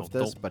keep up with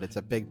this, but it's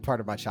a big part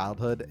of my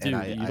childhood. Dude,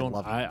 and I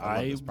love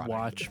I this product.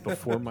 watched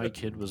before my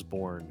kid was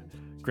born.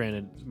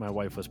 Granted, my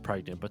wife was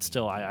pregnant, but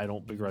still, I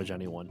don't begrudge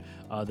anyone.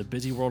 The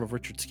Busy World of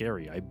Richard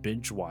Scarry. I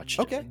binge watched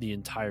the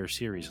entire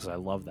series because I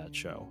love that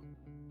show.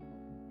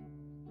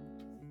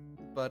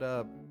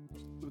 But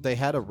they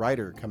had a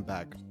writer come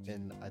back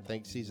in, I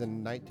think,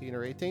 season 19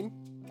 or 18.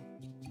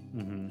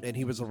 Mm-hmm. And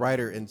he was a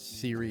writer in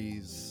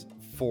series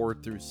 4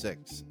 through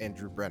 6,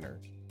 Andrew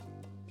Brenner.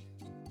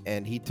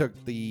 And he took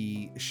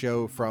the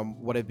show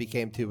from what it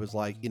became to was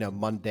like,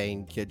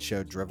 mundane kid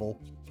show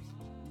drivel.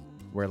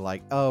 Where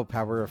like, oh,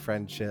 power of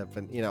friendship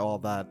and, all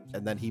that.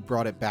 And then he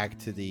brought it back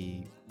to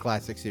the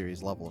classic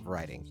series level of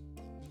writing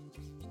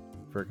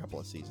for a couple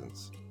of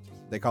seasons.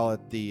 They call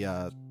it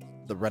the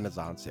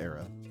Renaissance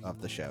era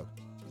of the show.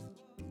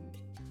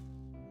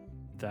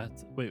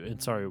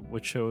 Sorry,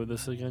 which show is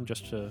this again?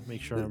 Just to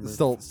make sure I'm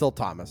still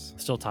Thomas.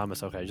 Still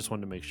Thomas. Okay, I just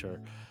wanted to make sure.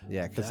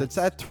 Yeah, because it's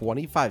at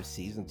 25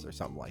 seasons or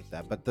something like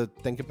that. But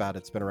think about it,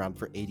 it's been around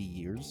for 80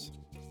 years.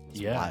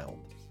 It's wild.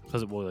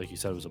 Because, like you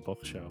said, it was a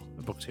book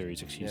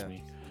series. Excuse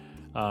me.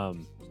 I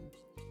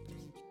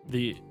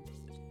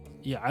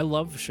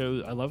love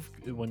shows. I love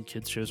when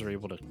kids shows are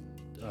able to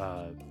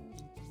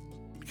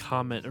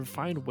comment or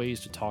find ways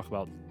to talk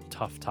about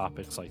tough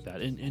topics like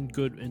that in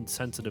good and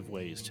sensitive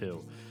ways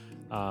too.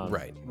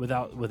 Right.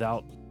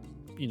 Without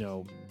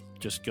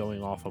just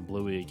going off on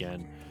Bluey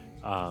again.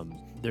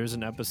 There's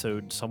an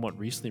episode somewhat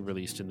recently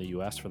released in the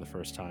U.S. for the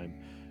first time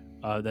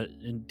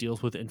that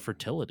deals with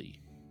infertility.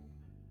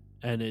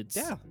 And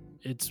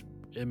it's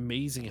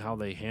amazing how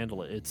they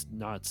handle it. It's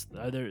nuts.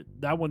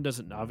 That one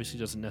doesn't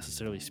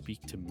necessarily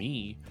speak to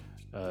me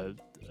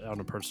on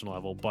a personal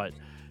level, but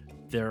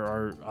there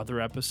are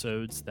other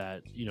episodes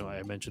that,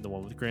 I mentioned the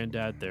one with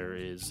Granddad.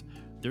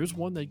 There's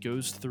one that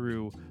goes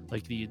through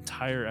like the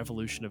entire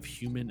evolution of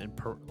human and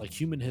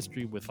human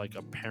history with like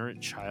a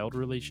parent-child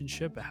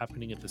relationship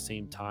happening at the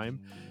same time,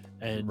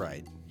 and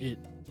Right. it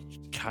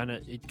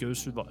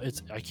goes through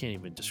I can't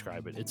even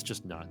describe it. It's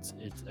just nuts.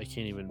 I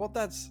can't even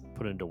that's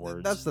put into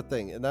words. That's the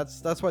thing, and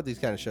that's why these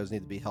kind of shows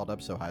need to be held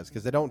up so high, is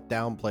because they don't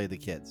downplay the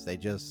kids.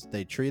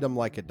 They treat them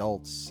like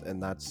adults,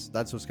 and that's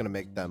what's going to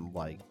make them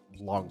like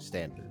long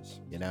standers,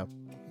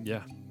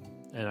 Yeah.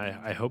 And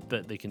I hope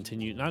that they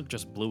continue, not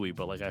just Bluey,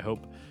 but like I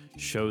hope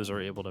shows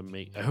are able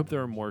to I hope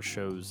there are more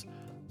shows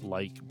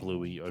like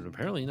Bluey, and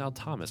apparently now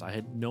Thomas. I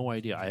had no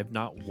idea. I have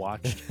not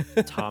watched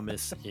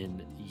Thomas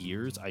in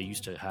years. I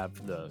used to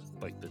have the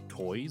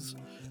toys.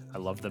 I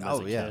loved them as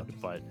a kid,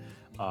 but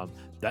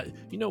that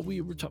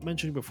we were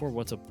mentioning before.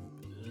 What's a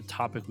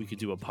topic we could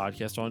do a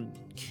podcast on?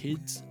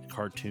 Kids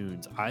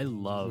cartoons. I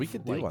love. We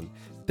could do one.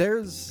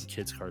 There's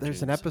kids cartoons.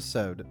 There's an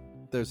episode.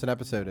 There's an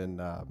episode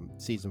in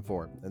season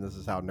 4, and this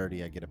is how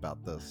nerdy I get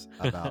about this,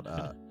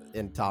 about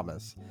in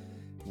Thomas,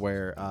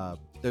 where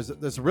there's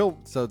a real.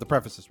 So to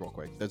preface this real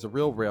quick, there's a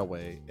real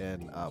railway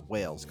in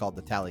Wales called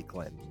the Tally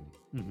Clyn.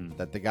 Mm-hmm.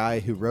 That the guy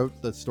who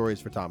wrote the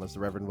stories for Thomas, the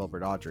Reverend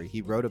Wilbert Audrey,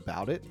 he wrote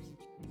about it,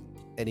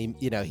 and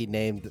he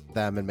named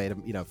them and made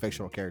them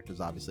fictional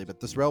characters, obviously. But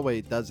this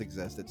railway does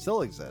exist; it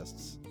still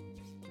exists,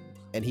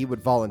 and he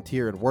would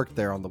volunteer and work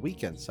there on the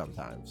weekends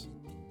sometimes.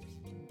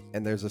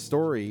 And there's a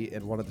story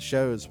in one of the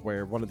shows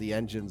where one of the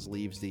engines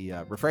leaves the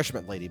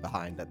refreshment lady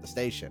behind at the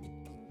station.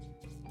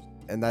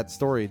 And that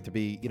story, to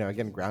be,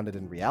 again, grounded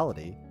in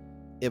reality,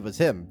 it was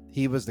him.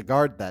 He was the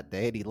guard that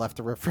day, and he left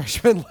the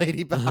refreshment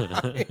lady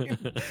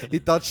behind. He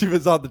thought she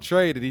was on the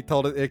train, and he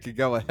told it could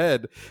go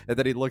ahead. And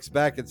then he looks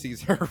back and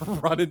sees her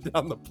running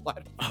down the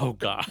platform. Oh,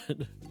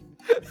 God.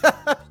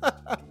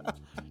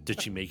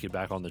 Did she make it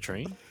back on the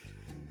train?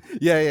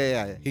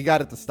 Yeah. He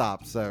got it to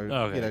stop, so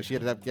okay. She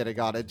ended up getting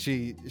on it.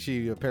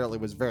 She apparently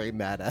was very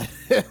mad at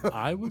him.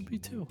 I would be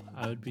too.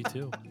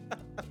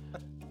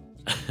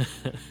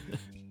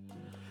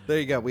 There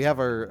you go. We have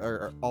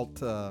our alt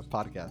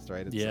podcast,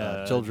 right?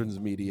 It's children's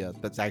media.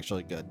 That's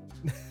actually good.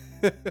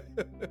 I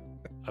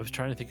was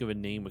trying to think of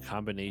a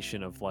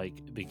combination of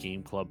like the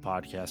Game Club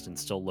podcast and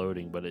Still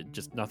Loading, but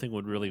nothing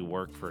would really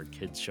work for a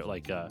kids show.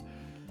 Like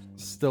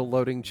Still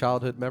Loading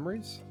Childhood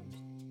Memories.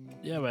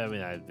 Yeah, but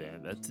I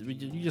mean,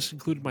 you just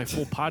included my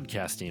full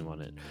podcast name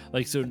on it.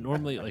 Like, so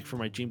normally, like for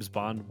my James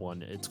Bond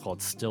one, it's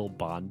called Still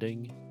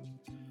Bonding.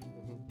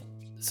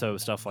 So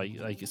stuff so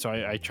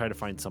I try to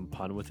find some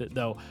pun with it.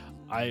 Though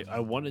I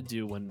want to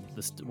do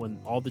when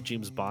all the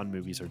James Bond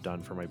movies are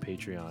done for my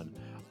Patreon,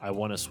 I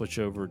want to switch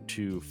over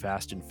to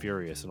Fast and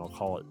Furious, and I'll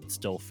call it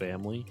Still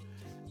Family,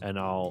 and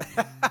I'll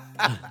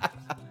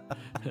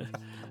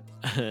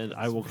and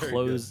I will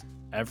close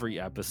every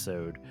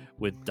episode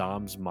with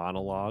Dom's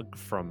monologue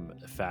from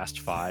Fast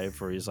 5,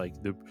 where he's like,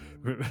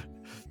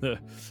 the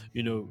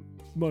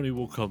money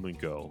will come and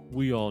go.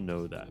 We all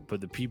know that. But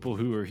the people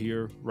who are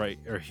here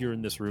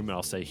in this room, and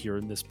I'll say here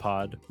in this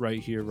pod, right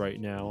here, right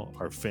now,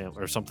 are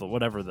family or something,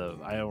 whatever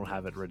I don't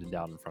have it written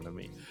down in front of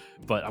me.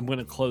 But I'm going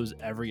to close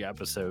every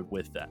episode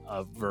with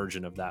a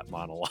version of that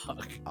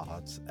monologue. Oh,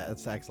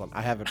 that's excellent.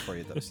 I have it for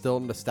you, though.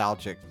 Still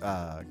Nostalgic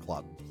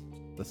Club.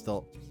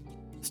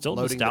 Still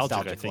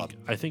nostalgic,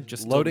 I think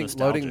just loading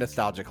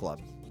Nostalgia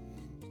Club.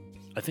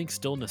 I think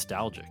Still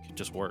Nostalgic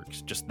just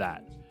works. Just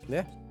that.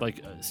 Yeah.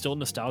 Like Still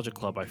Nostalgia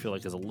Club, I feel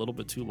like is a little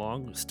bit too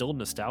long. Still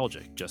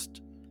Nostalgic,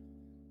 just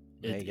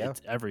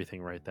it's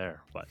everything right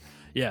there. But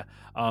yeah,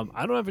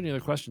 I don't have any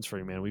other questions for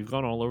you, man. We've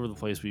gone all over the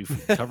place. We've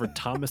covered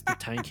Thomas the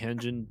Tank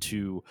Engine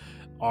to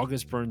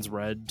August Burns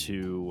Red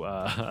to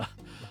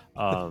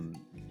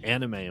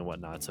anime and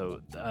whatnot.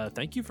 So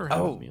thank you for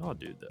having me on,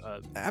 dude.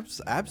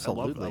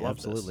 Absolutely, I love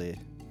absolutely.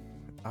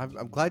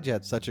 I'm glad you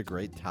had such a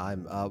great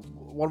time.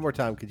 One more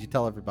time, could you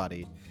tell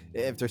everybody,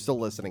 if they're still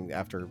listening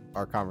after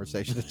our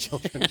conversation of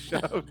children's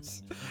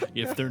shows?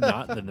 If they're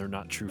not, then they're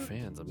not true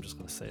fans. I'm just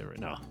going to say it right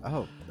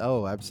now.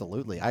 Oh,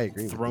 absolutely. I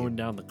agree with you. Throwing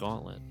down the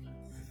gauntlet.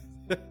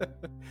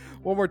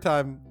 One more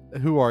time,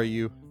 who are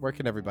you? Where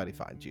can everybody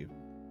find you?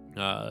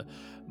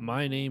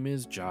 My name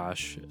is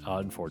Josh.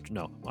 I'm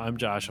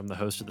Josh. I'm the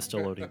host of the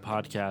Still Loading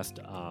podcast.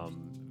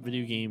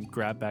 Video game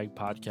grab bag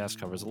podcast,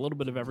 covers a little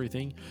bit of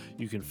everything.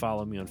 You can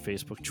follow me on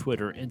Facebook,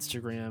 Twitter,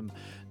 Instagram,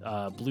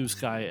 Blue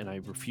Sky, and I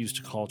refuse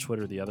to call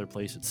Twitter the other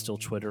place. It's still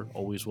Twitter,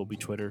 always will be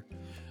Twitter.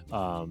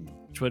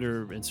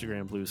 Twitter,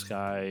 Instagram, Blue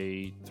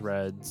Sky,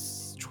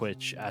 Threads,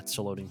 Twitch, at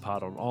Still Loading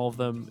Pod on all of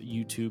them.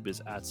 YouTube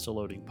is at Still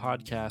Loading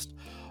Podcast.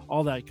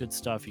 All that good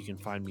stuff, you can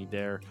find me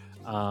there.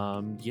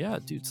 Yeah,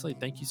 dude, Slade,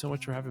 thank you so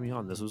much for having me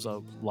on. This was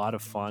a lot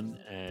of fun,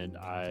 and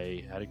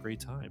I had a great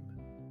time.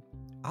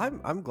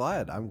 I'm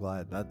glad.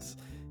 That's,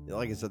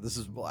 like I said, this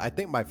is, I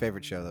think, my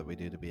favorite show that we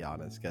do, to be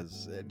honest,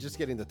 because just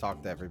getting to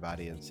talk to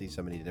everybody and see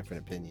so many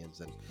different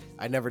opinions, and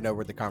I never know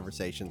where the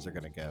conversations are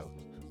going to go.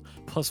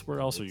 Plus, where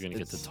else are you going to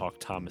get to talk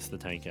Thomas the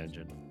Tank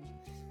Engine?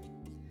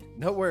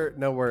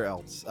 Nowhere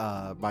else.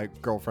 My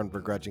girlfriend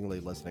begrudgingly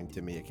listening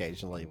to me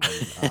occasionally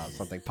when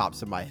something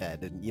pops in my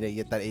head, and you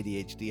get that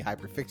ADHD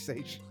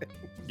hyperfixation.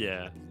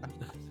 Yeah.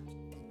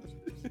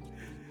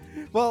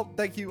 Well,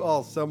 thank you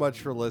all so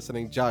much for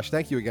listening. Josh,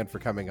 thank you again for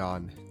coming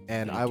on,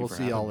 and Thank I you will for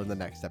see you having all me. in the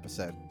next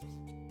episode.